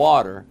of the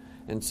water.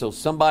 And so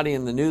somebody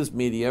in the news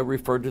media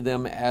referred to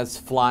them as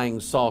flying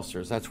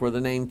saucers. That's where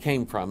the name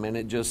came from, and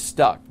it just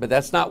stuck. But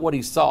that's not what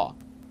he saw.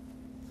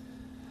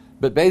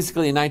 But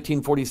basically in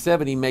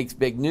 1947, he makes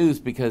big news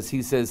because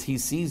he says he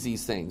sees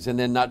these things. And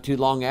then not too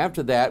long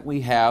after that,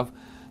 we have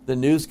the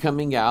news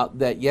coming out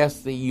that, yes,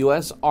 the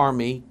U.S.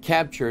 Army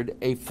captured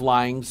a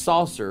flying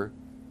saucer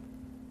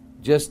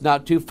just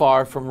not too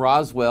far from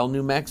Roswell,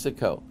 New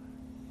Mexico.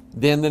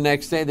 Then the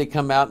next day they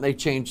come out and they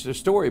change their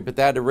story. But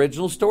that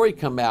original story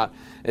come out,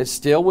 it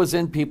still was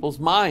in people's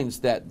minds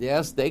that,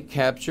 yes, they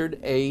captured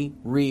a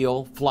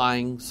real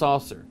flying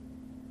saucer.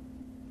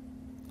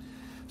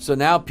 So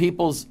now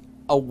people's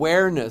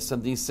awareness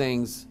of these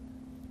things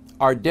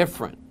are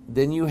different.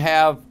 Then you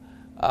have,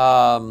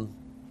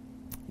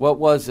 what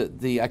was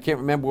it? I can't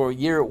remember what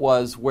year it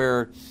was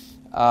where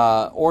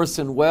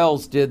Orson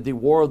Welles did the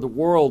War of the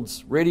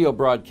Worlds radio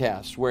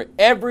broadcast, where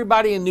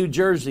everybody in New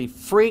Jersey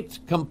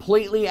freaked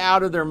completely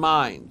out of their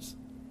minds.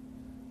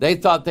 They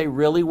thought they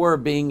really were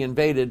being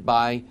invaded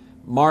by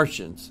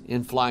Martians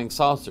in flying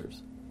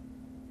saucers.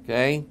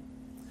 Okay?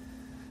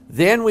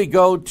 Then we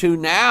go to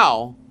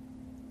now,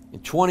 in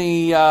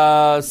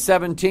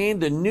 2017,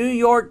 the New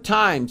York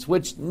Times,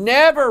 which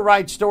never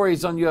writes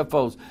stories on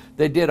UFOs,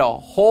 they did a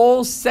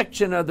whole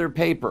section of their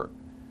paper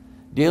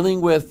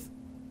dealing with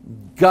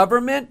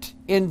government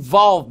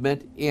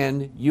involvement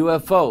in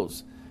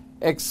UFOs,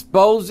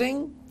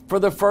 exposing for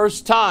the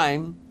first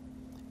time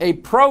a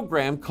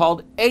program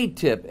called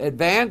ATIP,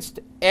 Advanced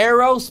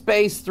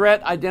Aerospace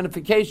Threat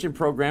Identification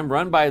Program,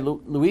 run by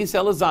Luis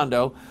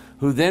Elizondo,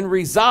 who then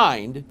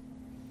resigned.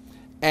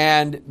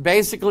 And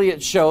basically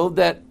it showed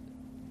that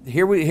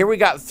here we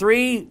got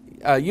three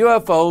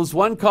UFOs,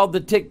 one called the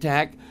Tic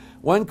Tac,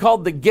 one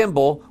called the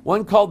Gimbal,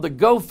 one called the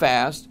Go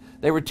Fast.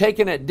 They were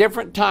taken at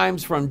different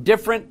times from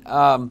different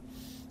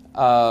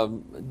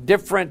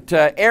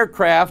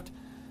aircraft,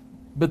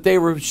 but they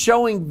were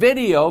showing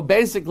video,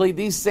 basically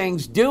these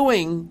things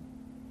doing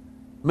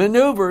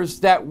maneuvers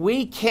that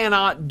we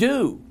cannot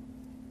do.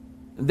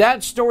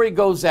 That story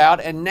goes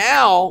out, and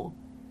now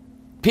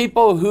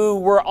people who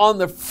were on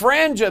the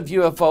fringe of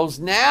UFOs,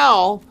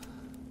 now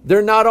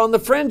they're not on the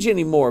fringe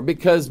anymore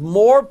because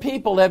more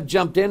people have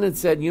jumped in and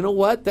said, you know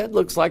what, that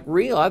looks like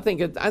real. I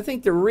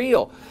think they're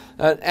real.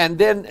 And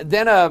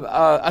then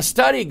a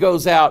study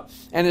goes out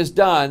and is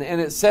done,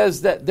 and it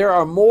says that there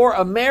are more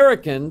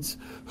Americans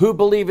who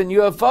believe in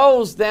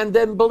UFOs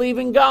than believe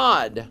in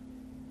God.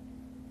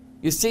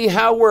 You see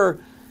how we're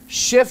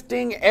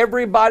shifting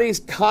everybody's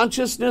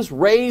consciousness,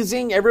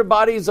 raising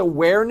everybody's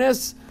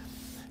awareness?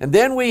 And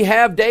then we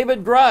have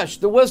David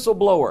Grush, the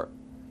whistleblower,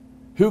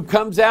 who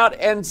comes out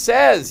and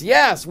says,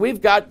 yes,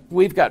 we've got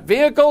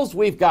vehicles,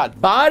 we've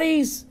got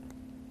bodies,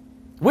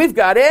 we've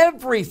got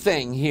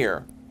everything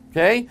here.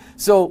 Okay?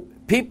 So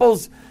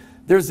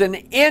there's an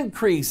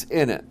increase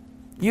in it.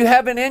 You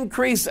have an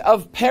increase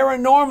of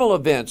paranormal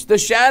events, the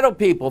shadow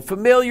people,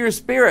 familiar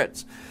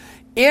spirits,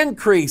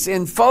 increase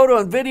in photo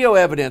and video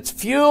evidence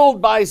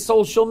fueled by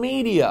social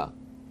media.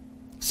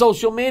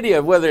 Social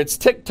media, whether it's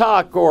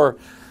TikTok or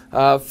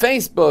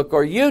Facebook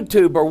or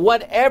YouTube or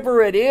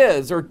whatever it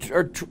is, or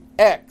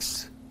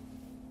X.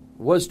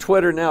 It was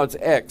Twitter, now it's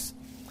X.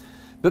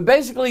 But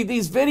basically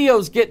these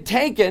videos get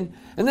taken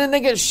and then they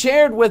get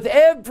shared with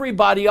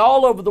everybody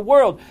all over the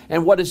world.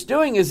 And what it's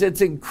doing is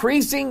it's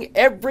increasing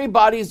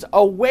everybody's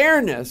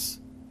awareness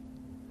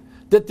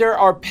that there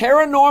are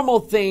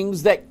paranormal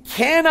things that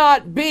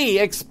cannot be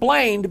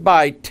explained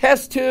by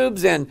test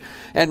tubes and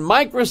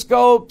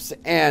microscopes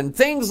and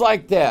things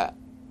like that.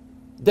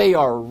 They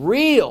are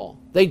real.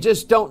 They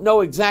just don't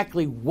know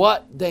exactly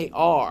what they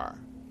are.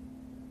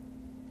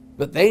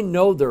 But they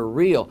know they're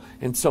real.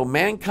 And so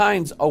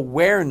mankind's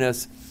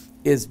awareness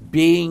is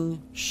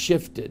being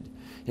shifted.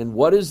 And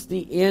what is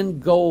the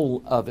end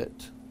goal of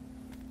it?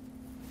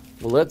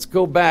 Well, let's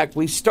go back.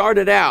 We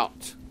started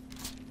out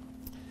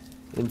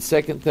in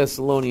 2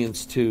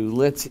 Thessalonians 2.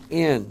 Let's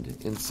end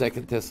in 2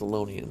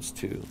 Thessalonians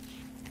 2.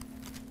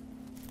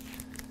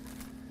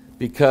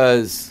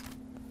 Because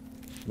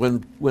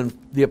when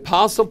the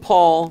Apostle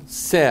Paul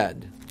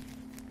said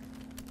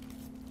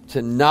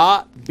to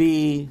not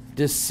be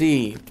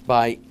deceived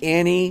by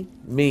any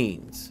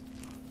means,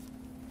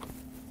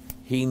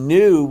 he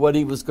knew what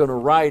he was going to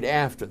write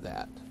after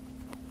that.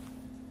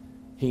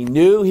 He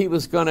knew he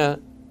was going to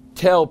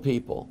tell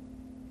people,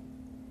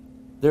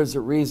 there's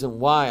a reason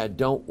why I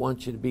don't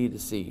want you to be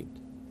deceived.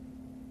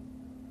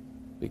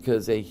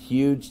 Because a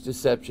huge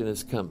deception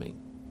is coming.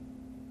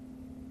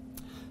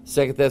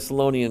 2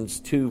 Thessalonians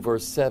 2,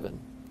 verse 7.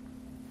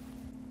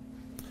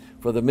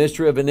 For the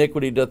mystery of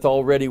iniquity doth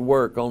already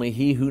work. Only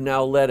he who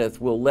now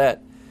letteth will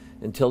let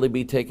until he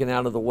be taken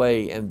out of the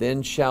way. And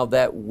then shall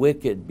that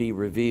wicked be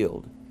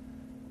revealed,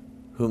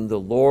 whom the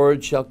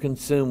Lord shall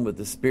consume with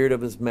the spirit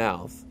of his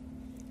mouth,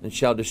 and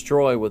shall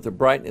destroy with the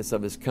brightness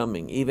of his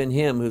coming, even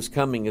him whose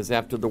coming is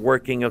after the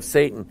working of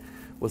Satan,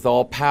 with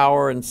all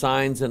power and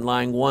signs and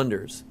lying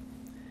wonders,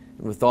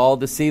 and with all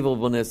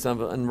deceivableness of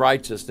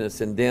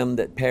unrighteousness in them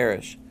that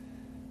perish,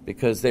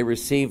 because they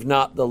receive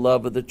not the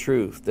love of the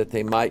truth, that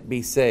they might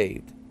be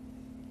saved.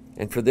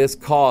 And for this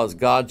cause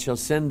God shall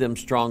send them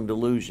strong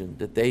delusion,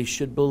 that they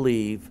should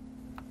believe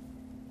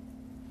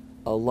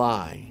a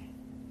lie,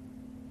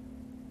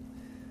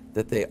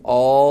 that they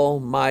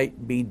all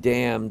might be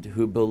damned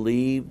who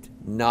believed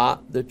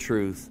not the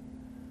truth,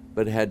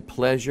 but had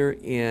pleasure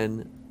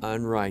in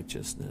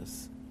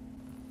unrighteousness.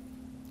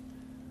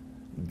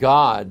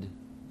 God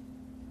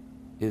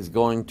is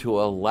going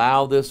to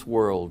allow this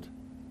world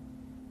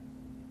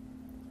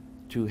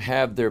to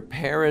have their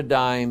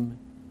paradigm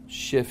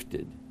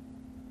shifted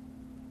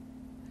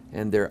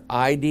and their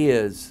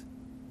ideas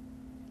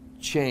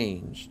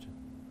changed.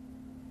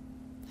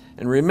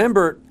 And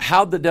remember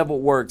how the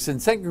devil works. In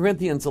 2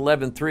 Corinthians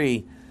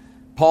 11:3,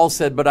 Paul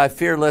said, but I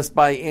fear lest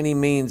by any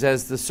means,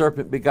 as the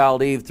serpent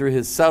beguiled Eve through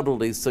his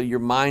subtlety, so your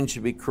mind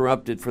should be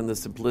corrupted from the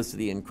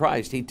simplicity in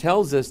Christ. He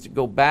tells us to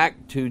go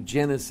back to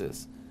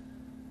Genesis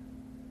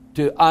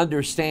to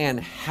understand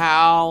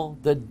how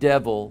the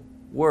devil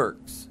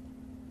works.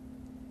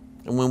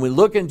 And when we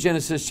look in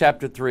Genesis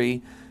chapter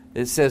 3,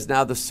 it says,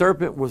 now the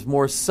serpent was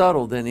more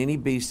subtle than any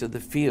beast of the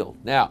field.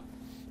 Now,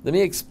 let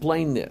me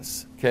explain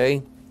this,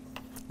 okay?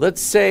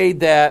 Let's say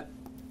that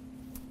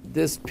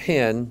this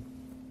pen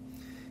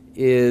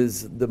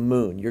is the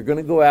moon. You're going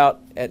to go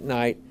out at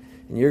night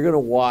and you're going to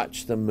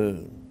watch the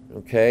moon,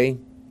 okay?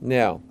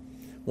 Now,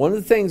 one of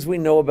the things we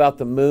know about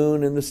the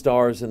moon and the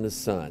stars and the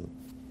sun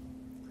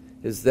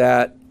is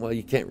that, well,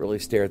 you can't really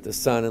stare at the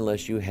sun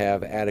unless you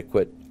have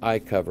adequate eye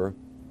cover.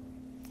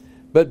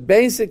 But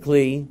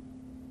basically,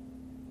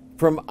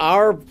 from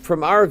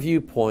our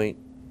viewpoint,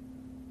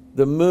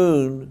 the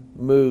moon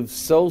moves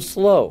so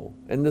slow,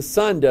 and the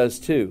sun does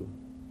too,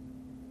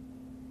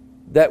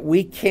 that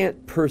we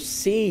can't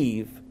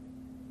perceive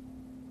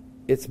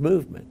its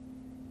movement.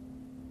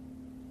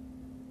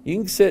 You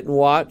can sit and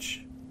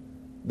watch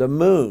the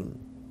moon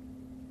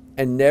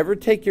and never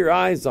take your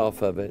eyes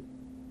off of it,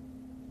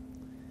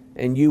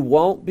 and you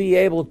won't be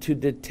able to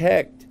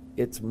detect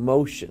its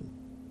motion.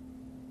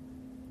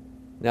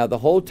 Now, the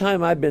whole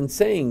time I've been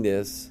saying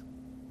this,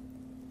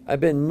 I've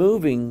been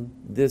moving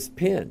this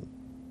pen,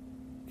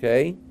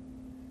 okay?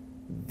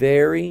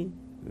 Very,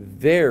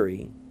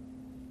 very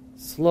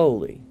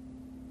slowly.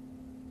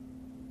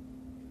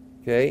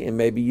 Okay? And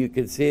maybe you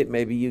can see it,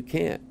 maybe you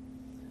can't.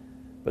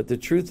 But the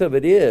truth of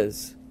it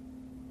is,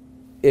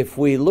 if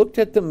we looked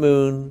at the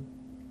moon,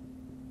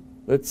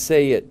 let's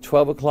say at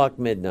 12 o'clock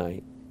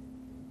midnight,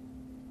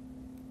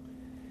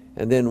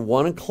 and then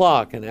 1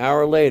 o'clock, an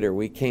hour later,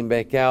 we came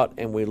back out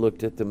and we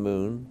looked at the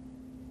moon,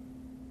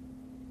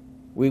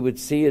 we would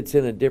see it's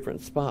in a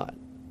different spot.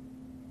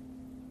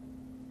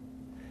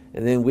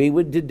 And then we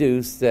would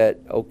deduce that,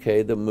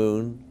 okay, the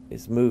moon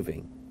is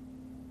moving.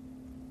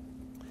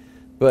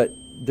 But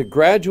the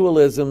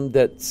gradualism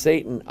that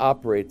Satan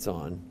operates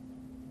on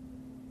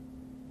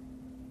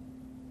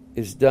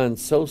is done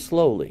so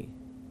slowly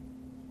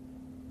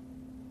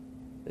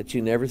that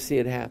you never see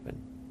it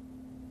happen.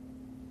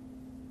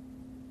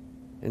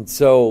 And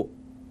so,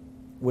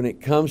 when it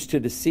comes to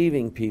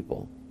deceiving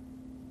people,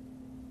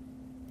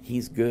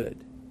 he's good.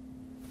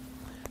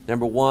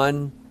 Number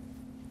one,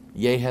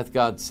 yea hath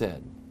God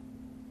said.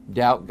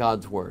 Doubt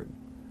God's word.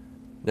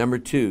 Number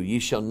two, ye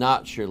shall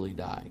not surely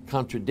die.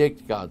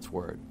 Contradict God's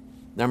word.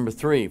 Number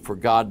three, for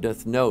God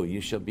doth know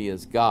you shall be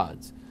as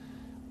gods.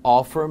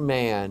 Offer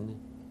man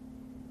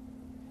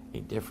a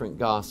different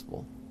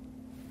gospel.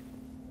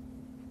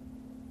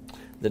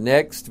 The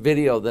next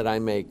video that I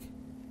make,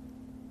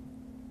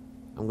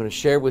 I'm going to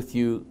share with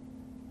you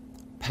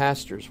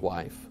pastor's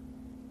wife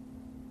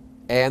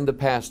and the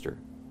pastor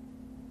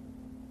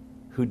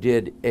who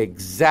did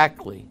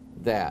exactly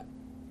that.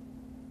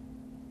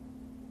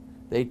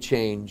 They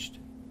changed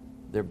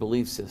their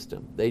belief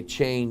system. They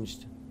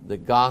changed the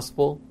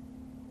gospel.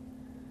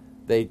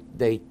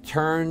 They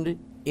turned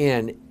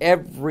in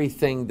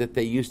everything that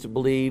they used to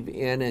believe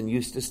in and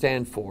used to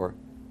stand for,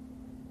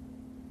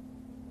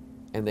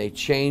 and they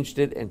changed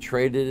it and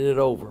traded it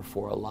over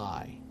for a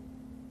lie.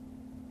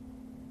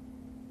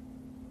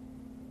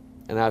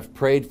 And I've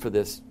prayed for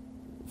this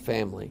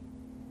family.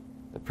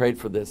 I prayed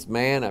for this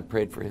man. I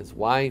prayed for his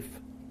wife.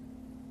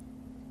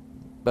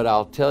 But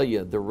I'll tell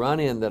you, the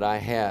run-in that I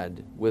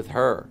had with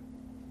her,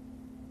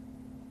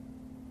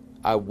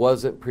 I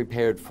wasn't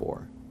prepared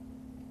for.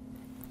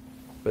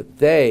 But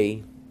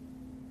they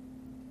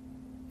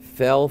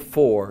fell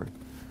for,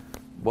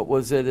 what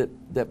was it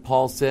that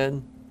Paul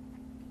said?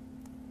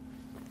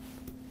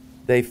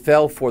 They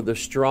fell for the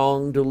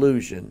strong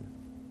delusion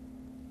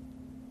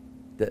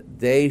that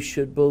they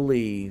should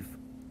believe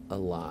a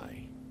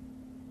lie.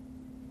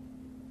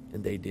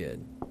 And they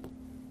did.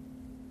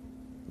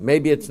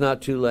 Maybe it's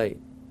not too late.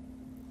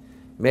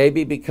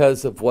 Maybe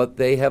because of what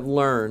they have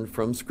learned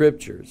from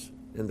Scriptures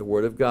and the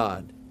Word of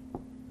God,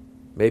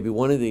 maybe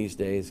one of these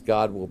days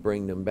God will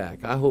bring them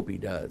back. I hope He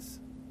does.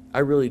 I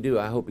really do.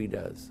 I hope He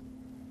does.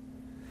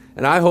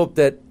 And I hope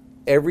that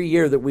every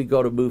year that we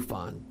go to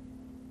Mufon,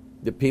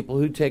 the people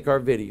who take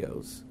our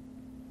videos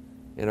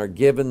and are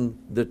given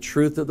the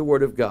truth of the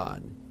Word of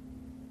God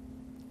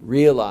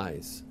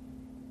realize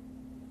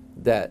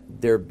that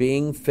they're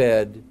being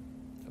fed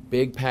a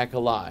big pack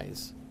of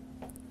lies.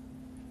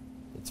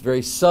 It's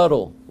very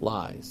subtle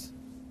lies,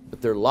 but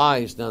they're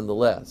lies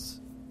nonetheless.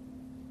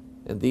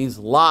 And these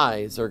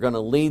lies are going to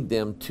lead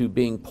them to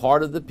being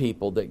part of the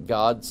people that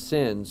God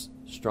sends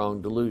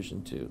strong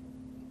delusion to.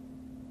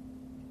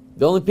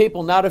 The only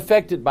people not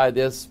affected by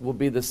this will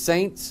be the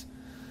saints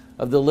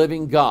of the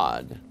living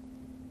God,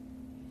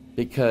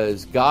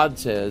 because God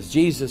says,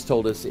 Jesus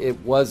told us it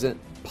wasn't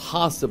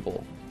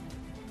possible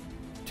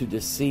to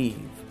deceive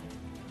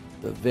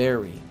the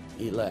very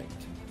elect.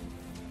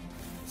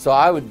 So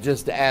I would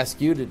just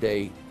ask you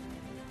today,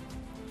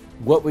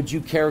 what would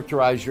you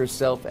characterize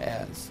yourself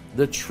as?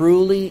 The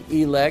truly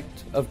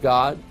elect of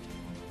God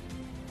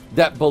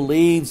that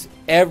believes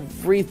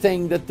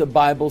everything that the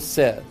Bible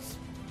says,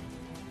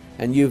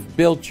 and you've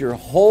built your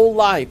whole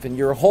life and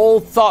your whole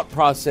thought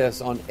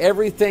process on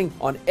everything,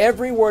 on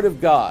every word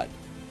of God.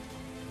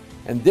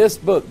 And this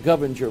book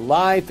governs your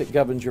life, it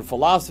governs your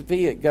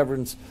philosophy, it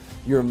governs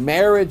your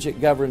marriage, it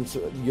governs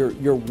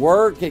your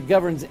work, it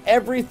governs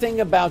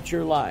everything about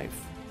your life.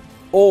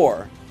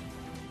 Or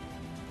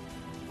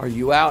are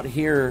you out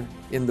here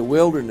in the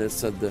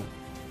wilderness of the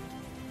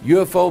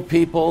UFO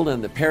people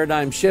and the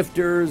paradigm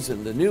shifters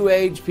and the New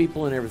Age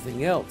people and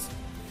everything else,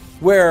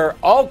 where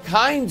all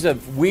kinds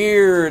of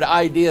weird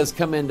ideas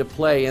come into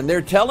play, and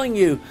they're telling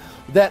you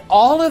that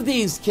all of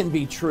these can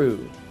be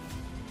true?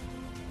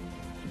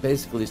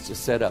 Basically, it's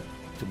just set up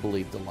to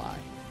believe the lie.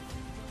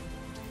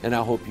 And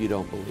I hope you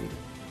don't believe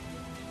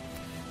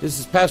it. This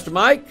is Pastor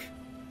Mike.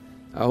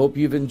 I hope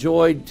you've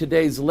enjoyed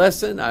today's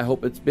lesson. I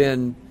hope it's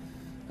been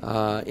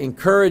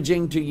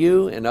encouraging to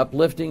you and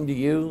uplifting to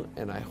you.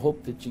 And I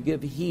hope that you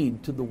give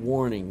heed to the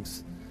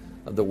warnings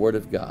of the Word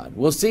of God.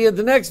 We'll see you in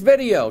the next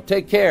video.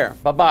 Take care.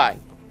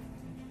 Bye-bye.